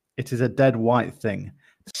fled. It is a dead white thing,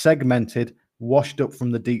 segmented, washed up from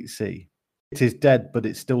the deep sea. It is dead, but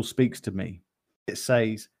it still speaks to me. It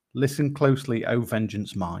says, listen closely, O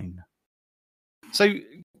vengeance mine. So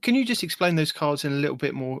can you just explain those cards in a little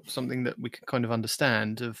bit more, something that we can kind of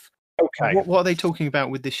understand of Okay. what are they talking about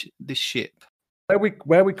with this ship?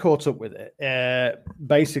 Where we caught up with it,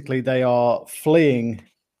 basically they are fleeing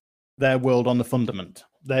their world on the fundament.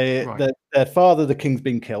 Their father, the king's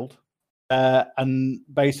been killed, and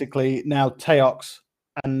basically now Teox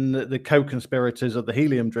and the co-conspirators of the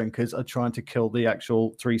helium drinkers are trying to kill the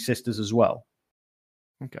actual 3 sisters as well.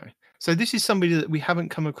 Okay, so this is somebody that we haven't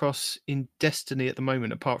come across in Destiny at the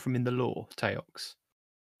moment, apart from in the lore, Teox.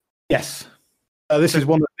 Yes, this is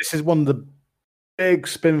one of the big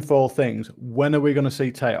spinfall things. When are we going to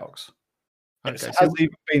see Teox? Okay, It has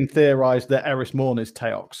even been theorized that Eris Morn is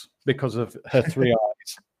Teox because of her 3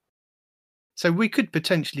 eyes. So we could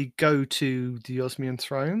potentially go to the Osmium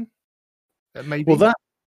throne. Maybe. Well, that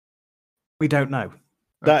we don't know.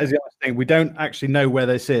 That is the other thing. We don't actually know where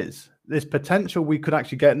this is. This potential we could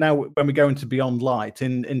actually get now when we go into Beyond Light,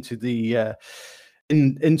 into the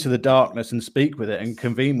darkness and speak with it and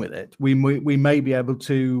convene with it. We may be able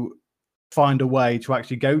to find a way to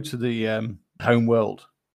actually go to the home world.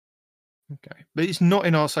 Okay, but it's not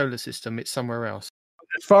in our solar system. It's somewhere else.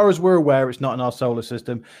 As far as we're aware, it's not in our solar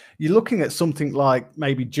system. You're looking at something like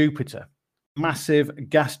maybe Jupiter, massive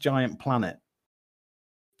gas giant planet.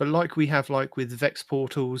 But like we have, like with Vex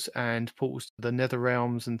portals and portals to the Nether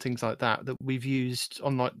Realms and things like that, that we've used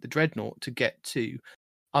on like the Dreadnought to get to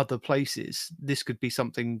other places, this could be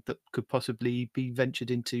something that could possibly be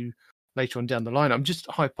ventured into later on down the line. I'm just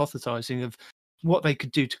hypothesizing of what they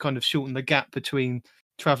could do to kind of shorten the gap between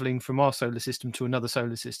traveling from our solar system to another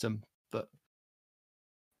solar system. But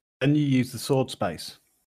then you use the sword space.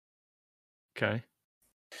 Okay.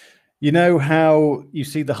 You know how you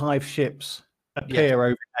see the hive ships appear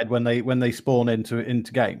overhead when they spawn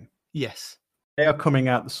into game? Yes. They are coming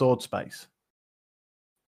out the sword space.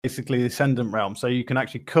 basically the Ascendant Realm. So you can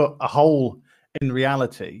actually cut a hole in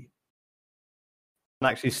reality and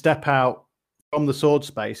actually step out from the sword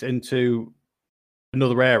space into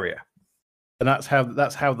another area. And that's how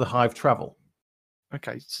the Hive travel.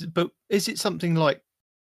 Okay, but is it something like,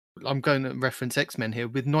 I'm going to reference X-Men here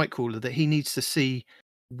with Nightcrawler, that he needs to see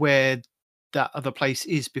where that other place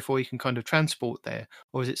is before he can kind of transport there?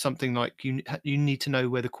 Or is it something like you need to know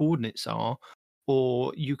where the coordinates are,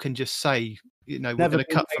 or you can just say, we're going to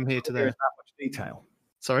cut from here to there? That much detail.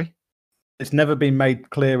 Sorry? It's never been made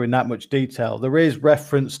clear in that much detail. There is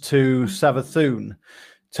reference to Savathun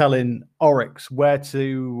telling Oryx where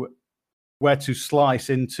to slice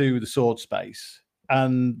into the sword space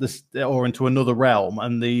or into another realm,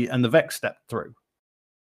 and the Vex step through.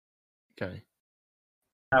 Okay.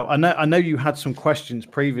 Now, I know you had some questions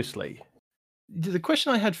previously. The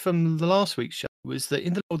question I had from the last week's show was that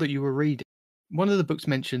in the lore that you were reading, one of the books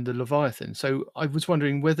mentioned the Leviathan. So I was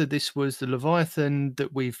wondering whether this was the Leviathan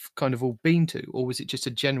that we've kind of all been to, or was it just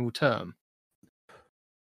a general term?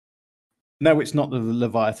 No, it's not the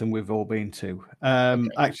Leviathan we've all been to. Okay.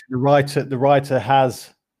 Actually, the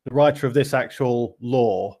writer of this actual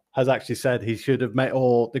lore has actually said he should have met,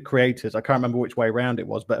 or the creators, I can't remember which way around it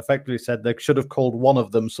was, but effectively said they should have called one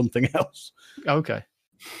of them something else. Okay.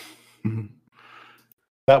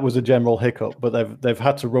 That was a general hiccup, but they've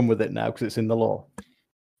had to run with it now because it's in the lore.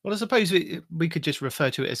 Well, I suppose we could just refer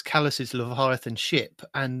to it as Callus's Leviathan ship,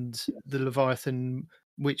 and the Leviathan,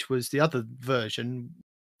 which was the other version.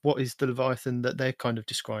 What is the Leviathan that they're kind of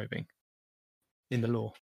describing in the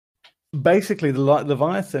lore? Basically, the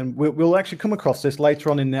Leviathan, we'll actually come across this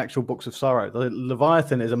later on in the actual Books of Sorrow. The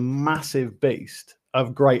Leviathan is a massive beast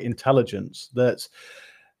of great intelligence that,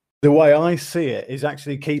 the way I see it, is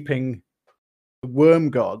actually keeping the worm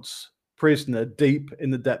gods prisoner deep in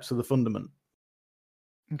the depths of the fundament.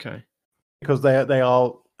 Okay. Because they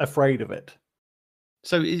are afraid of it.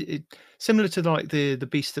 So it similar to like the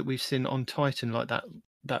beast that we've seen on Titan, like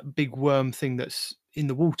that big worm thing that's in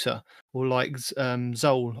the water, or like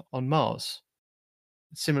Zol on Mars.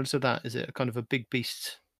 Similar to that, is it a kind of a big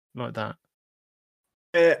beast like that?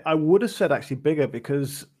 I would have said actually bigger,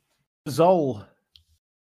 because Zol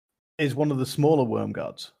is one of the smaller worm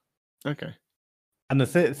gods. Okay. And the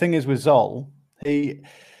thing is with Zol, he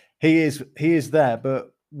is there,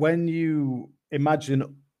 but when you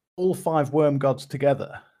imagine all 5 worm gods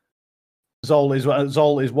together, Zol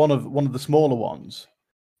is one of the smaller ones.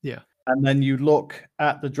 Yeah. And then you look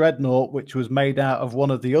at the Dreadnought, which was made out of one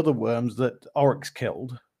of the other worms that Oryx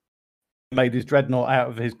killed, made his Dreadnought out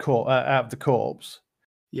of the corpse.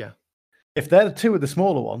 Yeah. If they're the 2 of the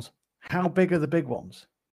smaller ones, how big are the big ones?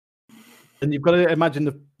 And you've got to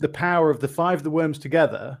imagine the power of the 5 of the worms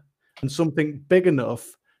together and something big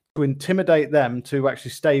enough to intimidate them to actually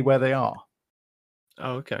stay where they are.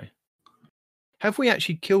 Oh, okay. Have we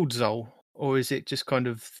actually killed Zol, or is it just kind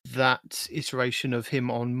of that iteration of him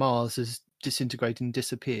on Mars has disintegrated and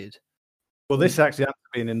disappeared? Well, this actually has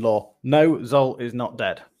been in lore. No, Zol is not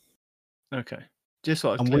dead. Okay. Just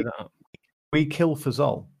so I clear that up. We kill for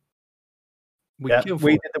Zol. We did the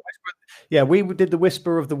Whisper. We did the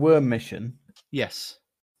Whisper of the Worm mission. Yes.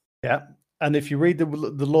 Yeah. And if you read the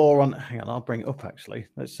lore on, hang on, I'll bring it up actually.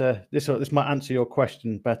 This might answer your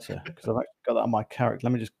question better, because I've actually got that on my character.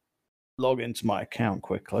 Let me just log into my account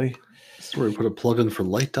quickly. This is where we put a plugin for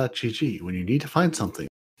light.gg when you need to find something.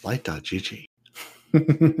 Light.gg.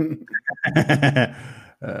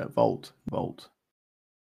 Vault.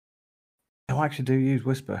 I actually do use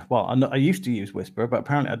Whisper. Well, I used to use Whisper, but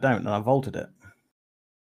apparently I don't, and I vaulted it.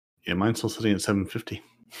 Yeah, mine's still sitting at 750.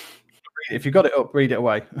 If you got it up, read it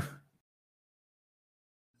away.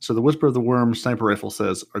 So the Whisper of the Worm sniper rifle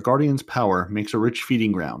says, "Our guardian's power makes a rich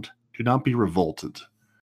feeding ground. Do not be revolted.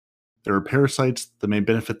 There are parasites that may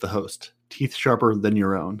benefit the host, teeth sharper than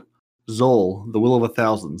your own. Zol, the will of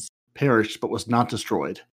 1,000s, perished but was not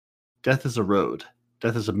destroyed. Death is a road.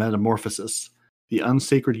 Death is a metamorphosis, the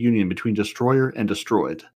unsacred union between destroyer and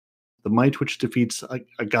destroyed. The might which defeats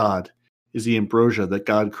a god is the ambrosia that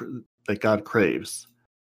God craves.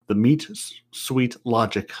 The meat-sweet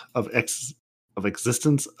logic of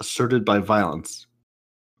existence asserted by violence.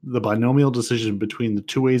 The binomial decision between the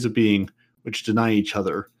 2 ways of being which deny each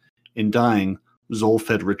other. In dying, Zol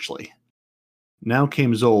fed richly. Now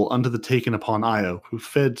came Zol unto the taken upon Io, who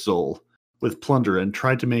fed Zol with plunder and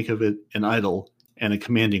tried to make of it an idol and a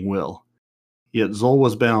commanding will. Yet Zol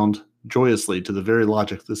was bound joyously to the very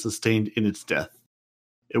logic that sustained in its death.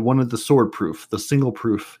 It wanted the sword proof, the single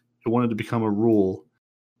proof. It wanted to become a rule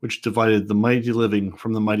which divided the mighty living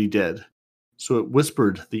from the mighty dead. So it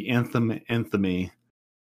whispered the anthem,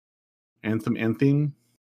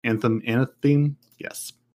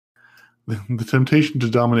 yes. The temptation to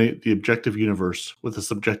dominate the objective universe with a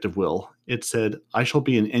subjective will. It said, I shall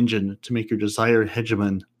be an engine to make your desired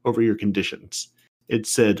hegemon over your conditions. It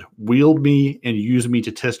said, wield me and use me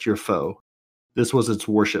to test your foe. This was its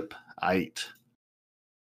worship. Ayat.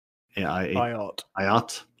 Ayat.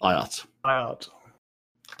 Ayat.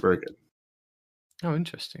 Very good. Oh,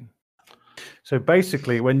 interesting. So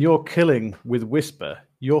basically, when you're killing with Whisper,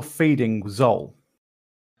 you're feeding Zol.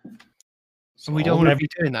 So we don't want to be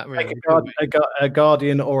doing that, really. A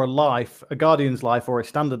guardian or a guardian's life or a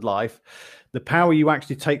standard life, the power you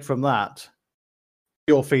actually take from that,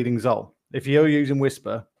 you're feeding Zol. If you're using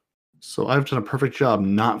Whisper. So I've done a perfect job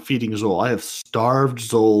not feeding Zol. I have starved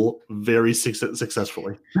Zol very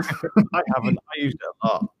successfully. I haven't. I used it a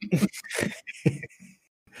lot.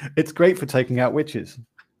 It's great for taking out witches.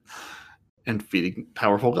 And feeding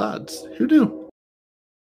powerful gods. Who knew?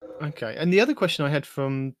 Okay. And the other question I had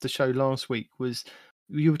from the show last week was,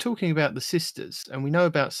 you were talking about the sisters, and we know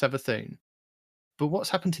about Savathun, but what's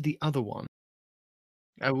happened to the other one?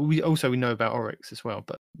 We know about Oryx as well,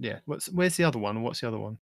 but yeah, where's the other one? And what's the other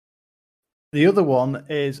one? The other one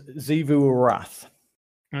is Xivu Arath.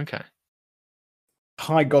 Okay.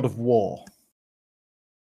 High God of War.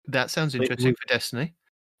 That sounds interesting for Destiny.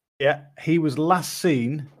 Yeah, he was last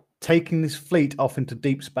seen taking this fleet off into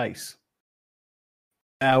deep space.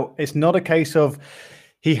 Now, it's not a case of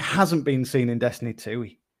he hasn't been seen in Destiny 2.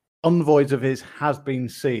 Envoys of his has been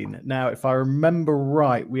seen. Now, if I remember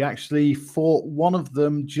right, we actually fought one of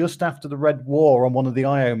them just after the Red War on one of the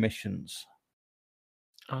IO missions.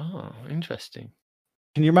 Oh, interesting.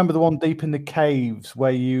 Can you remember the one deep in the caves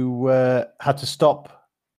where you had to stop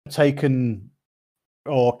Taken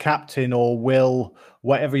or Captain or Will,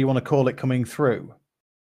 whatever you want to call it, coming through?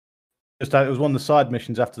 It was one of the side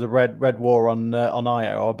missions after the Red War on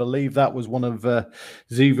IO. I believe that was one of Xivu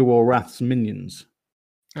Arath's minions.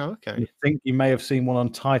 Oh, okay. I think you may have seen one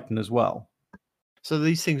on Titan as well. So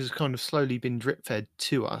these things have kind of slowly been drip fed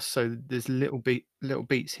to us. So there's little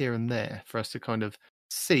beats here and there for us to kind of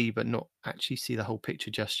see, but not actually see the whole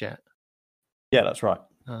picture just yet. Yeah, that's right.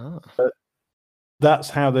 Ah. But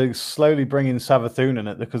that's how they're slowly bringing Savathun in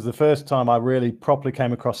it, because the first time I really properly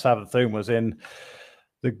came across Savathun was in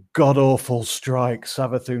the god-awful Strike,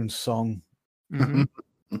 Savathun's song. Mm-hmm.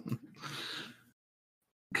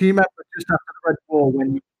 Can you remember just after the Red War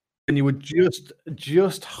when you were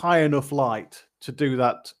just high enough light to do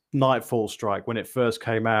that Nightfall Strike when it first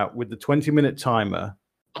came out with the 20-minute timer?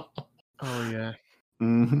 Oh, yeah.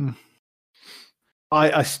 Mm-hmm.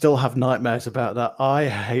 I still have nightmares about that. I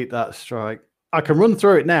hate that strike. I can run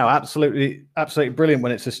through it now. Absolutely brilliant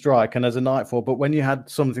when it's a strike and as a Nightfall. But when you had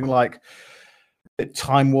something like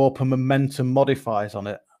time warp and momentum modifiers on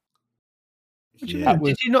it. Yeah.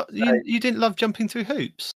 Did you not? You didn't love jumping through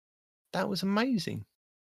hoops? That was amazing.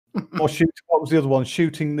 Or what was the other one?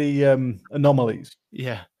 Shooting the anomalies.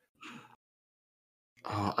 Yeah.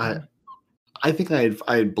 Oh, I think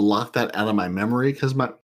I had blocked that out of my memory because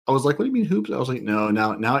I was like, "What do you mean hoops?" I was like, "No,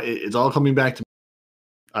 now it's all coming back to me."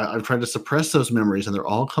 I've tried to suppress those memories, and they're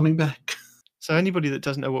all coming back. So anybody that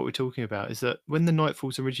doesn't know what we're talking about is that when the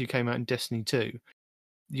Nightfalls originally came out in Destiny 2,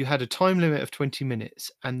 you had a time limit of 20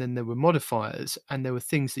 minutes, and then there were modifiers, and there were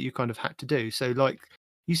things that you kind of had to do. So, like,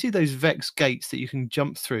 you see those Vex gates that you can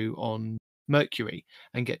jump through on Mercury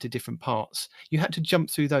and get to different parts. You had to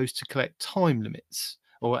jump through those to collect time limits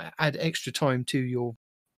or add extra time to your.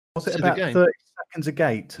 Was it about 30 seconds a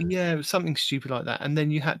gate? Yeah, it was something stupid like that. And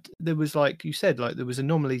then there was, like you said, like there was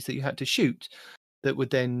anomalies that you had to shoot that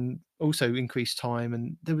would then also increase time,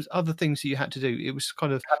 and there was other things that you had to do. It was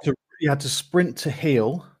kind of you had to sprint to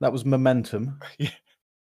heal. That was momentum.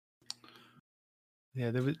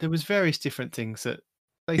 Yeah. There was various different things that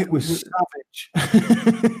it was savage.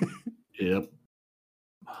 Yep.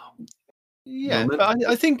 Yeah, but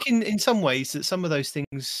I think in some ways that some of those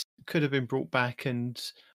things could have been brought back, and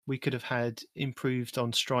we could have had improved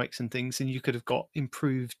on strikes and things, and you could have got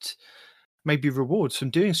improved maybe rewards from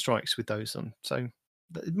doing strikes with those on. So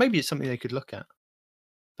maybe it's something they could look at.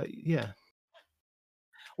 But yeah.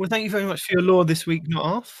 Well, thank you very much for your lore this week, Not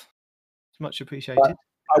Off. It's much appreciated.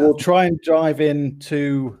 I will try and dive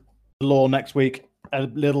into the lore next week a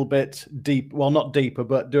little bit deep. Well, not deeper,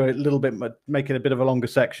 but do a little bit, make it a bit of a longer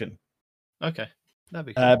section. Okay. That'd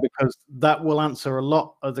be cool. Because that will answer a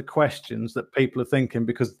lot of the questions that people are thinking,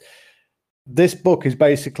 because this book is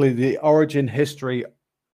basically the origin history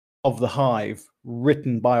of the Hive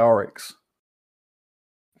written by Oryx.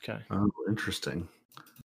 Okay. Oh, interesting.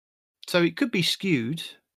 So it could be skewed,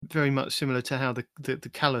 very much similar to how the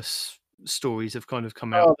Callus stories have kind of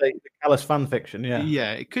come out. Oh, the Callus fan fiction, yeah.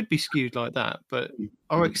 Yeah, it could be skewed like that, but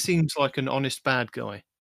Oryx seems like an honest bad guy.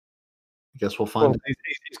 I guess we'll find. Well,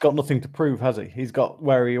 he's got nothing to prove, has he? He's got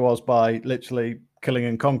where he was by literally killing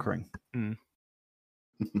and conquering. Mm.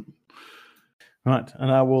 Right,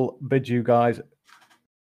 and I will bid you guys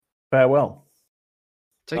farewell.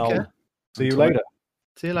 Take I'll care. See you Until later.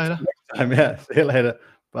 See you later. Yeah, see you later.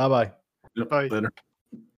 Bye-bye. Yep, Bye. later.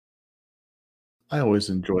 I always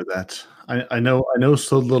enjoy that. I know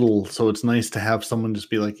so little, so it's nice to have someone just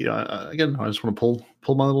be like, again, I just want to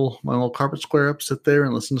pull my little carpet square up, sit there,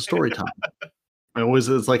 and listen to story time.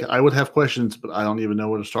 It's like I would have questions, but I don't even know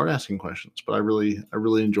where to start asking questions. But I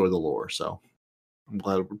really enjoy the lore, so I'm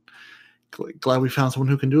glad we found someone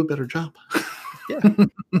who can do a better job. Yeah.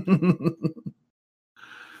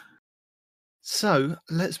 So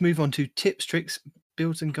let's move on to tips, tricks,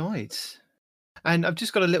 builds, and guides. And I've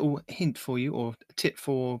just got a little hint for you, or a tip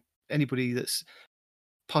for anybody that's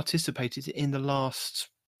participated in the last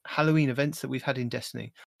Halloween events that we've had in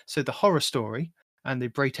Destiny. So the Horror Story and the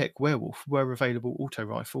Braytech Werewolf were available auto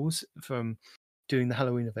rifles from doing the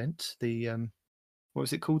Halloween event. The what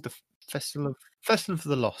was it called? The Festival of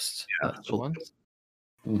the Lost. Yeah, That's the one.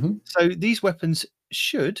 Mm-hmm. So these weapons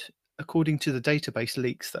should, according to the database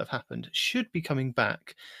leaks that have happened, should be coming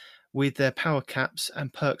back with their power caps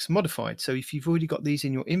and perks modified. So if you've already got these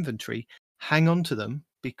in your inventory, hang on to them,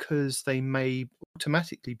 because they may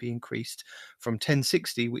automatically be increased from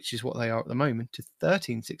 1060, which is what they are at the moment, to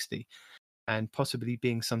 1360, and possibly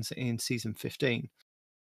being sunset in Season 15.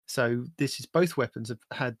 So this is, both weapons have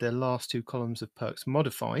had their last two columns of perks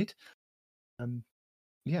modified. And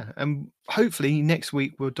hopefully next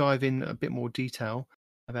week we'll dive in a bit more detail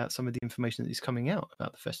about some of the information that is coming out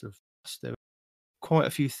about the Festival. There are quite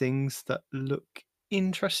a few things that look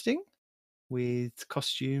interesting, with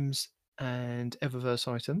costumes and Eververse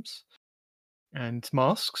items and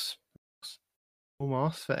masks. All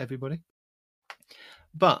masks for everybody.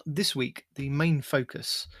 But this week, the main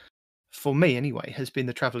focus, for me anyway, has been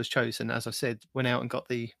the Traveller's Chosen. As I said, went out and got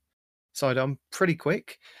the sidearm pretty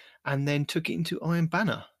quick, and then took it into Iron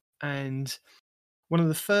Banner. And one of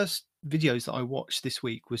the first videos that I watched this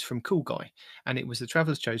week was from Cool Guy, and it was the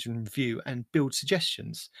Traveller's Chosen review and build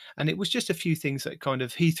suggestions. And it was just a few things that kind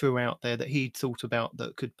of he threw out there that he'd thought about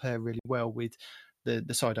that could pair really well with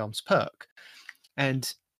the sidearms perk.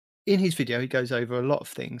 And in his video, he goes over a lot of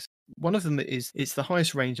things. One of them is it's the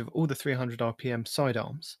highest range of all the 300 RPM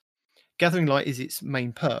sidearms. Gathering Light is its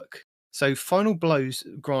main perk. So final blows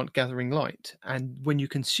grant Gathering Light. And when you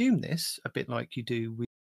consume this, a bit like you do with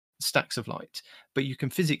Stacks of Light, but you can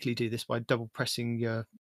physically do this by double pressing your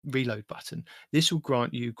reload button, this will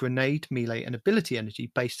grant you grenade, melee, and ability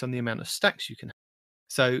energy based on the amount of stacks you can have.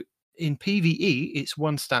 So in PvE, it's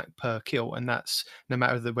 1 stack per kill, and that's no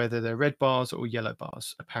matter whether they're red bars or yellow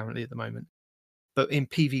bars, apparently at the moment. But in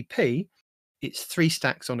PvP, it's 3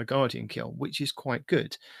 stacks on a Guardian kill, which is quite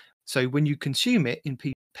good. So when you consume it in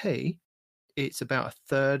PvP, it's about a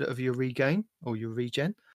third of your regain or your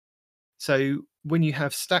regen. So when you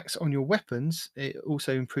have stacks on your weapons, it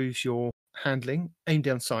also improves your handling, aim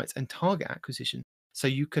down sights, and target acquisition. So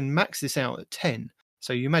you can max this out at 10.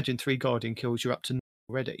 So you imagine 3 Guardian kills, you're up to 9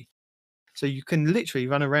 already. So you can literally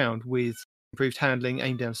run around with improved handling,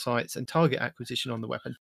 aim down sights, and target acquisition on the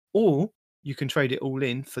weapon. Or you can trade it all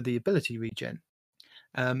in for the ability regen.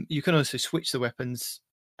 You can also switch the weapons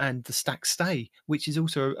and the stacks stay, which is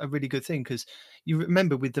also a really good thing, because you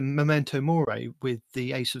remember with the Memento Mori, with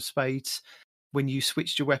the Ace of Spades, when you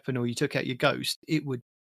switched your weapon or you took out your ghost, it would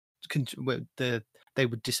they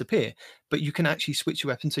would disappear. But you can actually switch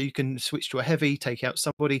your weapon, so you can switch to a heavy, take out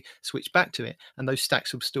somebody, switch back to it, and those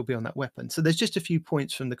stacks will still be on that weapon. So there's just a few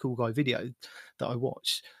points from the Cool Guy video that I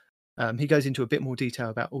watched. He goes into a bit more detail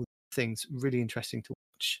about all the things, really interesting to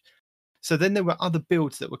watch. So then there were other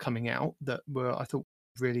builds that were coming out that were, I thought,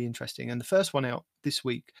 really interesting. And the first one out this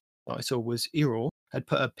week that I saw was Error had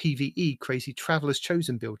put a PvE Crazy Traveller's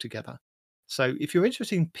Chosen build together. So if you're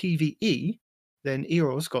interested in PvE, then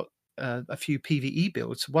Error's got a few PvE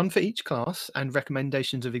builds, one for each class, and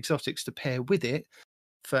recommendations of exotics to pair with it.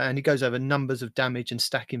 And he goes over numbers of damage and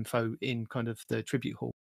stack info in kind of the tribute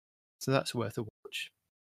hall. So that's worth a watch.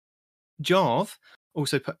 Jarv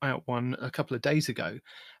also put out one a couple of days ago,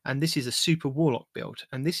 and this is a Super Warlock build,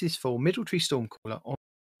 and this is for Middletree Stormcaller on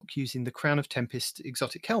using the Crown of Tempest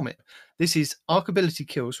exotic helmet. This is arc ability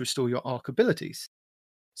kills restore your arc abilities.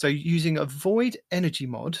 So using a void energy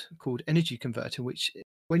mod called Energy Converter, which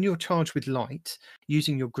when you're charged with light,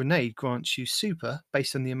 using your grenade grants you super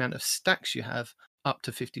based on the amount of stacks you have, up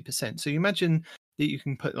to 50%. So you imagine that you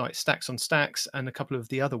can put like stacks on stacks and a couple of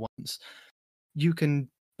the other ones. You can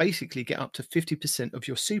basically get up to 50% of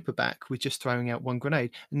your super back with just throwing out one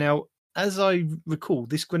grenade. Now, as I recall,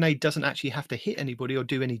 this grenade doesn't actually have to hit anybody or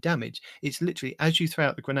do any damage. It's literally, as you throw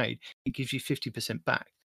out the grenade, it gives you 50% back.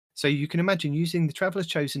 So you can imagine using the Traveler's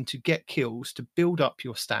Chosen to get kills, to build up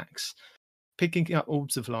your stacks, picking up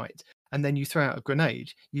orbs of light, and then you throw out a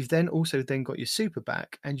grenade. You've then also then got your super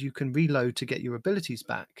back, and you can reload to get your abilities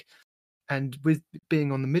back. And with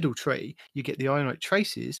being on the middle tree, you get the Ionite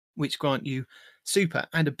Traces, which grant you super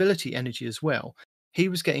and ability energy as well. He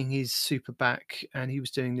was getting his super back, and he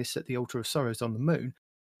was doing this at the Altar of Sorrows on the moon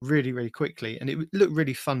really, really quickly. And it looked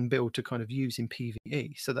really fun build to kind of use in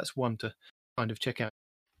PvE. So that's one to kind of check out.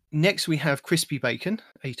 Next, we have Crispy Bacon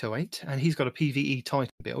 808, and he's got a PvE Titan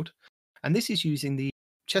build. And this is using the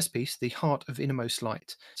chest piece, the Heart of Innermost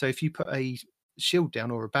Light. So if you put a shield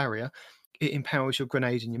down or a barrier, it empowers your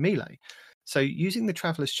grenade and your melee. So using the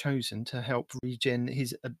Traveler's Chosen to help regen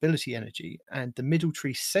his ability energy, and the Middle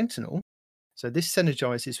Tree Sentinel. So this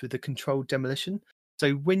synergizes with the controlled demolition.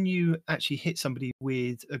 So when you actually hit somebody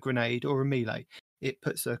with a grenade or a melee, it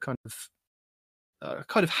puts a kind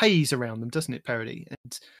of haze around them, doesn't it, Parody?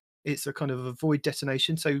 And it's a kind of a void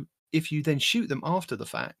detonation. So if you then shoot them after the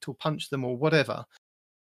fact or punch them or whatever,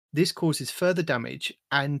 this causes further damage,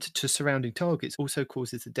 and to surrounding targets also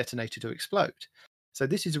causes the detonator to explode. So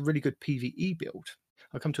this is a really good PvE build.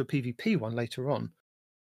 I'll come to a PvP one later on.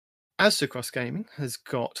 Aztecross Gaming has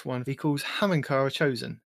got one he calls Hamankara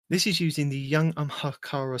Chosen. This is using the Young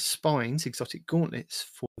Amhakara Spines exotic gauntlets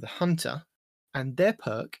for the Hunter, and their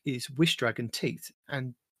perk is Wish Dragon Teeth,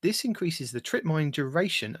 and this increases the trip mine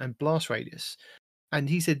duration and blast radius. And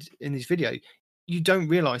he said in his video, you don't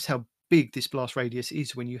realise how big this blast radius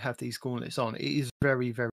is when you have these gauntlets on. It is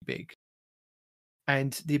very, very big.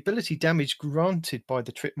 And the ability damage granted by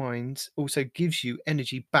the trip mines also gives you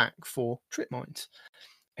energy back for trip mines.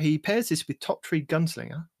 He pairs this with Top Tree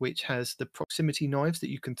Gunslinger, which has the proximity knives that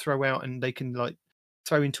you can throw out, and they can like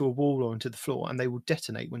throw into a wall or into the floor, and they will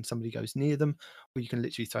detonate when somebody goes near them, or you can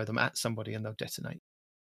literally throw them at somebody and they'll detonate.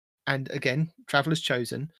 And again, Traveler's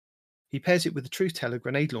Chosen, he pairs it with the Truth Teller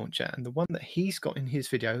grenade launcher, and the one that he's got in his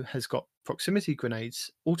video has got proximity grenades,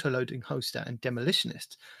 auto-loading holster, and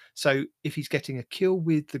demolitionist. So if he's getting a kill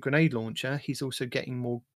with the grenade launcher, he's also getting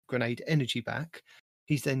more grenade energy back.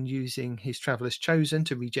 He's then using his Traveler's Chosen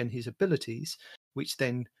to regen his abilities, which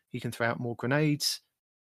then he can throw out more grenades.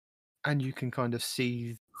 And you can kind of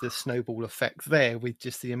see the snowball effect there with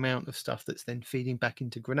just the amount of stuff that's then feeding back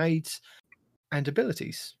into grenades and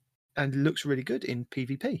abilities. And looks really good in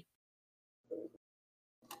PvP.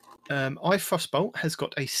 iFrostbolt has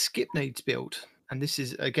got a Skip Nades build. And this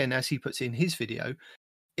is, again, as he puts in his video,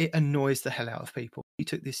 it annoys the hell out of people. He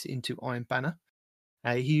took this into Iron Banner.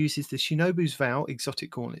 He uses the Shinobu's Vow exotic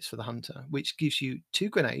gauntlets for the Hunter, which gives you 2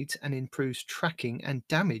 grenades and improves tracking and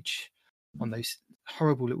damage on those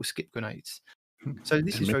horrible little skip grenades. So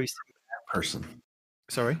this is very person.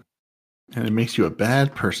 Sorry? And it makes you a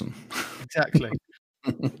bad person. Exactly.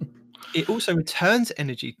 It also returns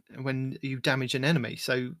energy when you damage an enemy.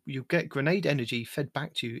 So you get grenade energy fed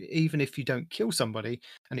back to you, even if you don't kill somebody,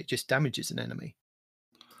 and it just damages an enemy.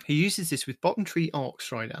 He uses this with Bottom Tree Arc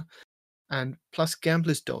Strider, and plus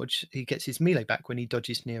Gambler's Dodge, he gets his melee back when he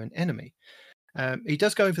dodges near an enemy. He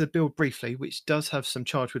does go over the build briefly, which does have some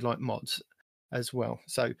Charged with Light mods as well.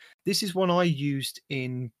 So this is one I used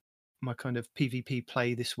in my kind of PvP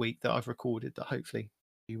play this week that I've recorded, that hopefully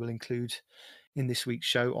you will include in this week's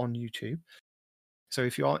show on YouTube. So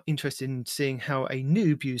if you are interested in seeing how a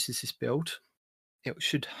noob uses this build, it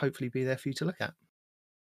should hopefully be there for you to look at.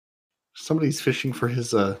 Somebody's fishing for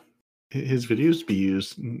his videos to be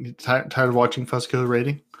used. Tired of watching Fusco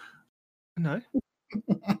rating? No.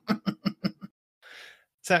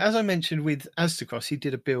 So as I mentioned with Aztecross, he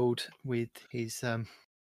did a build with his Young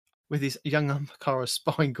Amhakara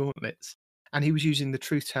Spine gauntlets, and he was using the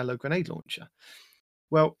Truth Teller grenade launcher.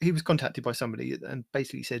 Well, he was contacted by somebody and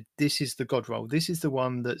basically said, this is the God roll. This is the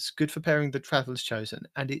one that's good for pairing the Traveler's Chosen,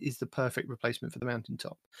 and it is the perfect replacement for the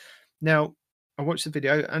Mountaintop. Now, I watched the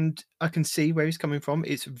video and I can see where he's coming from.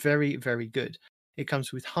 It's very, very good. It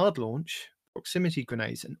comes with hard launch, proximity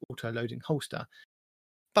grenades, and auto-loading holster.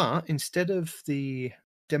 But instead of the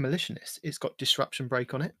Demolitionist, it's got Disruption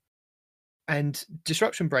Break on it. And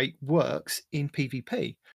Disruption Break works in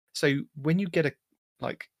PvP. So when you get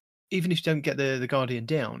even if you don't get the Guardian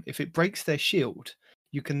down, if it breaks their shield,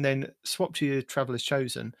 you can then swap to your Traveler's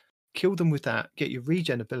Chosen, kill them with that, get your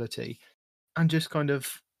regen ability, and just kind of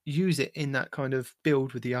use it in that kind of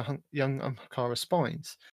build with the Young Amhakara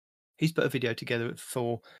Spines. He's put a video together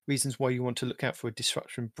for reasons why you want to look out for a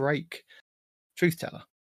Disruption Break Truth Teller.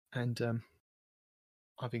 And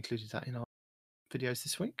I've included that in our videos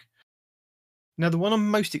this week. Now, the one I'm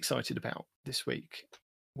most excited about this week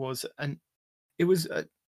was it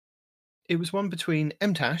was one between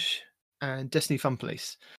MTash and Destiny Fun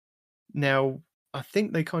Police. Now, I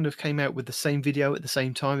think they kind of came out with the same video at the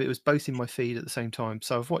same time. It was both in my feed at the same time,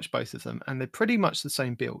 so I've watched both of them, and they're pretty much the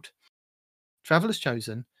same build. Traveler's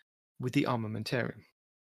Chosen with the Armamentarium.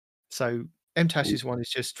 So MTash's one is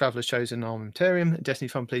just Traveler's Chosen Armamentarium, and Destiny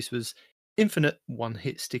Fun Police was infinite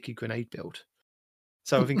one-hit sticky grenade build.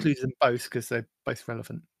 So I've included them both because they're both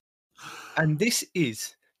relevant. And this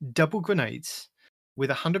is double grenades with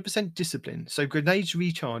 100% discipline. So grenades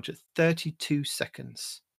recharge at 32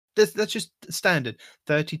 seconds. That's just standard,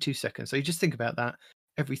 32 seconds. So you just think about that.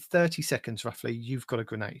 Every 30 seconds, roughly, you've got a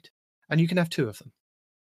grenade. And you can have 2 of them.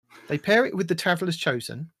 They pair it with the Traveler's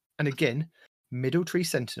Chosen. And again, Middle Tree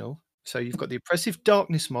Sentinel. So you've got the Oppressive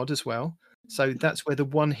Darkness mod as well. So that's where the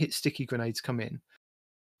one-hit sticky grenades come in.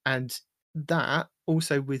 And that,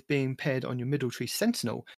 also with being paired on your Middle Tree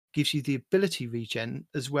Sentinel, gives you the ability regen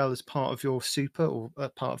as well as part of your super or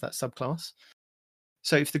part of that subclass.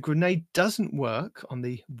 So if the grenade doesn't work on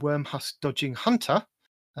the Worm Husk Dodging Hunter,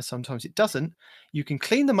 as sometimes it doesn't, you can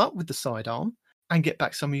clean them up with the sidearm and get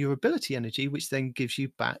back some of your ability energy, which then gives you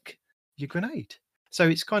back your grenade. So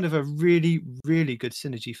it's kind of a really, really good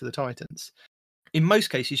synergy for the Titans. In most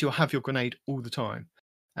cases, you'll have your grenade all the time.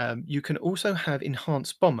 You can also have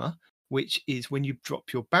Enhanced Bomber, which is when you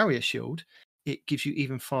drop your barrier shield, it gives you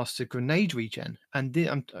even faster grenade regen. And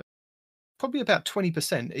probably about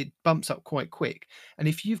 20%, it bumps up quite quick. And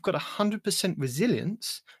if you've got 100%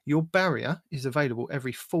 resilience, your barrier is available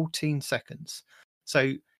every 14 seconds.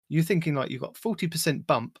 So you're thinking like you've got 40%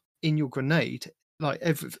 bump in your grenade, like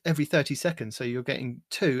every 30 seconds. So you're getting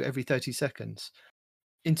 2 every 30 seconds.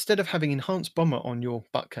 Instead of having Enhanced Bomber on your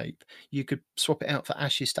butt cape, you could swap it out for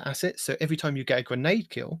Ashes to Assets. So every time you get a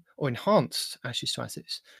grenade kill or Enhanced Ashes to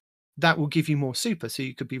Assets, that will give you more super. So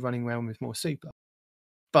you could be running around with more super.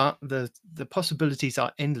 But the possibilities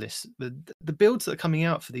are endless. The builds that are coming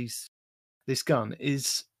out for this gun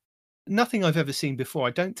is nothing I've ever seen before.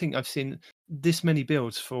 I don't think I've seen this many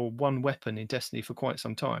builds for one weapon in Destiny for quite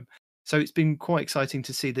some time. So it's been quite exciting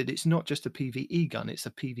to see that it's not just a PvE gun, it's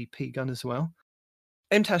a PvP gun as well.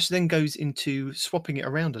 MTash then goes into swapping it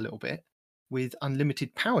around a little bit with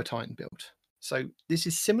Unlimited Power Titan build. So this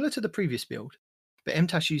is similar to the previous build, but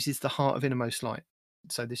MTash uses the Heart of Innermost Light.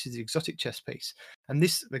 So this is the exotic chest piece. And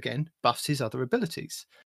this, again, buffs his other abilities.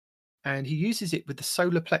 And he uses it with the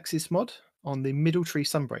Solar Plexus mod on the Middle Tree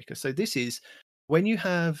Sunbreaker. So this is when you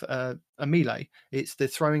have a melee, it's the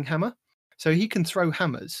throwing hammer. So he can throw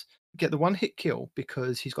hammers, get the one-hit kill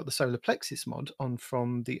because he's got the Solar Plexus mod on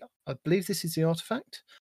from the, I believe this is the artifact.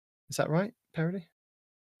 Is that right, Parody?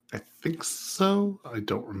 I think so. I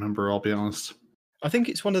don't remember, I'll be honest. I think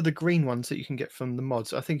it's one of the green ones that you can get from the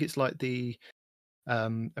mods. I think it's like the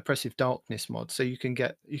Oppressive Darkness mod. So you can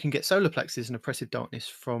get Solar Plexus and Oppressive Darkness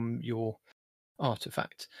from your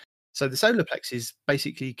artifact. So the Solar Plexus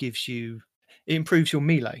basically it improves your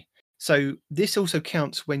melee. So this also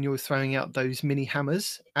counts when you're throwing out those mini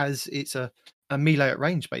hammers, as it's a melee at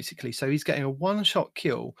range, basically. So he's getting a one-shot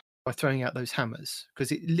kill by throwing out those hammers,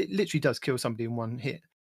 because it literally does kill somebody in one hit.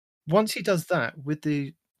 Once he does that with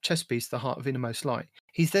the chest piece, the Heart of Innermost Light,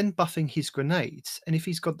 he's then buffing his grenades. And if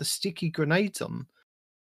he's got the sticky grenades on,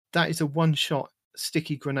 that is a one-shot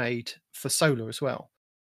sticky grenade for Solar as well.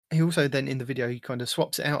 He also then, in the video, he kind of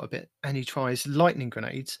swaps it out a bit, and he tries lightning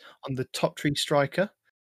grenades on the Top Tree Striker.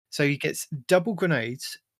 So he gets double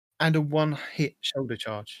grenades and a one-hit shoulder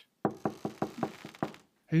charge.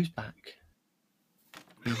 Who's back?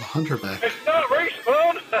 We have a hunter back. It's not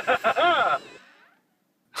Respawn!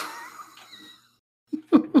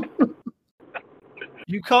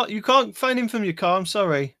 You can't phone him from your car. I'm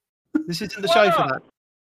sorry. This isn't the show for that.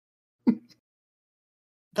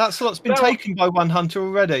 That slot's been taken by one hunter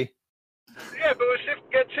already. Yeah, but we'll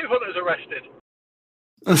get 2 hunters arrested.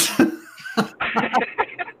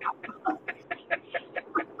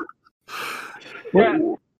 Yeah.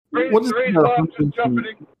 The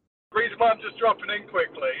reason why I'm just dropping in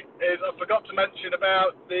quickly is I forgot to mention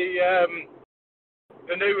about the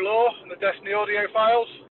new law and the Destiny audio files.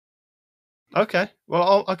 Okay.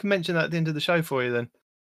 Well, I can mention that at the end of the show for you then.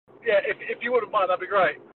 Yeah, if you wouldn't mind, that'd be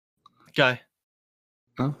great. Okay.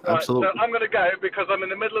 Oh, right, absolutely. so I'm going to go because I'm in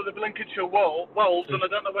the middle of the Lincolnshire wolds and I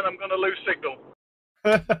don't know when I'm going to lose signal.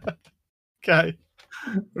 Okay.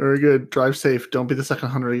 Very good. Drive safe. Don't be the second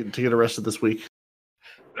hunter to get arrested this week.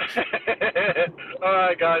 All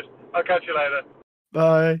right, guys. I'll catch you later.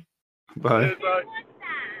 Bye. Bye.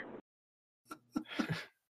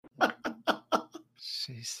 Bye.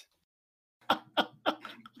 Jeez.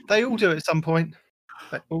 They all do it at some point.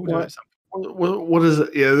 They all do it at some point. What is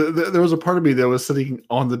it? Yeah, there was a part of me that was sitting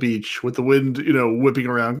on the beach with the wind, whipping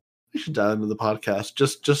around. I should dive into the podcast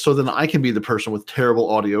just so then I can be the person with terrible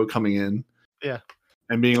audio coming in. Yeah.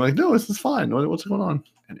 And being like, no, this is fine. What's going on?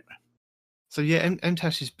 Anyway. So yeah,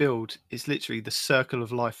 MTash's build is literally the circle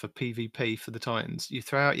of life for PvP for the Titans. You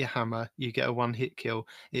throw out your hammer, you get a one-hit kill.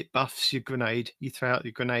 It buffs your grenade. You throw out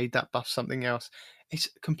your grenade, that buffs something else. It's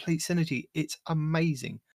complete synergy. It's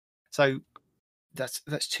amazing. So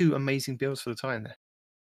that's two amazing builds for the Titan there.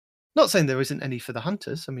 Not saying there isn't any for the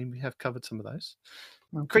Hunters. I mean, we have covered some of those.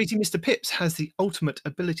 Crazy Mr. Pips has the ultimate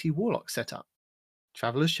ability Warlock setup.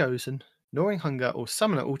 Traveler's Chosen, Gnawing Hunger, or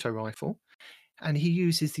Summoner Auto Rifle. And he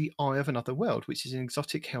uses the Eye of Another World, which is an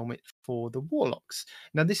exotic helmet for the Warlocks.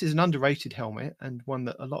 Now, this is an underrated helmet and one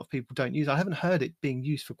that a lot of people don't use. I haven't heard it being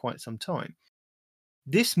used for quite some time.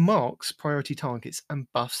 This marks priority targets and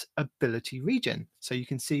buffs ability regen. So you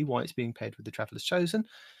can see why it's being paired with the Traveler's Chosen.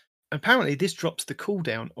 Apparently, this drops the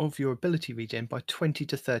cooldown of your ability regen by 20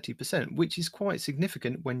 to 30%, which is quite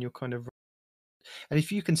significant when you're kind of... And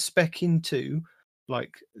if you can spec into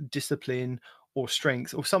like discipline or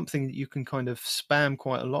strength or something that you can kind of spam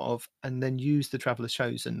quite a lot of and then use the Traveler's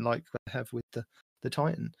Chosen like I have with the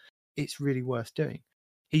Titan, it's really worth doing.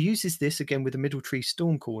 He uses this again with the Middle Tree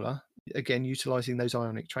Stormcaller, again utilising those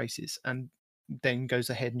ionic traces, and then goes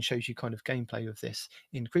ahead and shows you kind of gameplay of this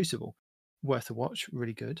in Crucible. Worth a watch,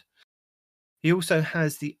 really good. He also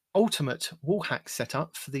has the ultimate wall hack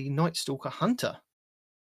setup for the Night Stalker Hunter.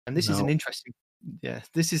 And this is an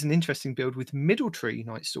interesting build with Middle Tree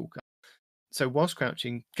Night Stalker. So whilst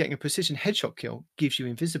crouching, getting a precision headshot kill gives you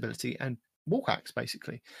invisibility and wall hacks,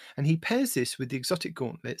 basically. And he pairs this with the exotic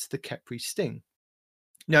gauntlets, the Khepri Sting.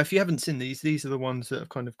 Now, if you haven't seen these are the ones that have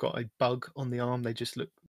kind of got a bug on the arm. They just look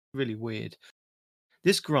really weird.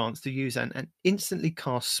 This grants the user an instantly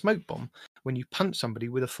cast smoke bomb when you punch somebody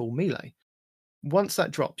with a full melee. Once that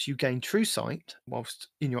drops, you gain true sight whilst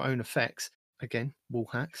in your own effects, again, wall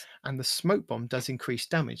hacks, and the smoke bomb does increase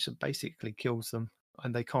damage, so basically kills them,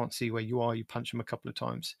 and they can't see where you are. You punch them a couple of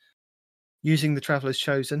times. Using the Traveler's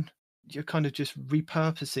Chosen, you're kind of just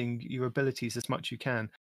repurposing your abilities as much as you can.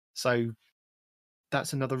 So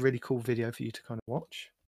that's another really cool video for you to kind of watch.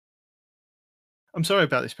 I'm sorry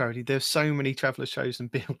about this parody. There's so many Traveler's Chosen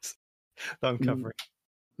builds that I'm covering.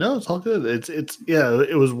 No, it's all good.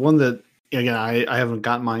 It was one that, again, I haven't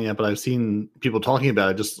gotten mine yet, but I've seen people talking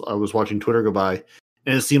about it. I was watching Twitter go by,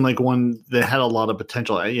 and it seemed like one that had a lot of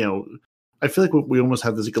potential. I feel like we almost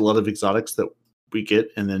have this like a lot of exotics that we get,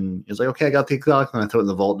 and then it's like, okay, I got the exotic, and I throw it in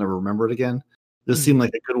the vault, and never remember it again. This seemed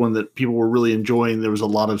like a good one that people were really enjoying. There was a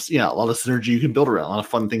lot of synergy you can build around, a lot of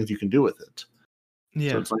fun things you can do with it.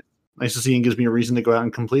 Yeah, so it's like nice to see, and gives me a reason to go out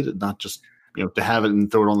and complete it, not just to have it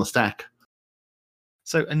and throw it on the stack.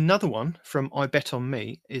 So another one from I Bet On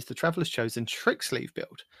Me is the Traveler's Chosen Trick Sleeve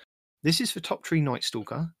build. This is for Top Tree Night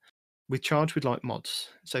Stalker with Charged with Light mods.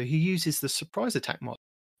 So he uses the Surprise Attack mod,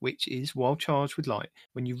 which is while charged with light.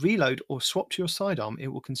 When you reload or swap to your sidearm, it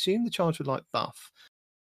will consume the Charged with Light buff,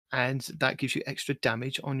 and that gives you extra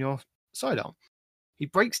damage on your sidearm. He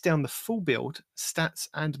breaks down the full build, stats,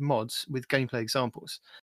 and mods with gameplay examples,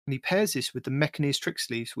 and he pairs this with the Mechanized Trick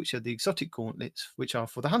Sleeves, which are the exotic gauntlets, which are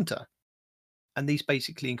for the Hunter. And these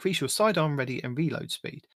basically increase your sidearm ready and reload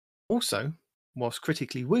speed. Also, whilst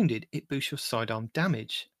critically wounded, it boosts your sidearm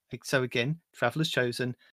damage. So again, Traveler's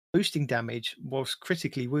Chosen, boosting damage whilst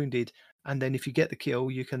critically wounded, and then if you get the kill,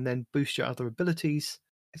 you can then boost your other abilities.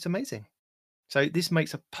 It's amazing. So this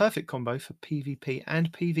makes a perfect combo for PvP and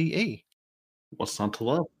PvE. What's not to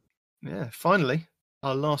love? Yeah, finally,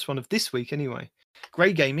 our last one of this week anyway.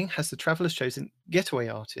 Grey Gaming has the Traveler's Chosen Getaway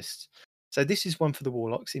Artist. So this is one for the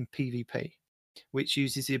Warlocks in PvP, which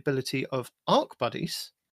uses the ability of Arc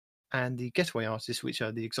Buddies and the Getaway Artists, which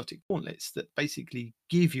are the exotic gauntlets that basically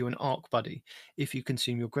give you an Arc Buddy if you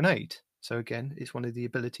consume your grenade. So again, it's one of the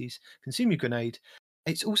abilities, consume your grenade.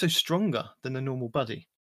 It's also stronger than a normal buddy.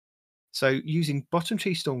 So using Bottom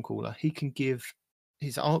Tree Stormcaller, he can give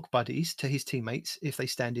his Arc Buddies to his teammates if they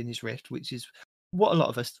stand in his rift, which is what a lot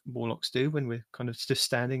of us Warlocks do when we're kind of just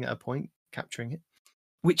standing at a point, capturing it,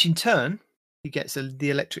 which in turn, he gets the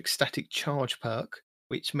Electric Static Charge perk,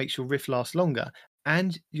 which makes your rift last longer,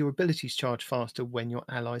 and your abilities charge faster when your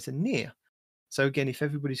allies are near. So again, if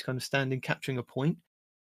everybody's kind of standing, capturing a point,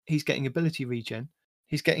 he's getting ability regen.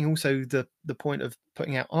 He's getting also the point of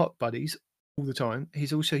putting out Arc Buddies all the time.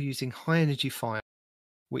 He's also using High Energy Fire,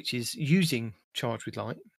 which is using Charge with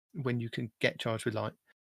Light when you can get Charged with Light.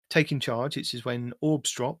 Taking Charge, which is when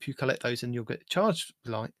orbs drop, you collect those and you'll get Charged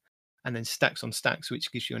with Light. And then Stacks on Stacks,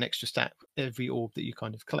 which gives you an extra stack every orb that you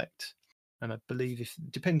kind of collect. And I believe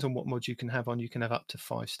depends on what mod you can have on, you can have up to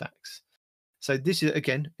 5 stacks. So this is,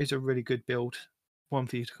 again, is a really good build, one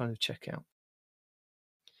for you to kind of check out.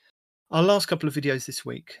 Our last couple of videos this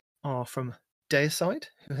week are from Deicide,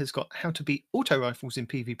 who has got how to beat auto rifles in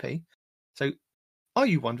PvP. So are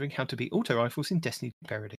you wondering how to beat auto rifles in Destiny 2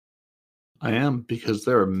 parody? I am, because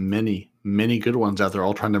there are many, many good ones out there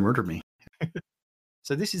all trying to murder me.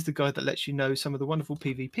 So this is the guide that lets you know some of the wonderful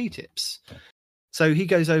PvP tips. So he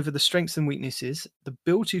goes over the strengths and weaknesses, the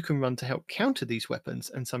builds you can run to help counter these weapons,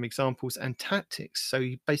 and some examples and tactics. So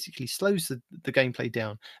he basically slows the gameplay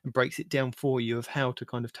down and breaks it down for you of how to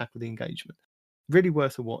kind of tackle the engagement. Really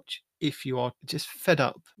worth a watch if you are just fed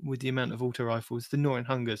up with the amount of auto rifles, the gnawing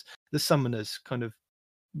hungers, the summoners kind of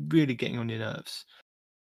really getting on your nerves.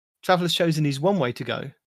 Traveler's Chosen is one way to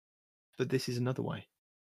go, but this is another way.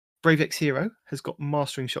 Brave X Hero has got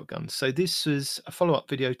mastering shotguns. So this was a follow-up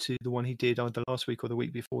video to the one he did either last week or the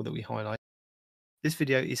week before that we highlight. This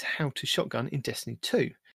video is how to shotgun in Destiny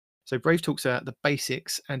 2. So Brave talks about the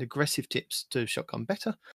basics and aggressive tips to shotgun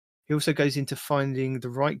better. He also goes into finding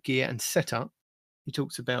the right gear and setup. He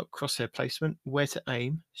talks about crosshair placement, where to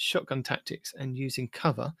aim, shotgun tactics, and using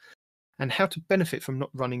cover, and how to benefit from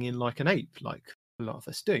not running in like an ape, like a lot of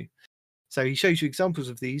us do. So he shows you examples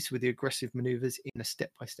of these with the aggressive maneuvers in a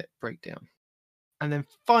step-by-step breakdown. And then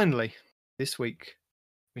finally, this week,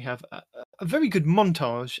 we have a very good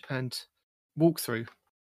montage and walkthrough.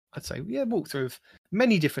 I'd say, walkthrough of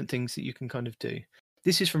many different things that you can kind of do.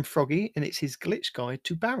 This is from Froggy, and it's his glitch guide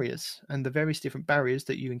to barriers and the various different barriers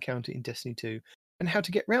that you encounter in Destiny 2 and how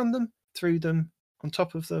to get around them, through them, on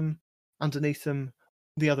top of them, underneath them,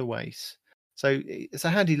 the other ways. So it's a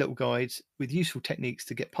handy little guide with useful techniques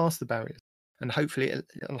to get past the barriers, and hopefully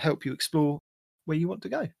it'll help you explore where you want to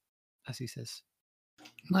go, as he says.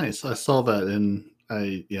 Nice. I saw that, and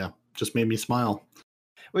just made me smile.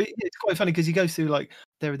 Well, it's quite funny because he goes through like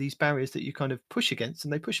there are these barriers that you kind of push against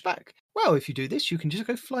and they push back. Well, if you do this, you can just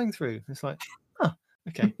go flying through. It's like,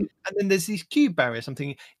 okay. And then there's these cube barriers. I'm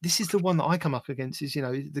thinking this is the one that I come up against. Is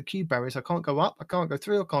the cube barriers. I can't go up. I can't go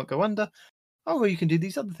through. I can't go under. Oh, well, you can do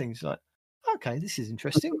these other things. Like, okay, this is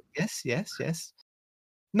interesting. Yes.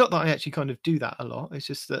 Not that I actually kind of do that a lot. It's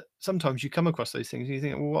just that sometimes you come across those things and you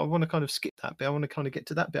think, well, I want to kind of skip that bit. I want to kind of get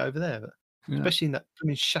to that bit over there. But especially in that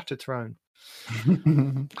Shattered Throne.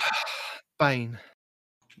 Bane.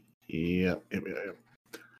 Yeah.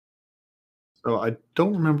 So I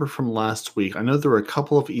don't remember from last week. I know there were a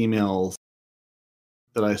couple of emails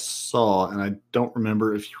that I saw, and I don't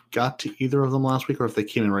remember if you got to either of them last week or if they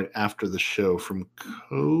came in right after the show from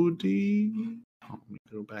Cody. Let me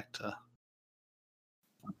go back to...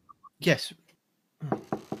 Yes.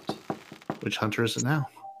 Which hunter is it now?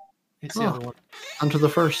 It's the other one. Hunter the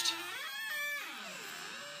first.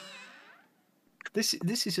 This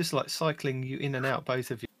is just like cycling you in and out,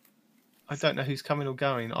 both of you. I don't know who's coming or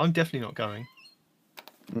going. I'm definitely not going.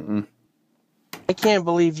 Mm-mm. I can't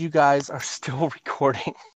believe you guys are still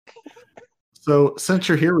recording. So since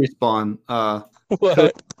you're here, Respawn,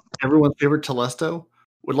 What? Everyone's favorite Telesto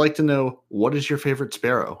would like to know, what is your favorite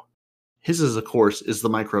Sparrow? His, of course, is the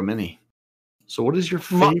Micro Mini. So what is your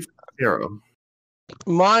favorite Sparrow?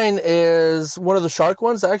 Mine is one of the shark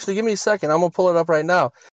ones. Actually, give me a second. I'm going to pull it up right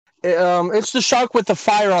now. It's the shark with the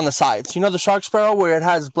fire on the sides. You know the Shark Sparrow where it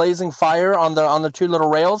has blazing fire on the two little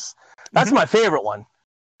rails? That's my favorite one.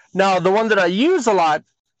 Now, the one that I use a lot,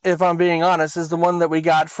 if I'm being honest, is the one that we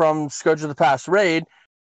got from Scourge of the Past raid,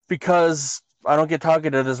 because I don't get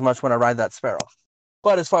targeted as much when I ride that Sparrow.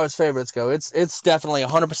 But as far as favorites go, it's definitely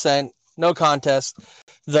 100%, no contest,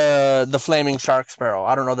 the Flaming Shark Sparrow.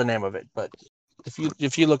 I don't know the name of it, but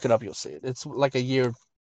if you look it up, you'll see it. It's like a year.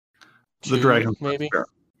 The Dragon maybe. Sparrow.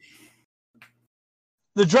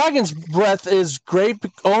 The Dragon's Breath is great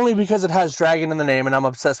only because it has dragon in the name, and I'm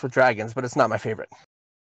obsessed with dragons, but it's not my favorite.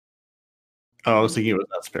 Oh, I was thinking it was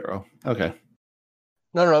that Sparrow. Okay.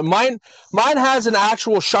 No. Mine has an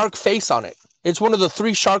actual shark face on it. It's one of the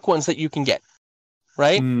 3 shark ones that you can get,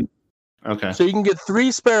 right? Okay. So you can get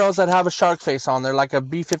 3 Sparrows that have a shark face on there, like a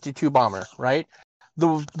B-52 bomber, right?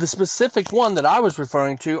 The specific one that I was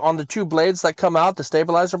referring to, on the 2 blades that come out, the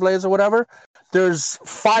stabilizer blades or whatever, there's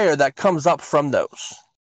fire that comes up from those.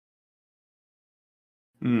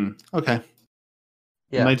 Okay.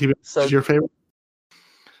 Yeah. Mighty So is your favorite?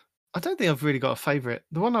 I don't think I've really got a favourite.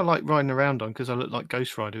 The one I like riding around on because I look like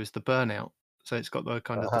Ghost Rider is the Burnout. So it's got the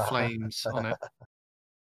kind of the flames on it.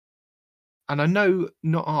 And I know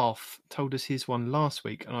Not Half told us his one last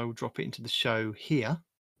week, and I will drop it into the show here.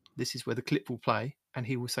 This is where the clip will play, and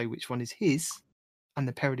he will say which one is his, and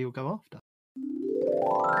the parody will go after.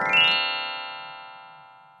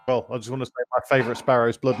 Well, I just want to say my favourite Sparrow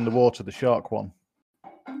is Blood in the Water, the shark one.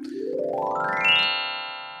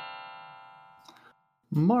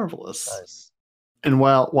 Marvelous. Nice. And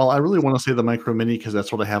while I really want to say the Micro Mini because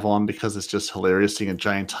that's what I have on because it's just hilarious seeing a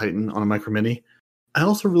giant Titan on a Micro Mini, I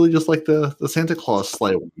also really just like the Santa Claus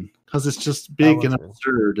sleigh one because it's just big and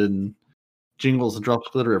absurd and jingles and drops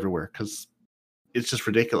glitter everywhere because it's just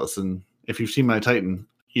ridiculous. And if you've seen my Titan,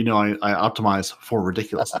 you know I optimize for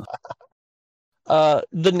ridiculousness.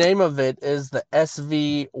 The name of it is the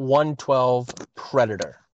SV-112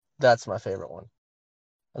 Predator. That's my favorite one.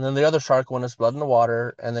 And then the other shark one is Blood in the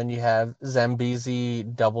Water, and then you have Zambezi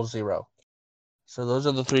 00. So those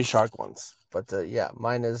are the 3 shark ones. But yeah,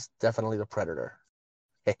 mine is definitely the Predator.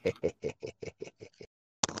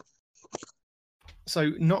 So,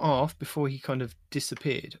 Not Arf, before he kind of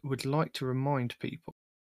disappeared, would like to remind people.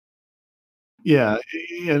 Yeah,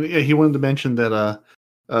 he wanted to mention that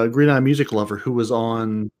Green Eye Music Lover, who was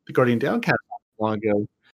on the Guardian Downcast a while ago,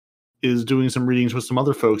 is doing some readings with some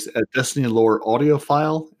other folks at Destiny Lore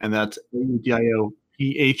Audiophile, and that's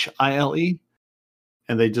AudioPhile.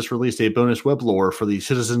 And they just released a bonus web lore for the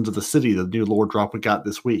Citizens of the City, the new lore drop we got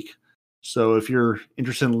this week. So if you're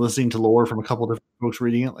interested in listening to lore from a couple of different folks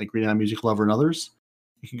reading it, like Green Eye Music Lover and others,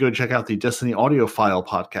 you can go check out the Destiny Audiophile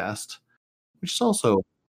podcast, which is also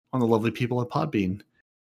on the lovely people at Podbean.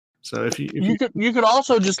 So if you could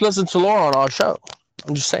also just listen to lore on our show.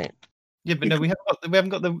 I'm just saying. Yeah, but no, we haven't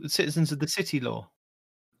got the Citizens of the City lore.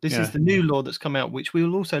 This is the new lore that's come out, which we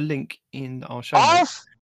will also link in our show notes.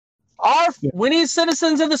 Arf! Yeah. We need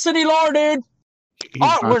Citizens of the City lore, dude.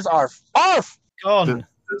 Where's Arf? Arf! Gone.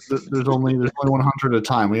 There's only 100 at a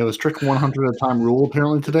time. We have a strict 100 at a time rule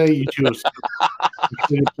apparently today. You two have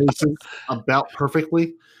places about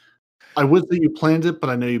perfectly. I would say you planned it,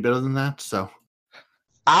 but I know you better than that. So,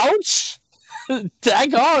 ouch!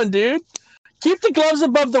 Tag on, dude. Keep the gloves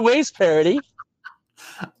above the waist, Parody.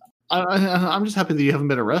 I'm just happy that you haven't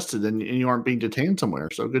been arrested and you aren't being detained somewhere.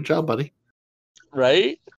 So good job, buddy.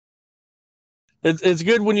 Right? It's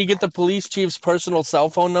good when you get the police chief's personal cell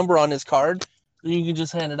phone number on his card. You can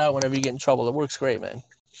just hand it out whenever you get in trouble. It works great, man.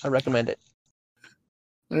 I recommend it.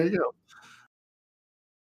 There you go.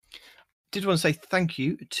 Did want to say thank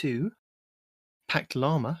you to Packed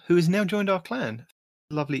Llama, who has now joined our clan.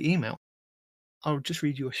 Lovely email. I'll just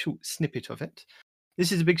read you a short snippet of it.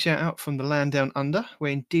 This is a big shout out from the land down under,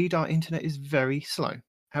 where indeed our internet is very slow.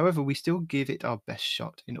 However, we still give it our best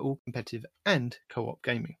shot in all competitive and co-op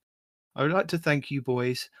gaming. I would like to thank you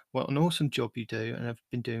boys. What an awesome job you do and have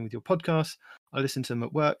been doing with your podcast. I listen to them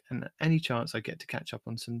at work and at any chance I get to catch up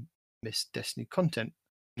on some missed Destiny content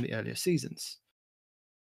from the earlier seasons.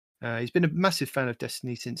 He's been a massive fan of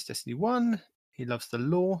Destiny since Destiny 1. He loves the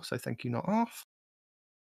lore, so thank you, Not Arf.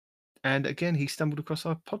 And again, he stumbled across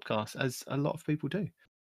our podcast, as a lot of people do.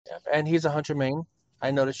 Yeah, and he's a Hunter main. I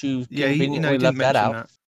noticed you conveniently left that out.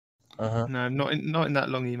 That. Uh-huh. No, not in that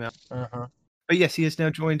long email. Uh-huh. But yes, he has now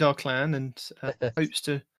joined our clan and hopes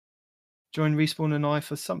to join Respawn and I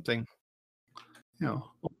for something. Yeah.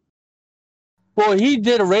 Well, he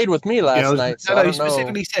did a raid with me last night. So I don't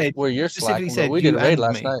specifically said where you're slacking, but we did a raid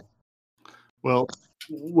last night. Well,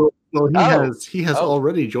 he has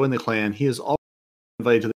already joined the clan. He has already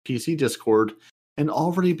invited to the PC Discord and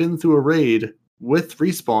already been through a raid with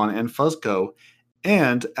Respawn and Fuzzco,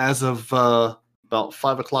 and as of about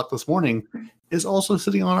 5 o'clock this morning, is also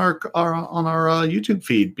sitting on our YouTube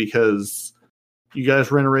feed because you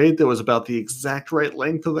guys ran a raid that was about the exact right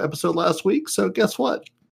length of the episode last week. So guess what?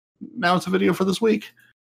 Now it's a video for this week.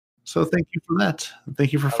 So thank you for that.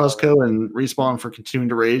 Thank you for Fuzzco and Respawn for continuing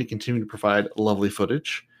to raid and continuing to provide lovely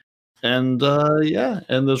footage. And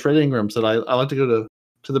and those raid engrams that I like to go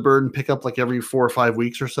to the bird and pick up like every 4 or 5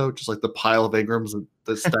 weeks or so, just like the pile of engrams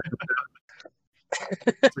that stack up there.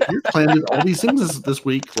 So you planned all these things this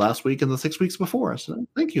week, last week, and the 6 weeks before. So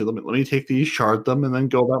thank you. Let me take these, shard them, and then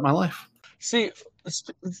go about my life. See,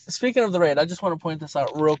 speaking of the raid, I just want to point this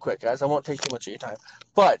out real quick, guys. I won't take too much of your time.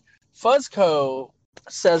 But Fuzzco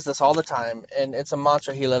says this all the time, and it's a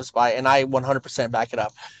mantra he lives by, and I 100% back it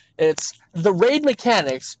up. It's the raid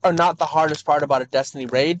mechanics are not the hardest part about a Destiny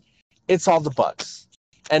raid. It's all the bugs.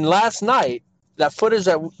 And last night, that footage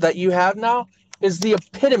that you have now is the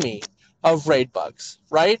epitome of raid bugs,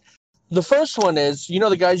 right? The first one is,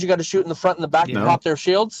 the guys you got to shoot in the front and the back to pop their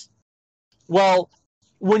shields? Well,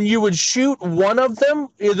 when you would shoot one of them,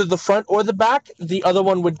 either the front or the back, the other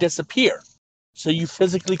one would disappear. So you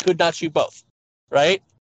physically could not shoot both, right?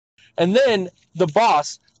 And then the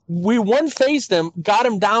boss, we one-phased him, got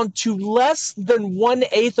him down to less than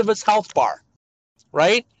 1/8 of his health bar,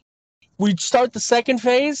 right? We start the second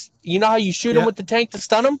phase. You know how you shoot him with the tank to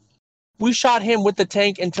stun him? We shot him with the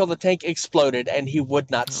tank until the tank exploded, and he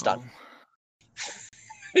would not stun.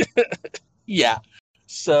 Yeah.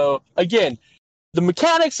 So, again, The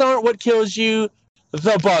mechanics aren't what kills you.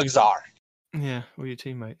 The bugs are. Yeah, or your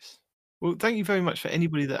teammates. Well, thank you very much for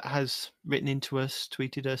anybody that has written into us,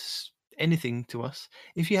 tweeted us, anything to us.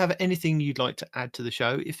 If you have anything you'd like to add to the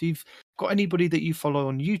show, if you've got anybody that you follow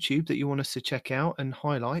on YouTube that you want us to check out and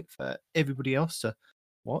highlight for everybody else to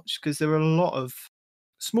watch, because there are a lot of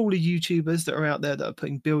smaller YouTubers that are out there that are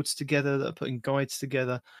putting builds together, that are putting guides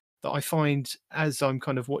together, that I find as I'm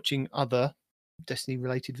kind of watching other Destiny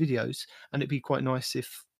related videos, and it'd be quite nice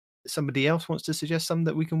if somebody else wants to suggest some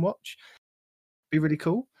that we can watch. Be really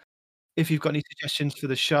cool. If you've got any suggestions for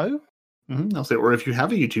the show, I'll say, or if you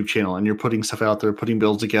have a YouTube channel and you're putting stuff out there, putting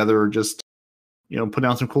builds together, or just putting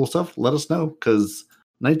out some cool stuff, let us know, because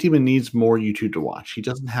Night Demon needs more YouTube to watch. He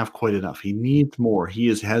doesn't have quite enough. He needs more. He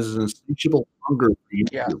has an insatiable hunger for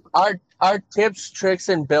YouTube. Yeah, our tips, tricks,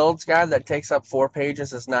 and builds guide that takes up 4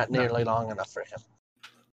 pages is not nearly long enough for him.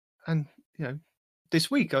 And this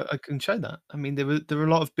week I can show that. I mean, there were a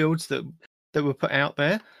lot of builds that were put out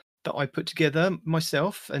there that I put together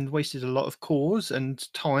myself and wasted a lot of cores and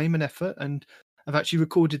time and effort, and I've actually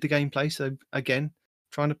recorded the gameplay. So again,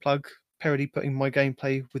 trying to plug Parody putting my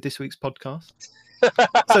gameplay with this week's podcast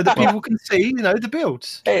so that people can see, the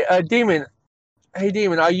builds. Hey, Demon. Hey,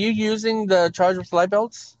 Demon, are you using the Charge with Light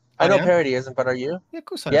Belts? I know Parody isn't, but are you? Yeah, of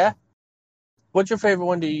course I am. Yeah? What's your favorite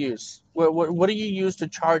one to use? What do you use to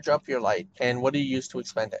charge up your light, and what do you use to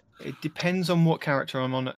expend it? It depends on what character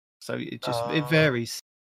I'm on, so it varies.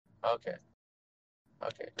 Okay.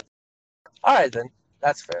 All right, then.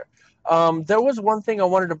 That's fair. There was one thing I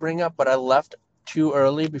wanted to bring up, but I left too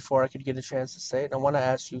early before I could get a chance to say it. And I want to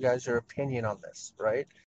ask you guys your opinion on this, right?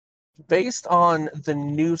 Based on the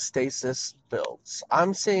new stasis builds,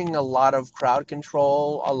 I'm seeing a lot of crowd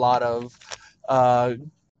control, a lot of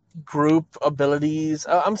group abilities.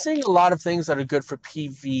 I'm seeing a lot of things that are good for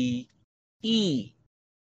PvE,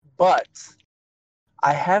 but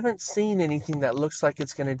I haven't seen anything that looks like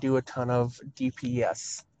it's going to do a ton of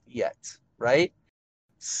DPS yet, right?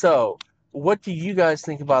 So, what do you guys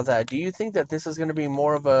think about that? Do you think that this is going to be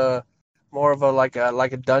more of a like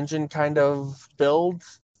a dungeon kind of build,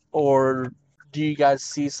 or do you guys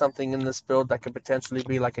see something in this build that could potentially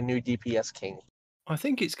be like a new DPS king? I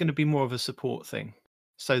think it's going to be more of a support thing,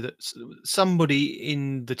 so that somebody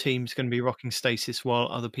in the team is going to be rocking stasis while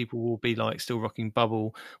other people will be still rocking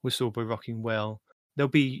bubble, will still be rocking well. There'll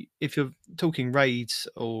be, if you're talking raids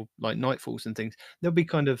or like nightfalls and things, there'll be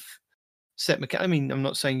kind of set mechanics. I mean, I'm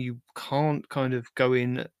not saying you can't kind of go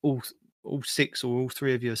in all 6 or all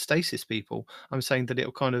 3 of your stasis people. I'm saying that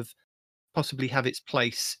it'll kind of possibly have its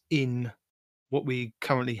place in what we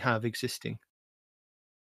currently have existing.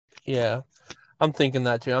 Yeah, I'm thinking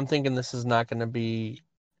that too. I'm thinking this is not going to be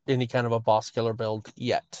any kind of a boss killer build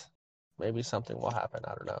yet. Maybe something will happen.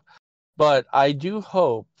 I don't know. But I do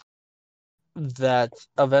hope that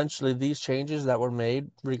eventually these changes that were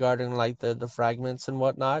made regarding like the fragments and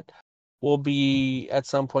whatnot will be at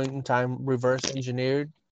some point in time reverse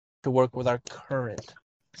engineered to work with our current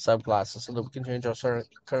subclasses, so that we can change our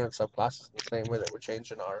current subclasses the same way that we're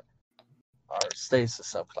changing our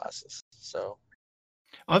stasis subclasses. So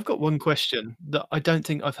I've got one question that I don't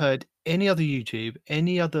think I've heard any other YouTube,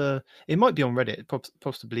 it might be on Reddit,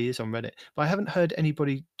 possibly is on Reddit, but I haven't heard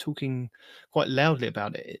anybody talking quite loudly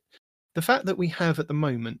about it. The fact that we have at the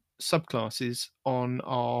moment subclasses on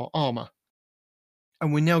our armor,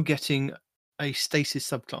 and we're now getting a stasis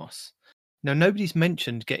subclass. Now, nobody's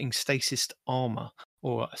mentioned getting stasis armor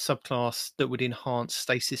or a subclass that would enhance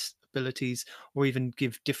stasis abilities or even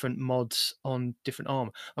give different mods on different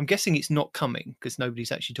armor. I'm guessing it's not coming because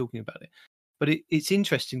nobody's actually talking about it. But it's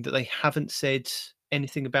interesting that they haven't said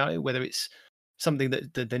anything about it, whether it's something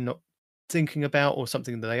that they're not thinking about or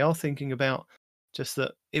something that they are thinking about. Just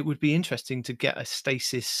that it would be interesting to get a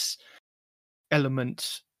stasis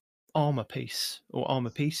element armor piece or armor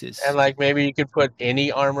pieces. And like maybe you could put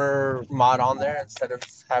any armor mod on there instead of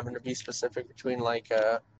having to be specific between like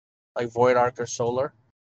Void Arc or Solar.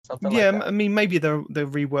 Something like that. I mean, maybe they'll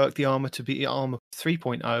rework the armor to be armor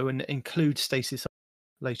 3.0 and include stasis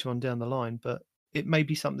later on down the line, but it may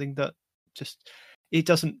be something that just it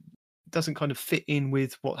doesn't kind of fit in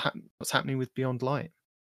with what's happening with Beyond Light.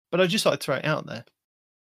 But I just thought I'd throw it out there.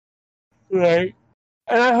 Right.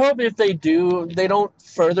 And I hope if they do, they don't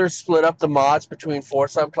further split up the mods between 4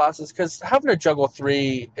 subclasses, because having to juggle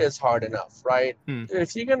 3 is hard enough, right?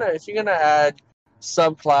 If you're gonna add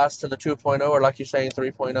subclass to the 2.0 or like you're saying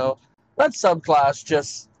 3.0, let subclass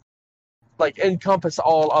just like encompass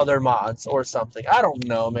all other mods or something. I don't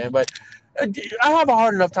know, man, but I have a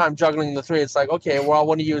hard enough time juggling the 3. It's like, okay, well, I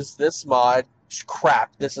want to use this mod.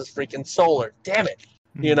 Crap, this is freaking Solar. Damn it.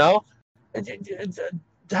 You know?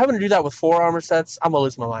 having to do that with 4 armor sets, I'm gonna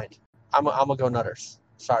lose my mind. I'm gonna go nutters.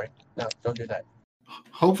 Sorry, no, don't do that.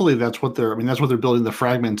 Hopefully that's what they're. I mean, that's what they're building the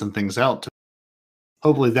fragments and things out to.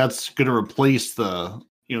 Hopefully that's going to replace the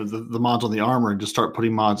mods on the armor and just start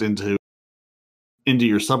putting mods into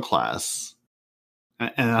your subclass.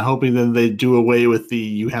 And I'm hoping that they do away with the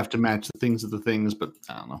you have to match the things with the things, but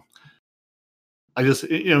I don't know. I just,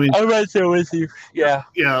 I'm right there with you. Yeah.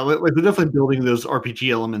 Yeah, like they're definitely building those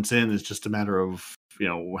RPG elements in. It's just a matter of,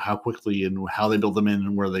 how quickly and how they build them in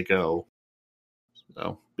and where they go.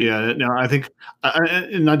 So, yeah, no, I think,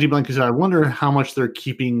 and not deep like I said, I wonder how much they're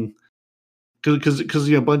keeping, because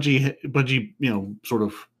Bungie, sort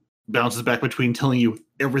of bounces back between telling you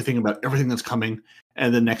everything about everything that's coming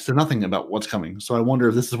and then next to nothing about what's coming. So I wonder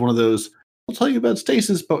if this is one of those, I'll tell you about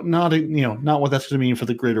stasis, but not what that's going to mean for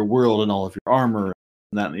the greater world and all of your armor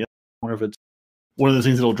and that and the other. I wonder if it's one of those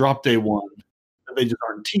things that'll drop day one that they just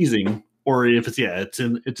aren't teasing, or if it's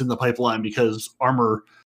in the pipeline because armor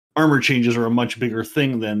changes are a much bigger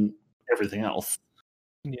thing than everything else.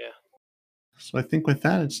 Yeah. So I think with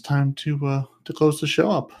that, it's time to close the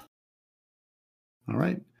show up. All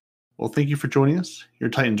right. Well, thank you for joining us. Your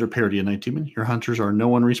Titans are Parody and Night Demon. Your Hunters are no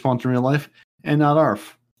one respawned in real life, and not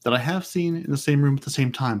ARF, that I have seen in the same room at the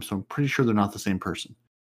same time, so I'm pretty sure they're not the same person.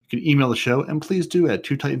 You can email the show, and please do at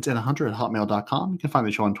twotitansandahunter@hotmail.com. You can find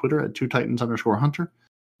the show on Twitter at twotitans_hunter.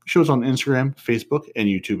 The show's on Instagram, Facebook, and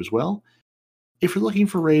YouTube as well. If you're looking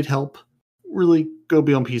for raid help, really go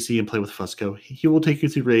be on PC and play with Fusco. He will take you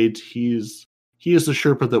through raids. He is the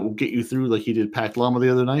Sherpa that will get you through like he did Packed Llama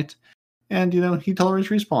the other night. And, he tolerates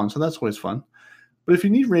respawn, so that's always fun. But if you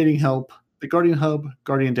need raiding help, the Guardian Hub,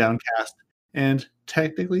 Guardian Downcast, and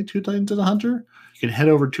technically Two Titans and a Hunter, you can head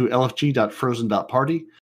over to lfg.frozen.party,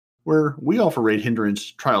 where we offer raid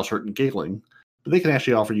hindrance, trials, hurt, and giggling. But they can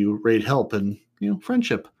actually offer you raid help and,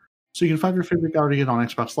 friendship. So you can find your favorite Guardian on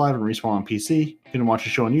Xbox Live and respawn on PC. You can watch the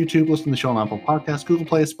show on YouTube, listen to the show on Apple Podcasts, Google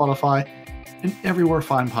Play, Spotify, and everywhere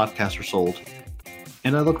fine podcasts are sold.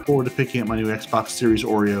 And I look forward to picking up my new Xbox Series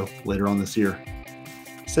Oreo later on this year.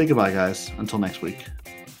 Say goodbye, guys. Until next week.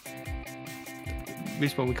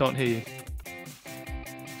 Respawn, we can't hear you.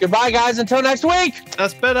 Goodbye, guys. Until next week.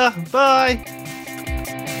 That's better. Bye.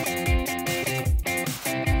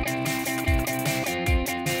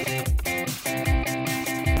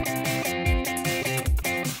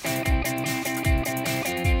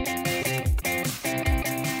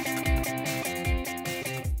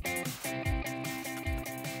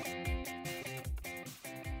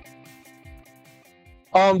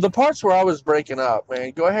 The parts where I was breaking up,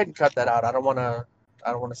 man, go ahead and cut that out. I don't want to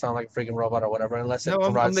sound like a freaking robot or whatever, unless it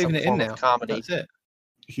provides I'm leaving some it in form now. of comedy. That's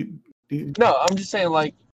it. No, I'm just saying,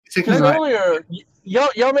 like, because earlier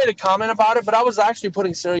y'all made a comment about it, but I was actually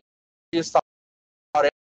putting serious thought about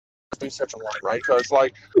it, research online, right? Because,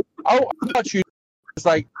 like, I thought you was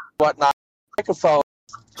like whatnot microphone,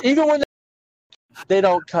 even when they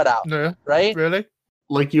don't cut out, Yeah. right? Really?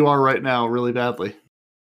 Like you are right now, really badly.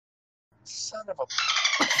 Son of a.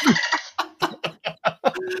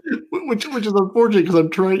 Which is unfortunate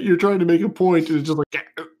because you're trying to make a point and it's just like.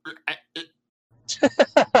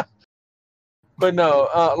 But no,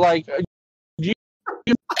 like you.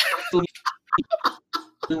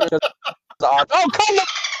 Oh, come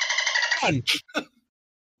on!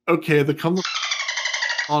 Okay, the come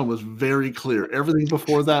on was very clear. Everything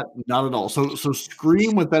before that, not at all. So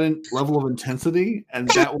scream with that level of intensity, and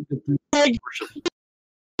that will get through.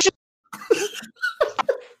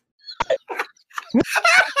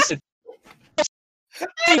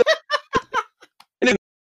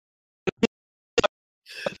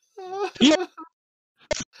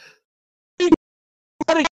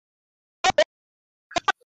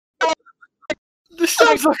 This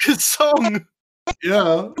sounds like a song.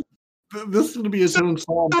 Yeah, this is going to be its own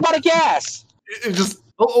song. How about a gas? It just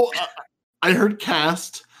I heard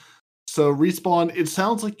cast. So Respawn. It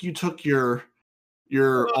sounds like you took your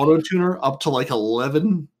auto tuner up to like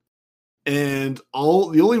 11, and the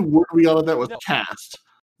only word we got of that was cast.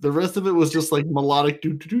 The rest of it was just like melodic.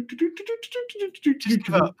 Just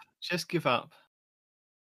give up. Just give up.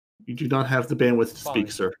 You do not have the bandwidth to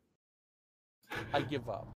speak, sir. I give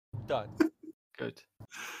up. Done. Good.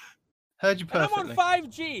 Heard you And I'm perfectly. on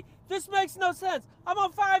 5G. This makes no sense. I'm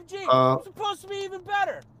on 5G. I'm supposed to be even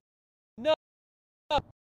better. No.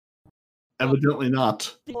 Evidently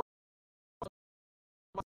not.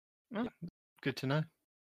 Oh, good to know.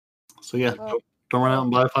 So yeah, don't run out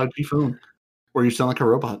and buy a 5G phone, or you sound like a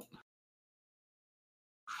robot.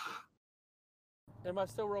 Am I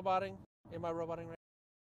still roboting? Am I roboting right